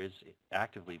manipulated or is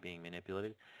actively being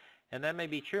manipulated. And that may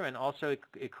be true. And also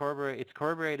it's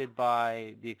corroborated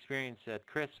by the experience that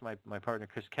Chris, my partner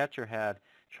Chris Ketcher, had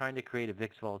trying to create a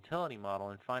VIX volatility model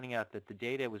and finding out that the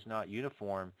data was not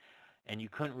uniform and you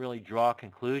couldn't really draw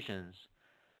conclusions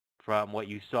from what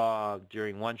you saw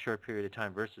during one short period of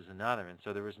time versus another. And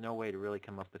so there was no way to really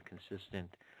come up with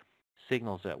consistent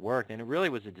signals that worked. And it really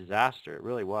was a disaster. It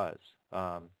really was.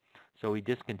 So we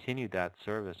discontinued that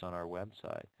service on our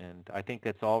website. And I think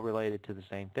that's all related to the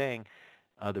same thing,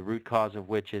 the root cause of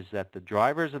which is that the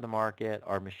drivers of the market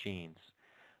are machines,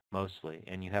 mostly.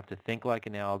 And you have to think like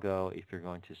an algo if you're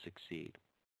going to succeed.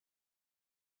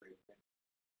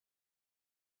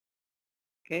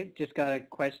 Okay, just got a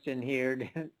question here.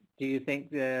 Do you think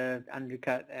the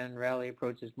undercut and rally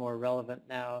approach is more relevant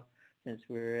now since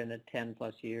we're in a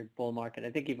 10-plus year bull market? I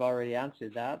think you've already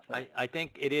answered that. I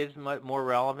think it is more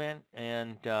relevant.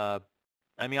 And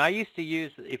I mean, I used to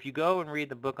use, if you go and read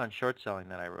the book on short selling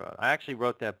that I wrote, I actually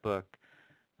wrote that book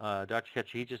Dr.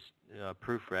 Ketcher, he just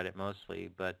proofread it mostly,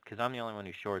 but because I'm the only one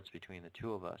who shorts between the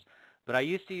two of us. But I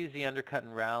used to use the undercut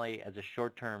and rally as a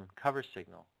short-term cover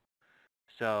signal.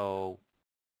 So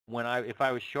if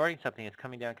I was shorting something, it's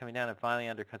coming down, and finally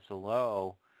undercuts the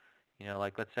low.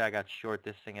 Like let's say I got short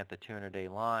this thing at the 200-day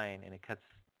line, and it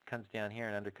comes down here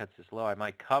and undercuts this low. I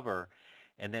might cover,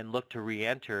 and then look to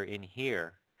re-enter in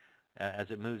here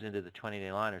as it moves into the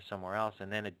 20-day line or somewhere else,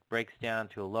 and then it breaks down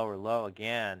to a lower low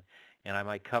again, and I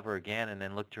might cover again and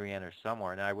then look to re-enter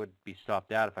somewhere. And I would be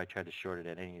stopped out if I tried to short it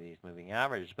at any of these moving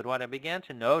averages. But what I began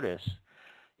to notice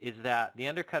is that the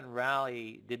undercut and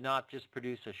rally did not just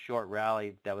produce a short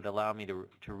rally that would allow me to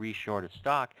re-short a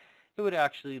stock. It would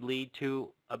actually lead to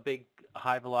a big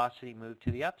high velocity move to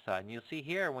the upside. And you'll see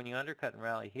here when you undercut and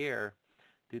rally here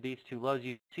through these two lows,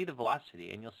 you see the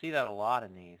velocity, and you'll see that a lot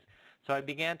in these. So I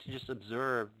began to just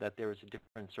observe that there was a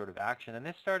different sort of action. And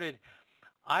this started,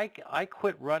 I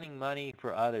quit running money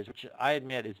for others, which I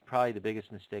admit is probably the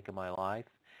biggest mistake of my life.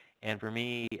 And for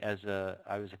me, I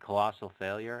was a colossal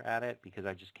failure at it because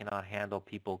I just cannot handle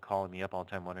people calling me up all the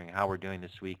time wondering how we're doing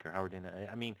this week or how we're doing that.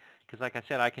 I mean, because like I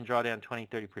said, I can draw down 20,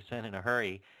 30% in a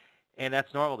hurry, and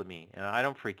that's normal to me. And I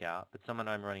don't freak out, but someone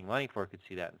I'm running money for could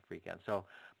see that and freak out. So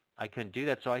I couldn't do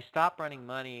that. So I stopped running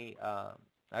money. I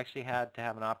actually had to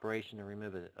have an operation to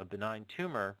remove a benign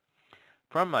tumor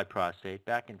from my prostate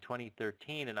back in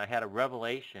 2013, and I had a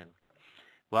revelation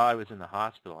while I was in the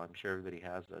hospital. I'm sure everybody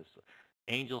has those.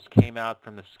 Angels came out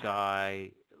from the sky,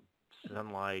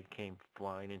 sunlight came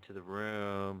flying into the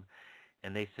room,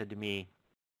 and they said to me,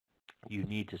 you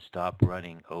need to stop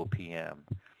running OPM,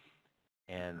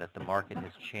 and that the market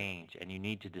has changed, and you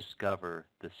need to discover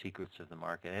the secrets of the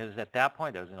market. And it was at that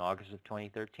point, that was in August of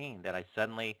 2013, that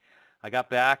I got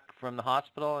back from the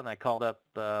hospital, and I called up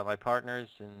my partners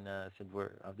and said,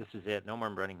 this is it, no more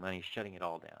running money, shutting it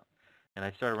all down. And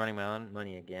I started running my own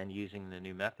money again using the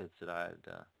new methods that I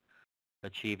had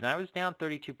achieved. And I was down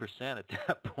 32% at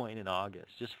that point in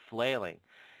August, just flailing.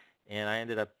 And I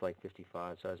ended up like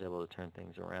 55, so I was able to turn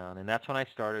things around. And that's when I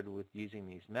started with using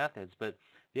these methods. But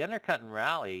the undercut and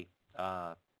rally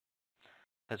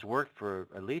has worked for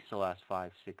at least the last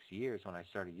 5-6 years when I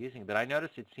started using it. But I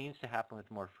noticed it seems to happen with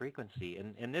more frequency.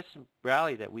 And this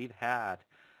rally that we've had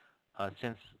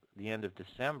since the end of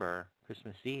December,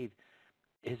 Christmas Eve,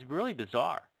 is really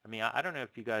bizarre. I mean, I don't know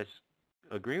if you guys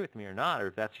agree with me or not, or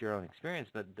if that's your own experience,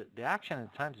 but the action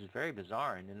at times is very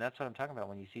bizarre. And that's what I'm talking about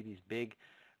when you see these big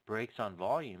breaks on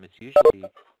volume. It's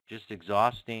usually just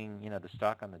exhausting, the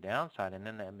stock on the downside, and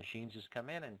then the machines just come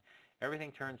in and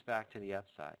everything turns back to the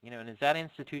upside. And is that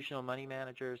institutional money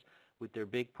managers with their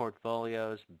big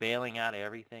portfolios bailing out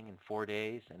everything in 4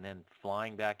 days and then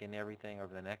flying back into everything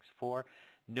over the next 4?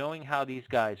 Knowing how these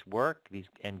guys work,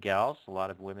 and gals, a lot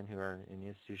of women who are in the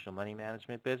institutional money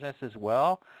management business as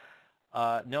well,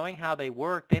 knowing how they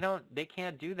work, they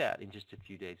can't do that in just a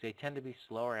few days. They tend to be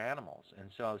slower animals,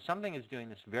 and so something is doing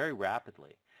this very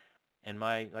rapidly. And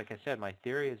like I said, my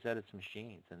theory is that it's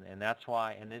machines, and that's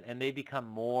why, and they become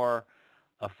more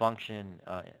a function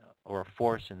or a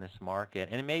force in this market.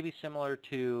 And it may be similar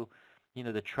to,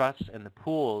 the trusts and the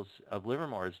pools of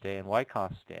Livermore's day and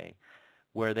Wyckoff's day,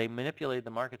 where they manipulate the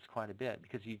markets quite a bit,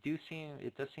 because it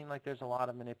does seem like there's a lot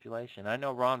of manipulation. I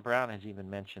know Ron Brown has even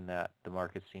mentioned that the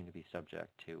markets seem to be subject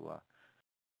to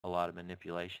a lot of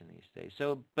manipulation these days.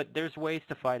 So, but there's ways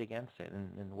to fight against it,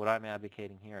 and what I'm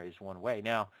advocating here is one way.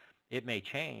 Now, it may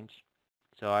change,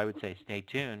 so I would say stay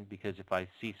tuned, because if I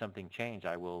see something change,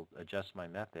 I will adjust my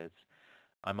methods.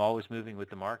 I'm always moving with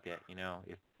the market.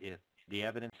 If the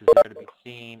evidence is there to be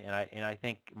seen, and I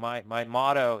think my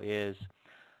motto is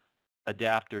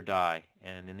adapt or die.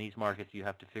 And in these markets, you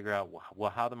have to figure out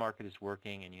how the market is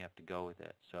working, and you have to go with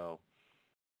it. So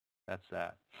that's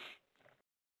that.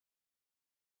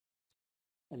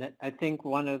 And I think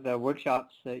one of the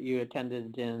workshops that you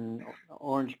attended in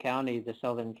Orange County, the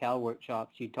Southern Cal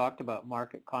workshops, you talked about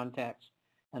market context.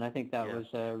 And I think that was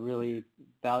a really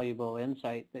valuable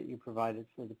insight that you provided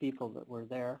for the people that were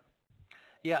there.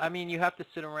 Yeah, I mean, you have to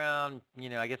sit around,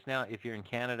 I guess now if you're in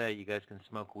Canada, you guys can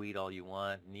smoke weed all you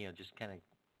want and, just kind of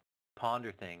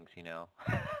ponder things,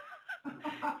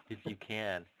 if you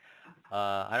can.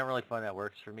 I don't really find that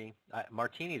works for me.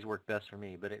 Martinis work best for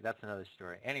me, but that's another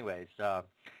story. Anyways,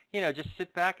 just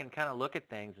sit back and kind of look at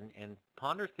things and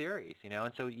ponder theories,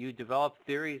 and so you develop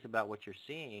theories about what you're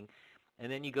seeing,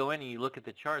 and then you go in and you look at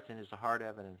the charts, and there's a hard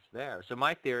evidence there. So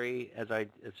my theory, as I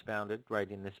expounded right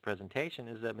in this presentation,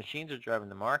 is that machines are driving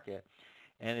the market,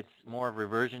 and it's more of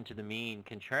reversion to the mean,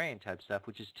 contrarian type stuff,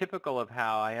 which is typical of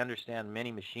how I understand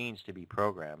many machines to be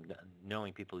programmed,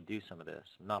 knowing people who do some of this,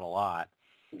 not a lot.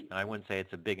 And I wouldn't say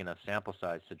it's a big enough sample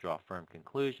size to draw firm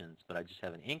conclusions, but I just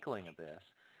have an inkling of this.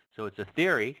 So it's a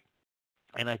theory,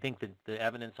 and I think that the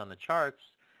evidence on the charts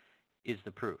is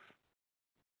the proof.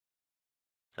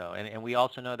 So, and we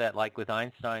also know that, like with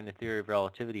Einstein, the theory of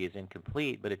relativity is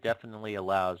incomplete, but it definitely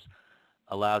allows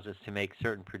us to make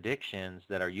certain predictions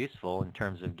that are useful in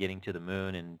terms of getting to the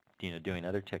moon and doing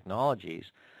other technologies.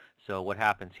 So what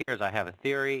happens here is I have a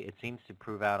theory. It seems to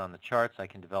prove out on the charts. I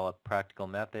can develop practical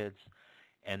methods,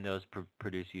 and those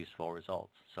produce useful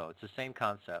results. So it's the same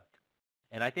concept.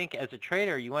 And I think as a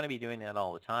trader, you want to be doing that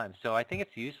all the time. So I think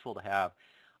it's useful to have.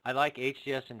 I like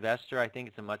HDS Investor. I think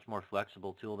it's a much more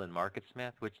flexible tool than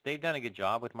MarketSmith, which they've done a good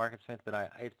job with MarketSmith,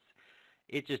 but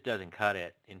it just doesn't cut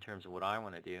it in terms of what I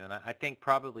want to do. And I think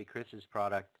probably Chris's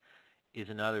product is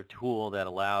another tool that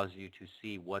allows you to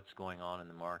see what's going on in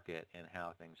the market and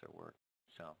how things are working.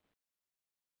 So,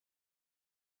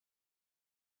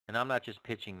 and I'm not just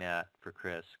pitching that for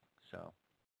Chris. So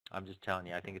I'm just telling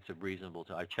you, I think it's a reasonable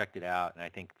tool. I checked it out, and I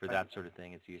think for that sort of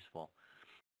thing, it's useful.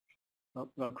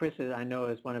 Well, Chris, I know,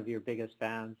 is one of your biggest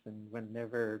fans, and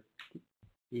whenever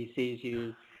he sees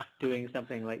you doing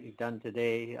something like you've done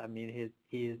today, I mean,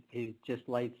 he just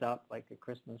lights up like a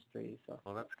Christmas tree. So.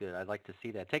 Well, that's good. I'd like to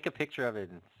see that. Take a picture of it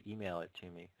and email it to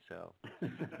me. So,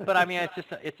 but I mean,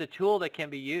 it's a tool that can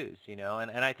be used, and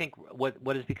I think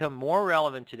what has become more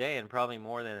relevant today, and probably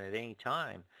more than at any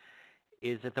time,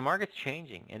 is that the market's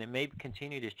changing, and it may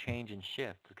continue to change and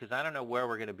shift, because I don't know where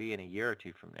we're going to be in a year or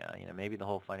two from now. Maybe the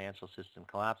whole financial system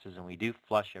collapses and we do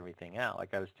flush everything out.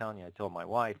 Like I was telling you, I told my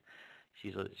wife,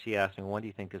 she asked me, when do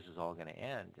you think this is all going to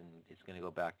end and it's going to go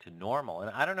back to normal?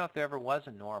 And I don't know if there ever was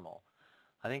a normal.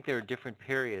 I think there are different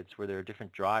periods where there are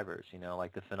different drivers,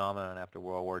 like the phenomenon after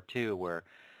World War II, where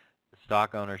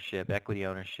stock ownership, equity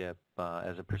ownership,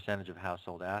 as a percentage of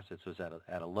household assets was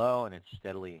at a low, and it's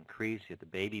steadily increased. You have the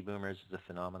baby boomers as a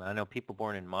phenomenon. I know people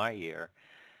born in my year,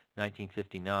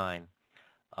 1959.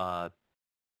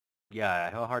 Yeah, I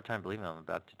have a hard time believing I'm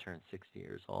about to turn 60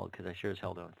 years old, because I sure as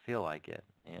hell don't feel like it,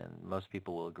 and most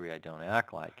people will agree I don't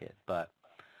act like it. But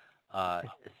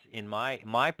in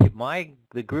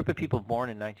the group of people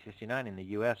born in 1959 in the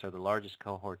U.S. are the largest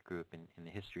cohort group in the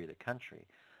history of the country.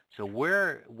 So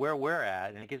where we're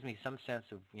at, and it gives me some sense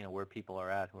of where people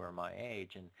are at who are my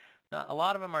age, and a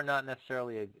lot of them are not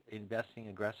necessarily investing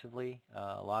aggressively.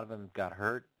 A lot of them got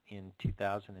hurt in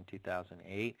 2000 and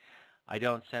 2008. I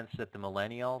don't sense that the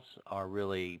millennials are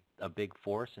really a big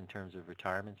force in terms of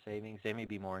retirement savings. They may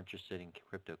be more interested in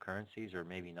cryptocurrencies, or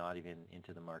maybe not even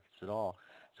into the markets at all.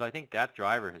 So I think that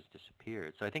driver has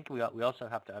disappeared. So I think we also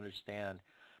have to understand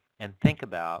and think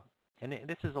about, and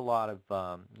this is a lot of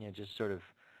just sort of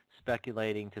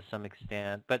speculating to some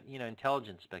extent, but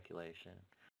intelligent speculation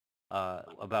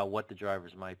about what the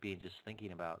drivers might be, and just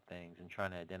thinking about things and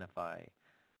trying to identify.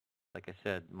 Like I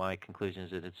said, my conclusion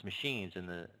is that it's machines,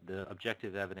 and the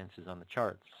objective evidence is on the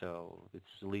charts, so it's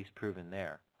at least proven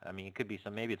there. I mean, it could be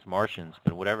maybe it's Martians,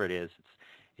 but whatever it is,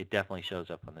 it definitely shows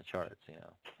up on the charts.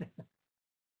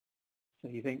 So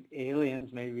you think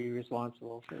aliens may be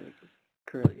responsible for the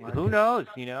current market? Who knows?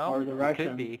 Or the Russians? It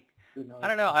could be. I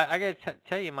don't know. I got to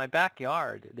tell you, in my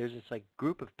backyard, there's this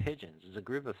group of pigeons. There's a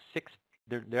group of 6.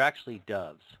 They're actually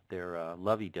doves. They're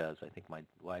lovey doves, I think my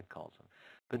wife calls them.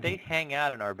 But they hang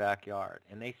out in our backyard,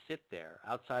 and they sit there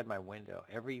outside my window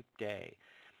every day.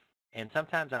 And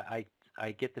sometimes I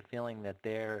get the feeling that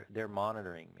they're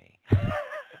monitoring me.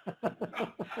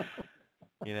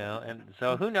 And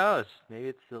so who knows? Maybe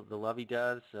it's the lovey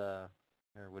doves or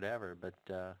whatever. But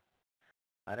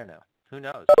I don't know. Who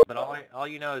knows? But all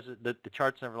you know is that the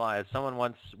charts never lie. As someone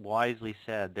once wisely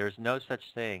said, there's no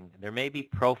such thing. There may be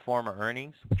pro forma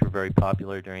earnings, which were very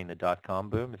popular during the dot-com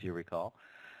boom, if you recall.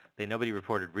 Nobody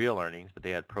reported real earnings, but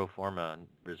they had pro forma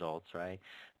results, right?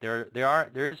 There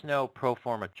is no pro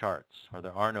forma charts, or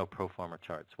there are no pro forma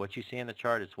charts. What you see in the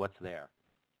chart is what's there,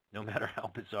 no matter how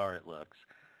bizarre it looks.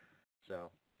 So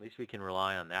at least we can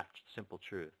rely on that simple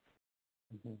truth.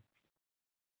 Mm-hmm.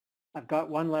 I've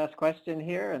got one last question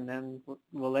here, and then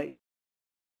we'll let you.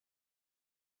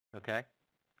 Okay.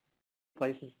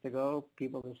 Places to go,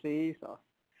 people to see. So,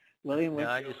 William.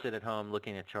 Yeah, I just sit at home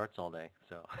looking at charts all day.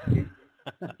 So.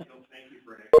 Thank you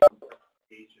for an excellent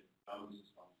presentation.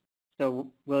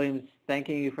 So, William's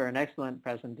thanking you for an excellent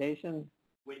presentation.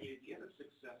 When you get a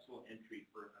successful entry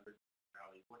for an Undercut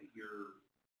rally, what are your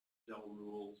sell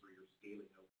rules or your scaling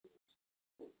out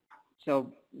rules?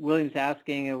 So, William's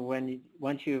asking,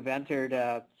 once you've entered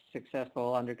a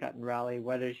successful Undercut and Rally,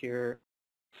 what is your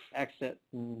exit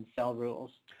and sell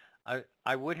rules?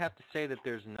 I would have to say that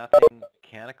there's nothing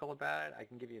mechanical about it. I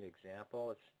can give you an example.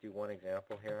 Let's do one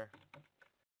example here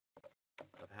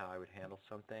of how I would handle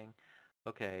something.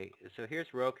 Okay, so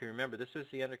here's Roku. Remember, this was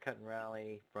the Undercut and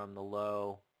Rally from the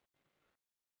low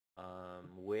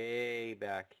way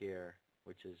back here,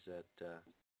 which is at,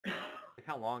 look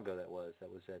how long ago that was.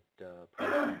 That was at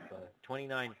price of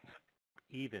 29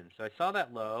 even. So I saw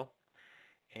that low,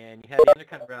 and you had the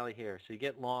Undercut and Rally here. So you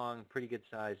get long, pretty good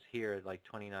size here at like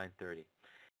 29.30.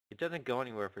 It doesn't go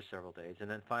anywhere for several days, and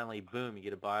then finally, boom, you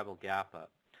get a viable gap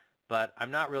up. But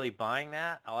I'm not really buying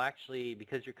that. I'll actually,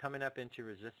 because you're coming up into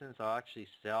resistance, I'll actually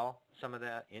sell some of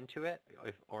that into it,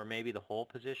 or maybe the whole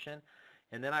position.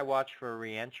 And then I watch for a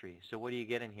re-entry. So what do you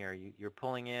get in here? You're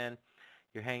pulling in,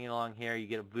 you're hanging along here, you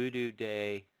get a voodoo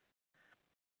day,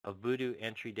 a voodoo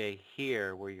entry day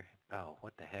here where you're, oh,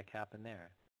 what the heck happened there?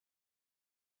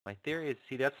 My theory is,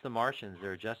 see, that's the Martians.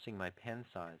 They're adjusting my pen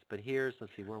size. But here's,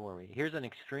 let's see, where were we? Here's an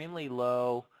extremely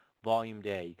low volume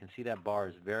day. You can see that bar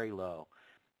is very low.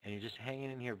 And you're just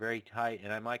hanging in here very tight,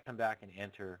 and I might come back and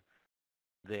enter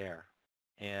there.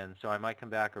 And so I might come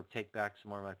back or take back some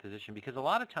more of my position, because a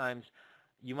lot of times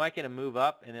you might get a move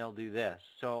up and it'll do this.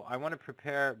 So I want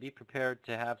to be prepared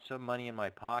to have some money in my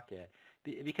pocket,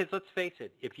 because let's face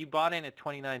it, if you bought in at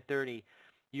 29.30,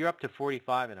 you're up to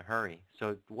 45 in a hurry.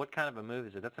 So what kind of a move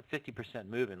is it? That's a 50%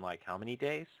 move in like how many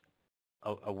days?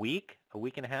 A week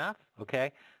and a half?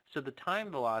 Okay. So the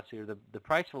time velocity, or the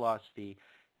price velocity,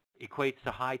 equates to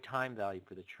high time value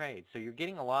for the trade. So you're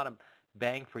getting a lot of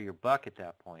bang for your buck at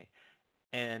that point.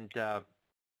 And,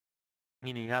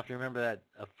 you know, you have to remember that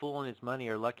a fool and his money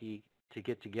are lucky to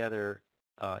get together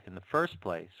in the first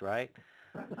place, right?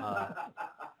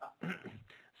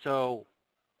 So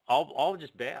I'll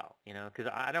just bail, you know,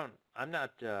 because I'm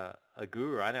not a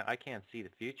guru. I can't see the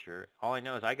future. All I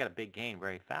know is I got a big gain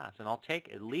very fast, and I'll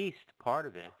take at least part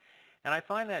of it. And I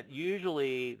find that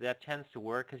usually that tends to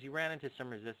work, because you ran into some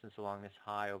resistance along this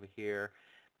high over here.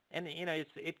 And, you know,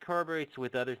 it corroborates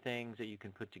with other things that you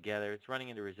can put together. It's running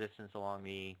into resistance along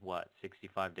the,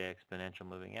 65-day exponential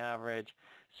moving average.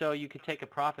 So you could take a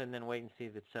profit and then wait and see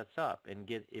if it sets up. And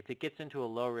if it gets into a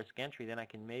low-risk entry, then I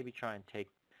can maybe try and take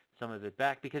some of it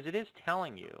back, because it is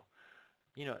telling you,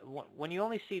 you know, when you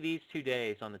only see these 2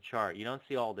 days on the chart, you don't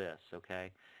see all this,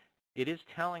 okay? It is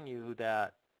telling you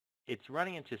that it's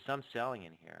running into some selling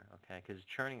in here, okay, because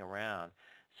it's churning around.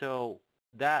 So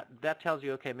that tells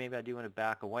you, okay, maybe I do want to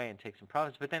back away and take some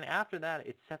profits. But then after that,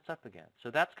 it sets up again.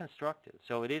 So that's constructive.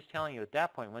 So it is telling you at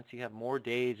that point, once you have more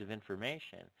days of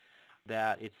information,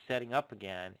 that it's setting up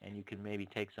again, and you can maybe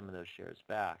take some of those shares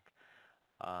back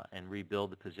and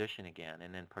rebuild the position again,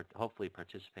 and then hopefully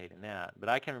participate in that. But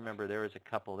I can remember there's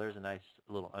a nice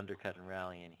little undercut and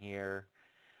rally in here.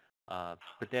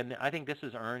 But then I think this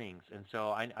is earnings, and so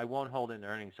I won't hold in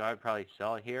earnings, so I would probably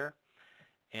sell it here.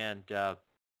 And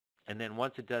then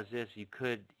once it does this,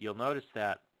 you'll notice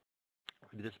that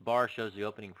this bar shows the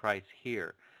opening price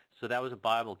here. So that was a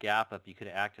viable gap up. You could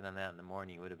have acted on that in the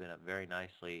morning. You would have been up very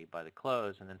nicely by the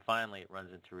close, and then finally it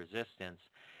runs into resistance.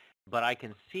 But I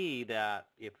can see that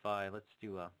if let's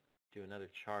do another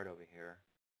chart over here,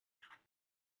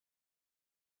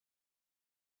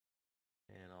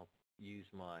 and I'll use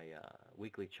my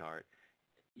weekly chart.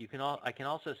 I can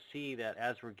also see that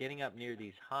as we're getting up near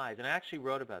these highs, and I actually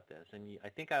wrote about this, and I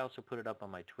think I also put it up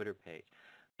on my Twitter page,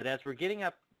 but as we're getting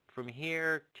up from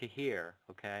here to here,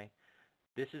 okay,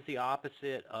 this is the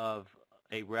opposite of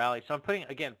a rally. So I'm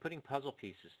putting puzzle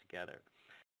pieces together.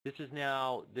 This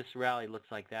rally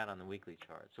looks like that on the weekly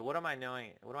chart. So what am I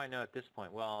knowing? What do I know at this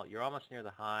point? Well, you're almost near the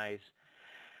highs,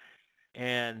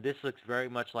 and this looks very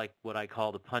much like what I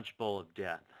call the punch bowl of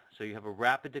death. So you have a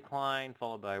rapid decline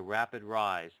followed by a rapid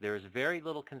rise. There is very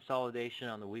little consolidation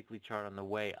on the weekly chart on the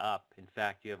way up. In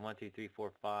fact, you have 1, 2, 3,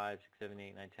 4, 5, 6, 7,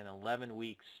 8, 9, 10, 11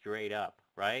 weeks straight up,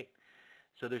 right?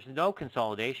 So there's no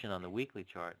consolidation on the weekly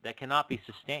chart. That cannot be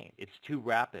sustained. It's too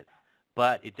rapid.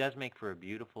 But it does make for a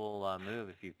beautiful move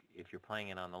if you're playing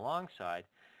it on the long side.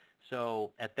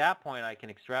 So at that point, I can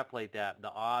extrapolate that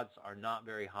the odds are not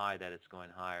very high that it's going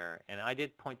higher. And I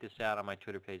did point this out on my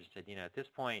Twitter page and said, you know, at this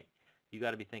point, you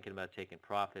got to be thinking about taking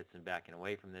profits and backing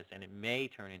away from this, and it may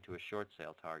turn into a short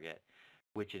sale target,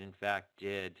 which it in fact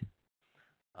did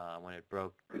when it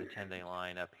broke the 10-day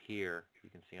line up here. You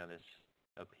can see on this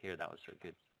up here, that was a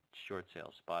good short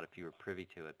sale spot if you were privy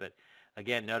to it. But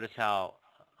again, notice how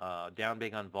down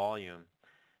big on volume.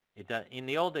 In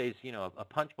the old days, you know, a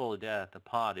punch bowl of death, a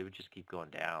pod, it would just keep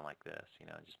going down like this, you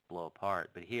know, just blow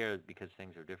apart. But here, because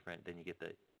things are different, then you get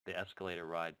the escalator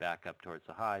ride back up towards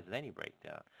the highs, and then you break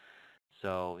down.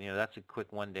 So, you know, that's a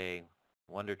quick one-day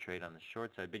wonder trade on the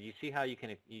short side. But you see how you're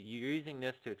using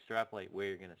this to extrapolate where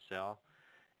you're going to sell.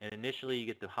 And initially, you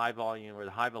get the high volume or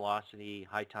the high velocity,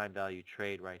 high time value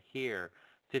trade right here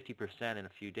 50% in a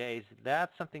few days,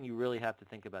 that's something you really have to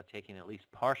think about taking at least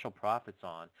partial profits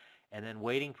on, and then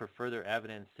waiting for further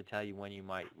evidence to tell you when you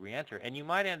might re-enter. And you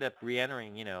might end up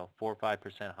re-entering, 4 or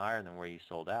 5% higher than where you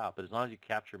sold out. But as long as you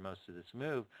capture most of this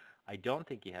move, I don't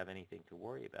think you have anything to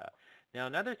worry about. Now,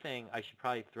 another thing I should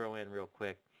probably throw in real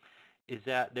quick is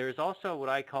that there's also what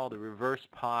I call the reverse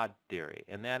pod theory,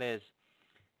 and that is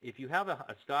if you have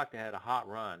a stock that had a hot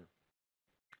run,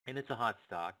 and it's a hot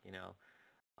stock,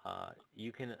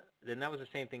 you can, then that was the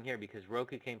same thing here because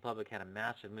Roku came public, had a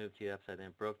massive move to the upside, then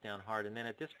it broke down hard, and then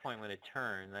at this point when it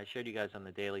turned, and I showed you guys on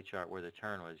the daily chart where the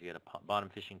turn was, you had a bottom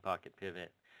fishing pocket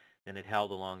pivot, then it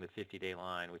held along the 50-day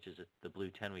line, which is the blue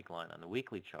 10-week line on the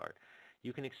weekly chart.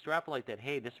 You can extrapolate that,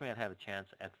 hey, this might have a chance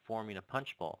at forming a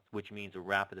punch bowl, which means a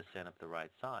rapid ascent up the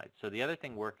right side. So the other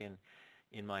thing working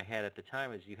in my head at the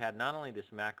time is you had not only this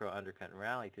macro undercut and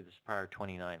rally through this prior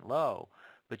 29 low,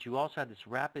 but you also had this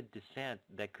rapid descent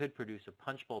that could produce a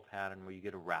punch bowl pattern where you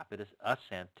get a rapid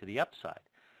ascent to the upside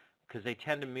because they'll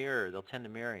tend to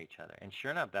mirror each other. And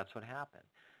sure enough, that's what happened.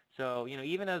 So,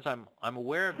 even as I'm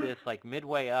aware of this like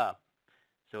midway up,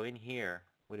 so in here,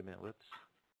 wait a minute, whoops.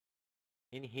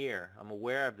 In here, I'm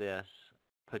aware of this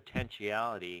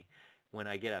potentiality when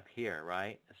I get up here,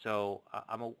 right? So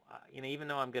even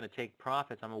though I'm going to take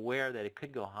profits, I'm aware that it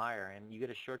could go higher, and you get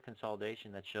a short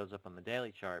consolidation that shows up on the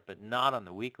daily chart, but not on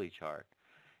the weekly chart.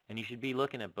 And you should be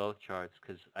looking at both charts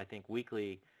because I think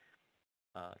weekly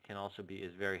can also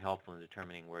is very helpful in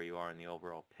determining where you are in the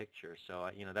overall picture. So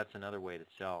that's another way to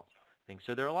sell things.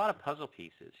 So there are a lot of puzzle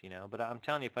pieces, but I'm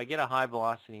telling you, if I get a high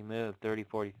velocity move, 30,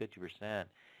 40, 50%.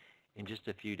 In just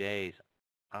a few days,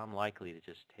 I'm likely to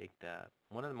just take that.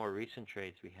 One of the more recent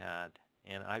trades we had,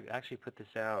 and I actually put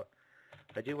this out,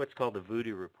 I do what's called the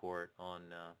Voodoo Report on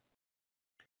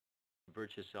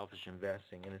Virtuous Selfish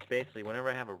Investing, and it's basically whenever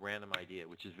I have a random idea,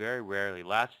 which is very rarely.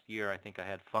 Last year, I think I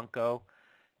had Funko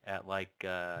at like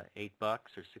 $8 or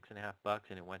 $6.50,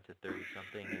 and it went to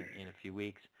 30-something in a few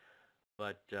weeks.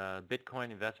 But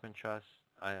Bitcoin Investment Trust,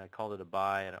 I called it a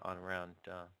buy on around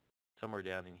somewhere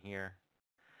down in here.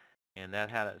 And that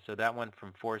so that went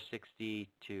from 460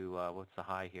 to what's the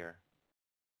high here?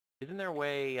 Isn't there a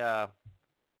way?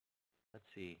 Let's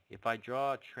see. If I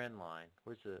draw a trend line,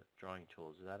 where's the drawing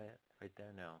tools? Is that it? Right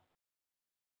there? No.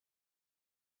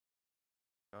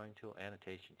 Drawing tool,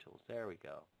 annotation tools. There we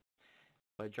go.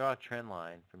 If I draw a trend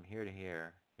line from here to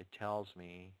here, it tells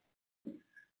me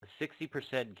a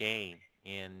 60% gain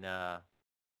in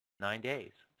 9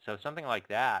 days. So something like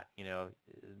that,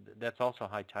 that's also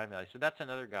high time value. So that's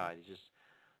another guide, is just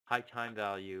high time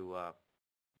value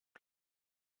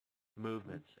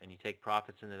movements, and you take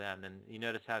profits into that. And then you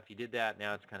notice how if you did that,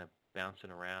 now it's kind of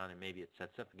bouncing around, and maybe it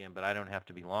sets up again, but I don't have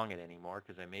to be long it anymore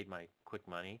because I made my quick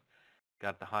money,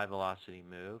 got the high velocity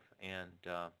move, and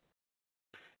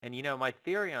my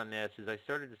theory on this is I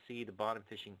started to see the bottom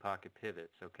fishing pocket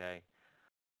pivots, okay?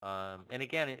 And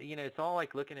again, it's all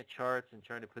like looking at charts and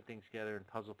trying to put things together and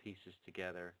puzzle pieces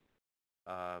together.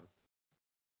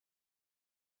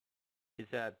 Is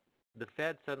that the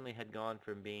Fed suddenly had gone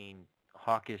from being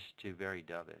hawkish to very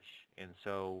dovish. And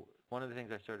so one of the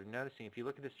things I started noticing, if you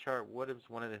look at this chart, what is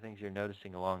one of the things you're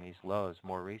noticing along these lows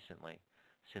more recently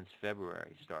since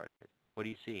February started? What do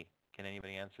you see? Can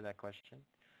anybody answer that question?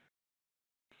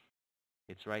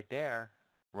 It's right there.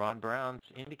 Ron Brown's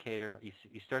indicator,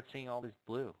 you start seeing all this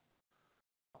blue,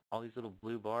 all these little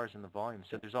blue bars in the volume.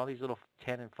 So there's all these little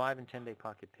 5 and 10 day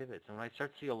pocket pivots. And when I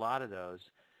start to see a lot of those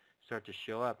start to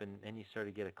show up, and then you start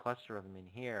to get a cluster of them in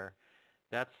here,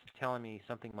 that's telling me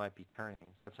something might be turning.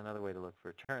 That's another way to look for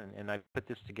a turn. And I put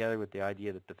this together with the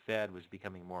idea that the Fed was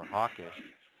becoming more hawkish,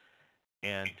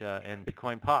 and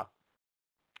Bitcoin popped.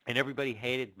 And everybody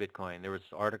hated Bitcoin. There was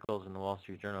articles in the Wall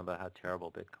Street Journal about how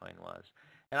terrible Bitcoin was.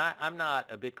 And I'm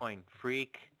not a Bitcoin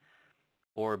freak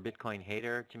or a Bitcoin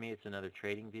hater. To me, it's another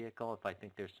trading vehicle. If I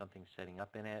think there's something setting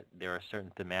up in it, there are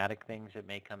certain thematic things that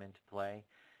may come into play.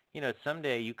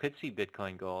 Someday you could see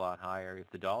Bitcoin go a lot higher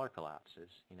if the dollar collapses,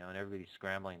 and everybody's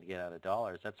scrambling to get out of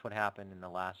dollars. That's what happened in the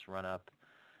last run-up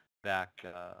back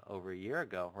over a year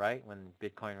ago, right? When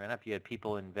Bitcoin ran up, you had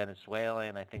people in Venezuela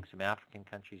and I think some African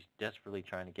countries desperately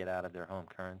trying to get out of their home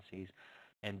currencies.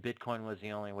 And Bitcoin was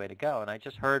the only way to go. And I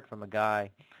just heard from a guy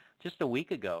just a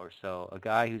week ago or so, a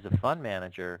guy who's a fund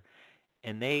manager,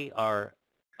 and they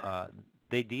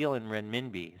deal in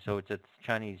renminbi, so it's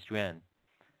Chinese yuan.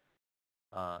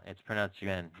 It's pronounced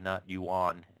yuan, not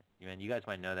yuan. You guys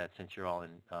might know that since you're all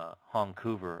in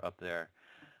Vancouver up there.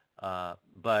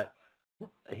 But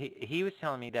he was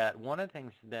telling me that one of the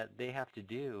things that they have to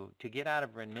do to get out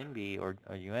of renminbi or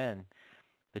yuan,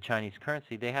 the Chinese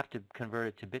currency, they have to convert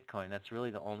it to Bitcoin. That's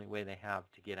really the only way they have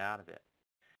to get out of it.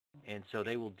 And so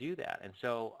they will do that. And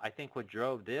so I think what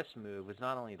drove this move was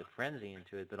not only the frenzy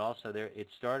into it, but also it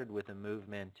started with a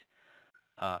movement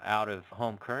out of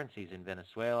home currencies in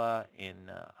Venezuela, in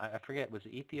I forget, was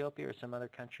it Ethiopia or some other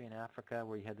country in Africa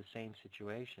where you had the same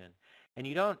situation. And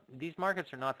these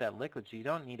markets are not that liquid, so you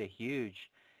don't need a huge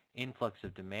influx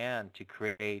of demand to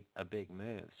create a big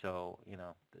move. So,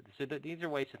 these are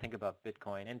ways to think about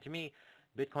Bitcoin. And to me,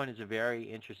 Bitcoin is a very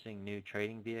interesting new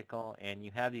trading vehicle, and you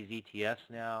have these ETFs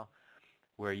now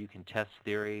where you can test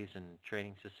theories and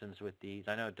trading systems with these.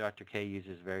 I know Dr. K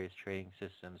uses various trading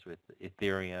systems with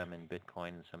Ethereum and Bitcoin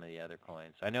and some of the other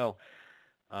coins. I know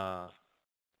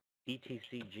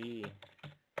ETCG,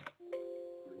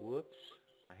 whoops,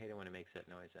 I hate it when it makes that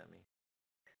noise at me.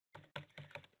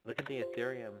 Look at the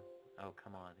Ethereum. Oh,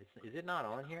 come on. Is it not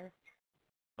on here?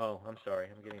 Oh, I'm sorry.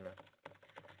 I'm getting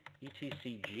the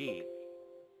ETCG.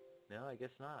 No, I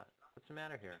guess not. What's the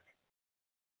matter here?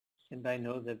 Anybody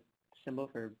know the symbol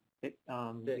for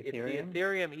Ethereum? It's the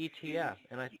Ethereum ETF,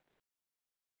 and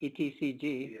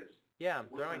ETCG. Yeah, I'm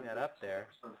throwing that up there.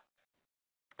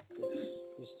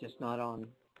 It's just not on.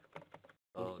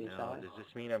 Oh no, does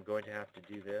this mean I'm going to have to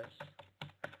do this?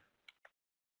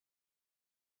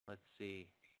 Let's see.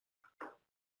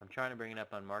 I'm trying to bring it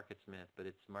up on MarketSmith, but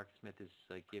MarketSmith is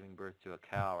like giving birth to a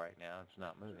cow right now. It's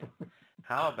not moving.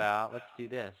 How about, let's do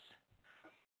this.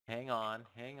 Hang on.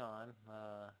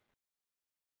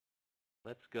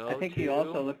 Let's go. I think you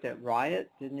also looked at Riot,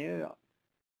 didn't you,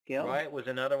 Gil? Riot was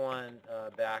another one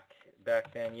back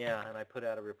then, yeah, and I put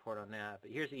out a report on that. But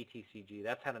here's ETCG.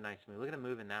 That's had a nice move. Look at the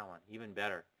move in that one, even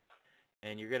better.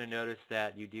 And you're going to notice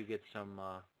that you do get some,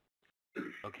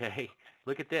 okay,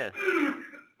 look at this.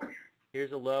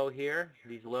 Here's a low here.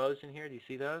 These lows in here, do you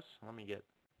see those?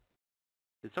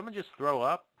 Did someone just throw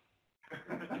up?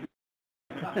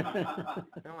 I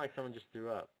don't like someone just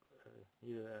threw up.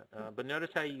 But notice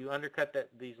how you undercut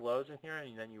these lows in here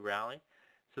and then you rally.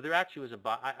 So there actually was a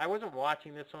buy. I wasn't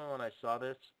watching this one when I saw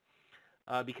this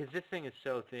because this thing is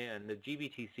so thin. The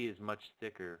GBTC is much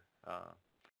thicker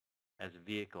as a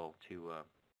vehicle to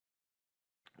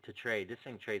trade. This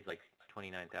thing trades like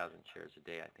 29,000 shares a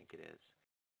day, I think it is.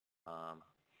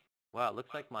 Wow, it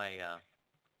looks like my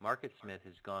MarketSmith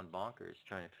has gone bonkers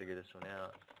trying to figure this one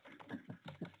out.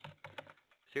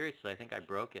 Seriously, I think I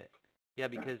broke it. Yeah,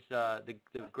 because the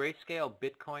Grayscale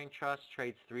Bitcoin Trust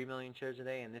trades 3 million shares a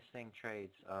day, and this thing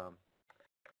trades,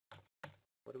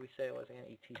 what did we say it was again?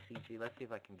 ETCG. Let's see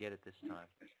if I can get it this time.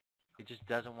 It just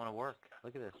doesn't want to work.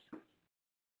 Look at this.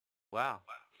 Wow.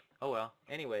 Oh, well.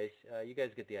 Anyways, you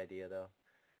guys get the idea, though.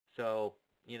 So,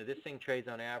 this thing trades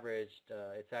on average,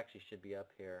 it actually should be up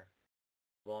here.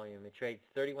 Volume. It trades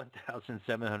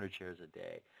 31,700 shares a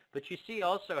day. But you see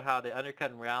also how the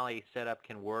undercut and rally setup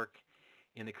can work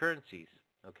in the currencies,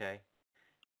 okay?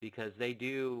 Because they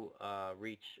do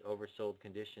reach oversold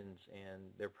conditions,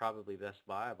 and they're probably best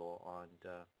viable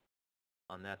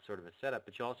on that sort of a setup.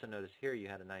 But you also notice here you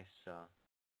had a nice,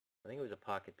 I think it was a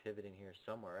pocket pivot in here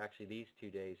somewhere. Actually, these 2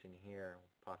 days in here,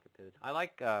 pocket pivots. I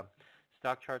like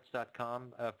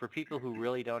stockcharts.com. For people who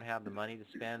really don't have the money to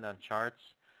spend on charts,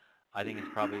 I think it's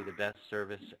probably the best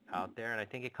service out there, and I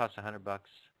think it costs $100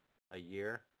 a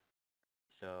year.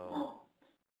 So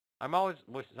someone's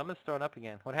throwing up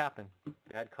again. What happened?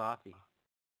 Bad coffee.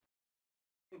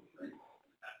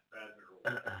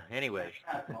 Anyways,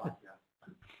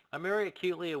 I'm very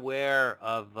acutely aware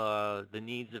of the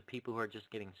needs of people who are just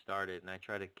getting started, and I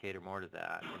try to cater more to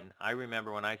that. And I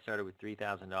remember when I started with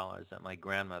 $3,000 that my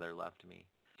grandmother left me.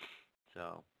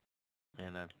 So,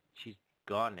 and she's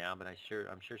gone now, but I'm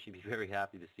sure she'd be very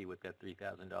happy to see what that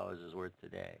 $3,000 is worth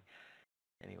today.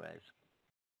 Anyways,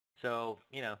 so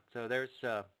so there's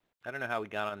I don't know how we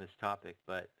got on this topic,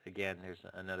 but again, there's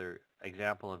another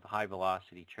example of high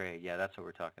velocity trade. Yeah, that's what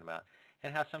we're talking about.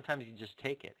 And how sometimes you just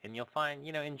take it, and you'll find,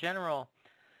 in general,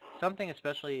 something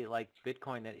especially like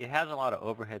Bitcoin, that it has a lot of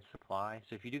overhead supply.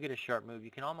 So if you do get a sharp move,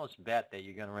 you can almost bet that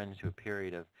you're going to run into a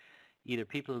period of either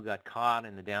people who got caught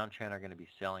in the downtrend are going to be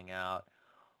selling out,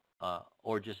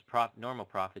 or just normal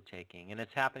profit taking. And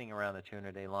it's happening around the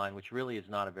 200-day line, which really is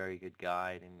not a very good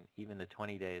guide, and even the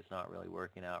 20-day is not really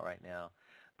working out right now.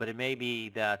 But it may be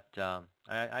that,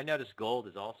 I noticed gold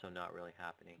is also not really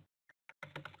happening.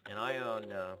 And I own,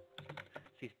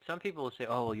 see, some people will say,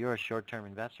 oh, well, you're a short-term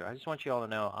investor. I just want you all to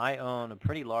know I own a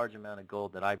pretty large amount of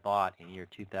gold that I bought in year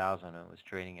 2000, and it was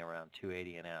trading around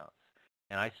 $2.80 an ounce.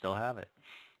 And I still have it.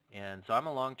 And so I'm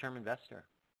a long-term investor.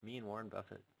 Me and Warren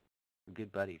Buffett.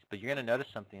 Good buddies. But you're going to notice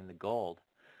something in the gold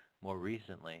more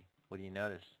recently. What do you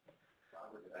notice?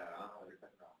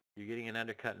 You're getting an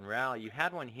undercut and rally. You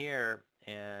had one here,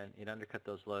 and it undercut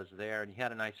those lows there, and you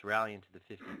had a nice rally into the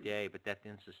 50-day, but that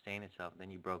didn't sustain itself.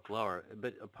 Then you broke lower.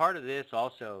 But a part of this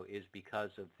also is because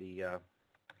of the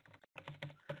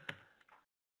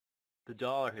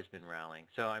dollar has been rallying.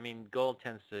 So I mean, gold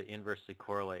tends to inversely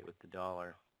correlate with the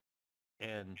dollar,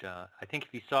 and I think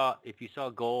if you saw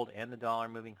gold and the dollar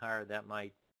moving higher, that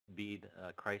might be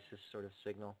a crisis sort of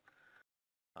signal.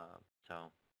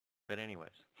 But anyways,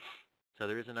 so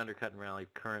there is an undercut and rally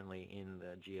currently in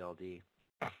the GLD.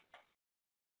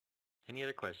 Any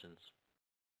other questions?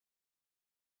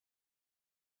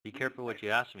 Be careful what you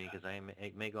ask me, because I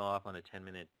may go off on a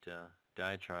 10-minute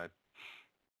diatribe.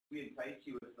 We entice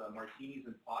you with martinis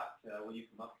and pot when you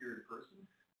come up here in person?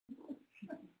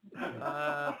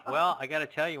 Well, I got to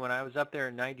tell you, when I was up there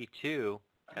in '92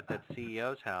 at that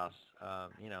CEO's house,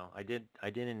 you know, I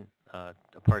didn't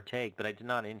partake, but I did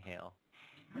not inhale.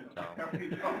 So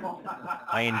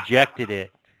I injected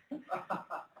it.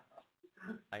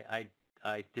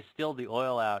 I distilled the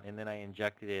oil out, and then I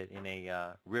injected it in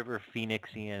a River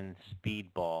Phoenixian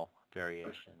speedball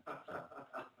variation.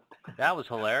 So that was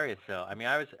hilarious, though. I mean,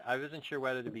 I wasn't sure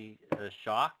whether to be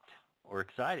shocked or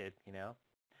excited, you know.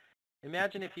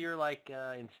 Imagine if you're like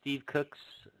in Steve Cook's,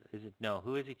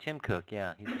 who is he? Tim Cook,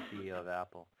 yeah, he's the CEO of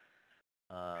Apple.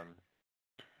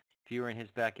 If you were in his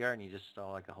backyard and you just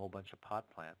saw like a whole bunch of pot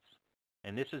plants.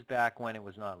 And this is back when it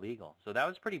was not legal. So that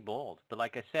was pretty bold. But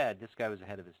like I said, this guy was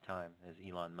ahead of his time, as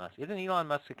Elon Musk. Isn't Elon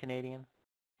Musk a Canadian?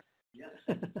 Yes.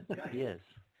 He is.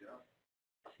 Yeah.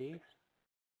 See?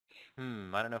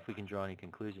 I don't know if we can draw any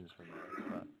conclusions from that.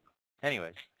 But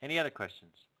anyways, any other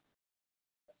questions?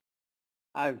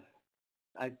 I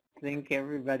think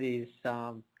everybody's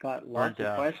got lots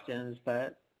of questions,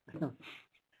 but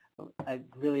I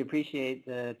really appreciate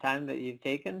the time that you've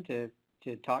taken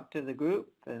to talk to the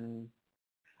group, and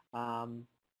well,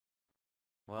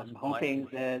 I'm hoping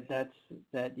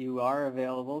that you are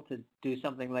available to do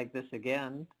something like this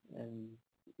again, and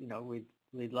you know,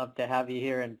 we'd love to have you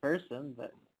here in person,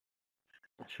 but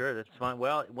sure, that's fine.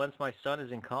 Well, once my son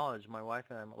is in college, my wife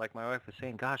and I, like my wife was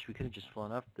saying, gosh, we could have just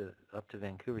flown up to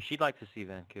Vancouver. She'd like to see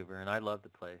Vancouver, and I love the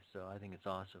place, so I think it's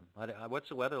awesome. What's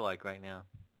the weather like right now?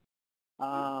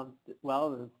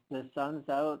 Well, the sun's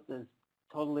out. There's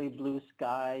totally blue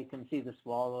sky. You can see the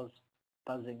swallows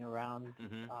buzzing around.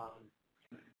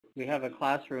 We have a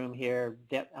classroom here.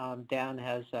 Dan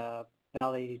has a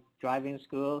Valley driving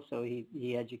school, so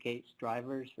he educates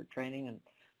drivers for training, and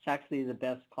it's actually the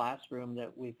best classroom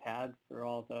that we've had for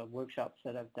all the workshops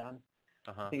that I've done.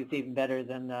 I think it's even better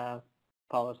than the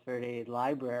Palos Verdes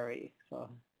Library. So.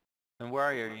 And where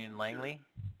are you? Are you in Langley?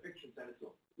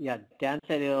 Yeah, Dan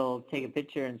said he'll take a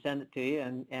picture and send it to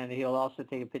you, and he'll also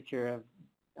take a picture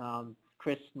of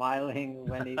Chris smiling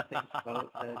when he thinks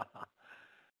about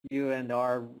you and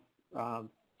our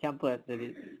template that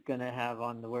he's going to have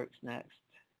on the works next.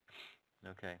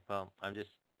 Okay, well, I'm just,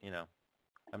 you know,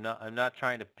 I'm not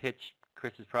trying to pitch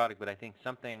Chris's product, but I think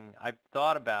I've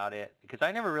thought about it, because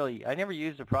I never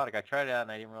used the product. I tried it out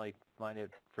and I didn't really find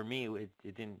it, for me,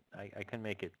 I couldn't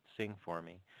make it sing for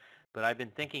me. But I've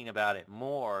been thinking about it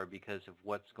more because of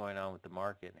what's going on with the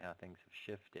market and how things have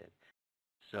shifted.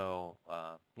 So,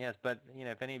 yes, but, you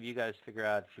know, if any of you guys figure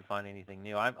out if you find anything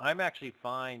new, I'm actually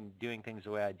fine doing things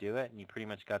the way I do it, and you pretty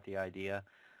much got the idea.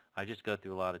 I just go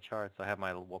through a lot of charts. I have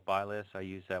my buy list. I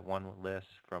use that one list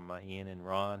from Ian and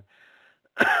Ron.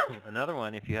 Another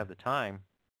one, if you have the time,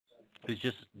 is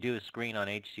just do a screen on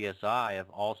HCSI of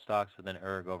all stocks with an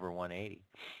ERG over 180.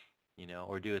 You know,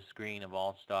 or do a screen of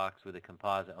all stocks with a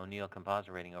O'Neill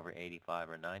composite rating over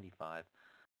 85 or 95,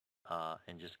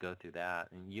 and just go through that,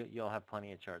 and you'll have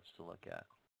plenty of charts to look at.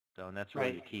 So, and that's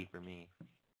really the key for me.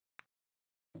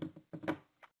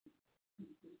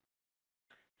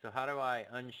 So how do I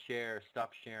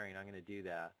stop sharing? I'm going to do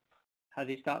that. How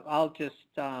do you stop? I'll just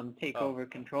take over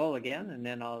control again, and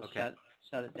then I'll shut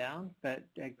it down. But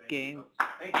again,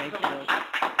 thank you.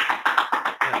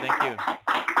 Yeah, thank you.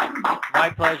 My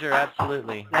pleasure,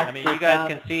 absolutely. I mean, you guys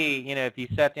can see, you know, if you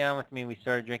sat down with me and we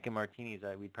started drinking martinis,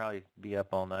 we'd probably be up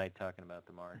all night talking about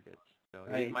the markets. So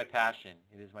it is my passion.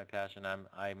 It is my passion.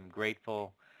 I'm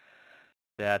grateful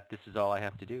that this is all I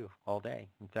have to do all day.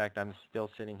 In fact, I'm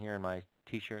still sitting here in my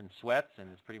T-shirt and sweats, and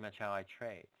it's pretty much how I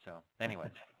trade. So anyway.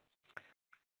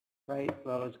 Right.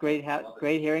 Well, it's great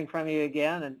hearing from you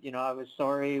again. And, you know, I was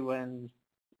sorry when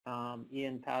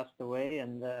Ian passed away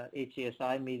and the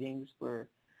HCSI meetings were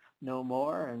no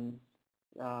more. And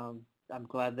I'm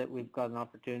glad that we've got an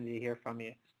opportunity to hear from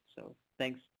you. So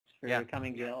thanks for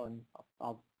coming, Gil, and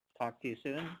I'll talk to you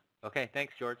soon. Okay.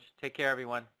 Thanks, George. Take care,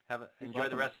 everyone. Enjoy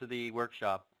the rest of the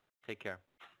workshop. Take care.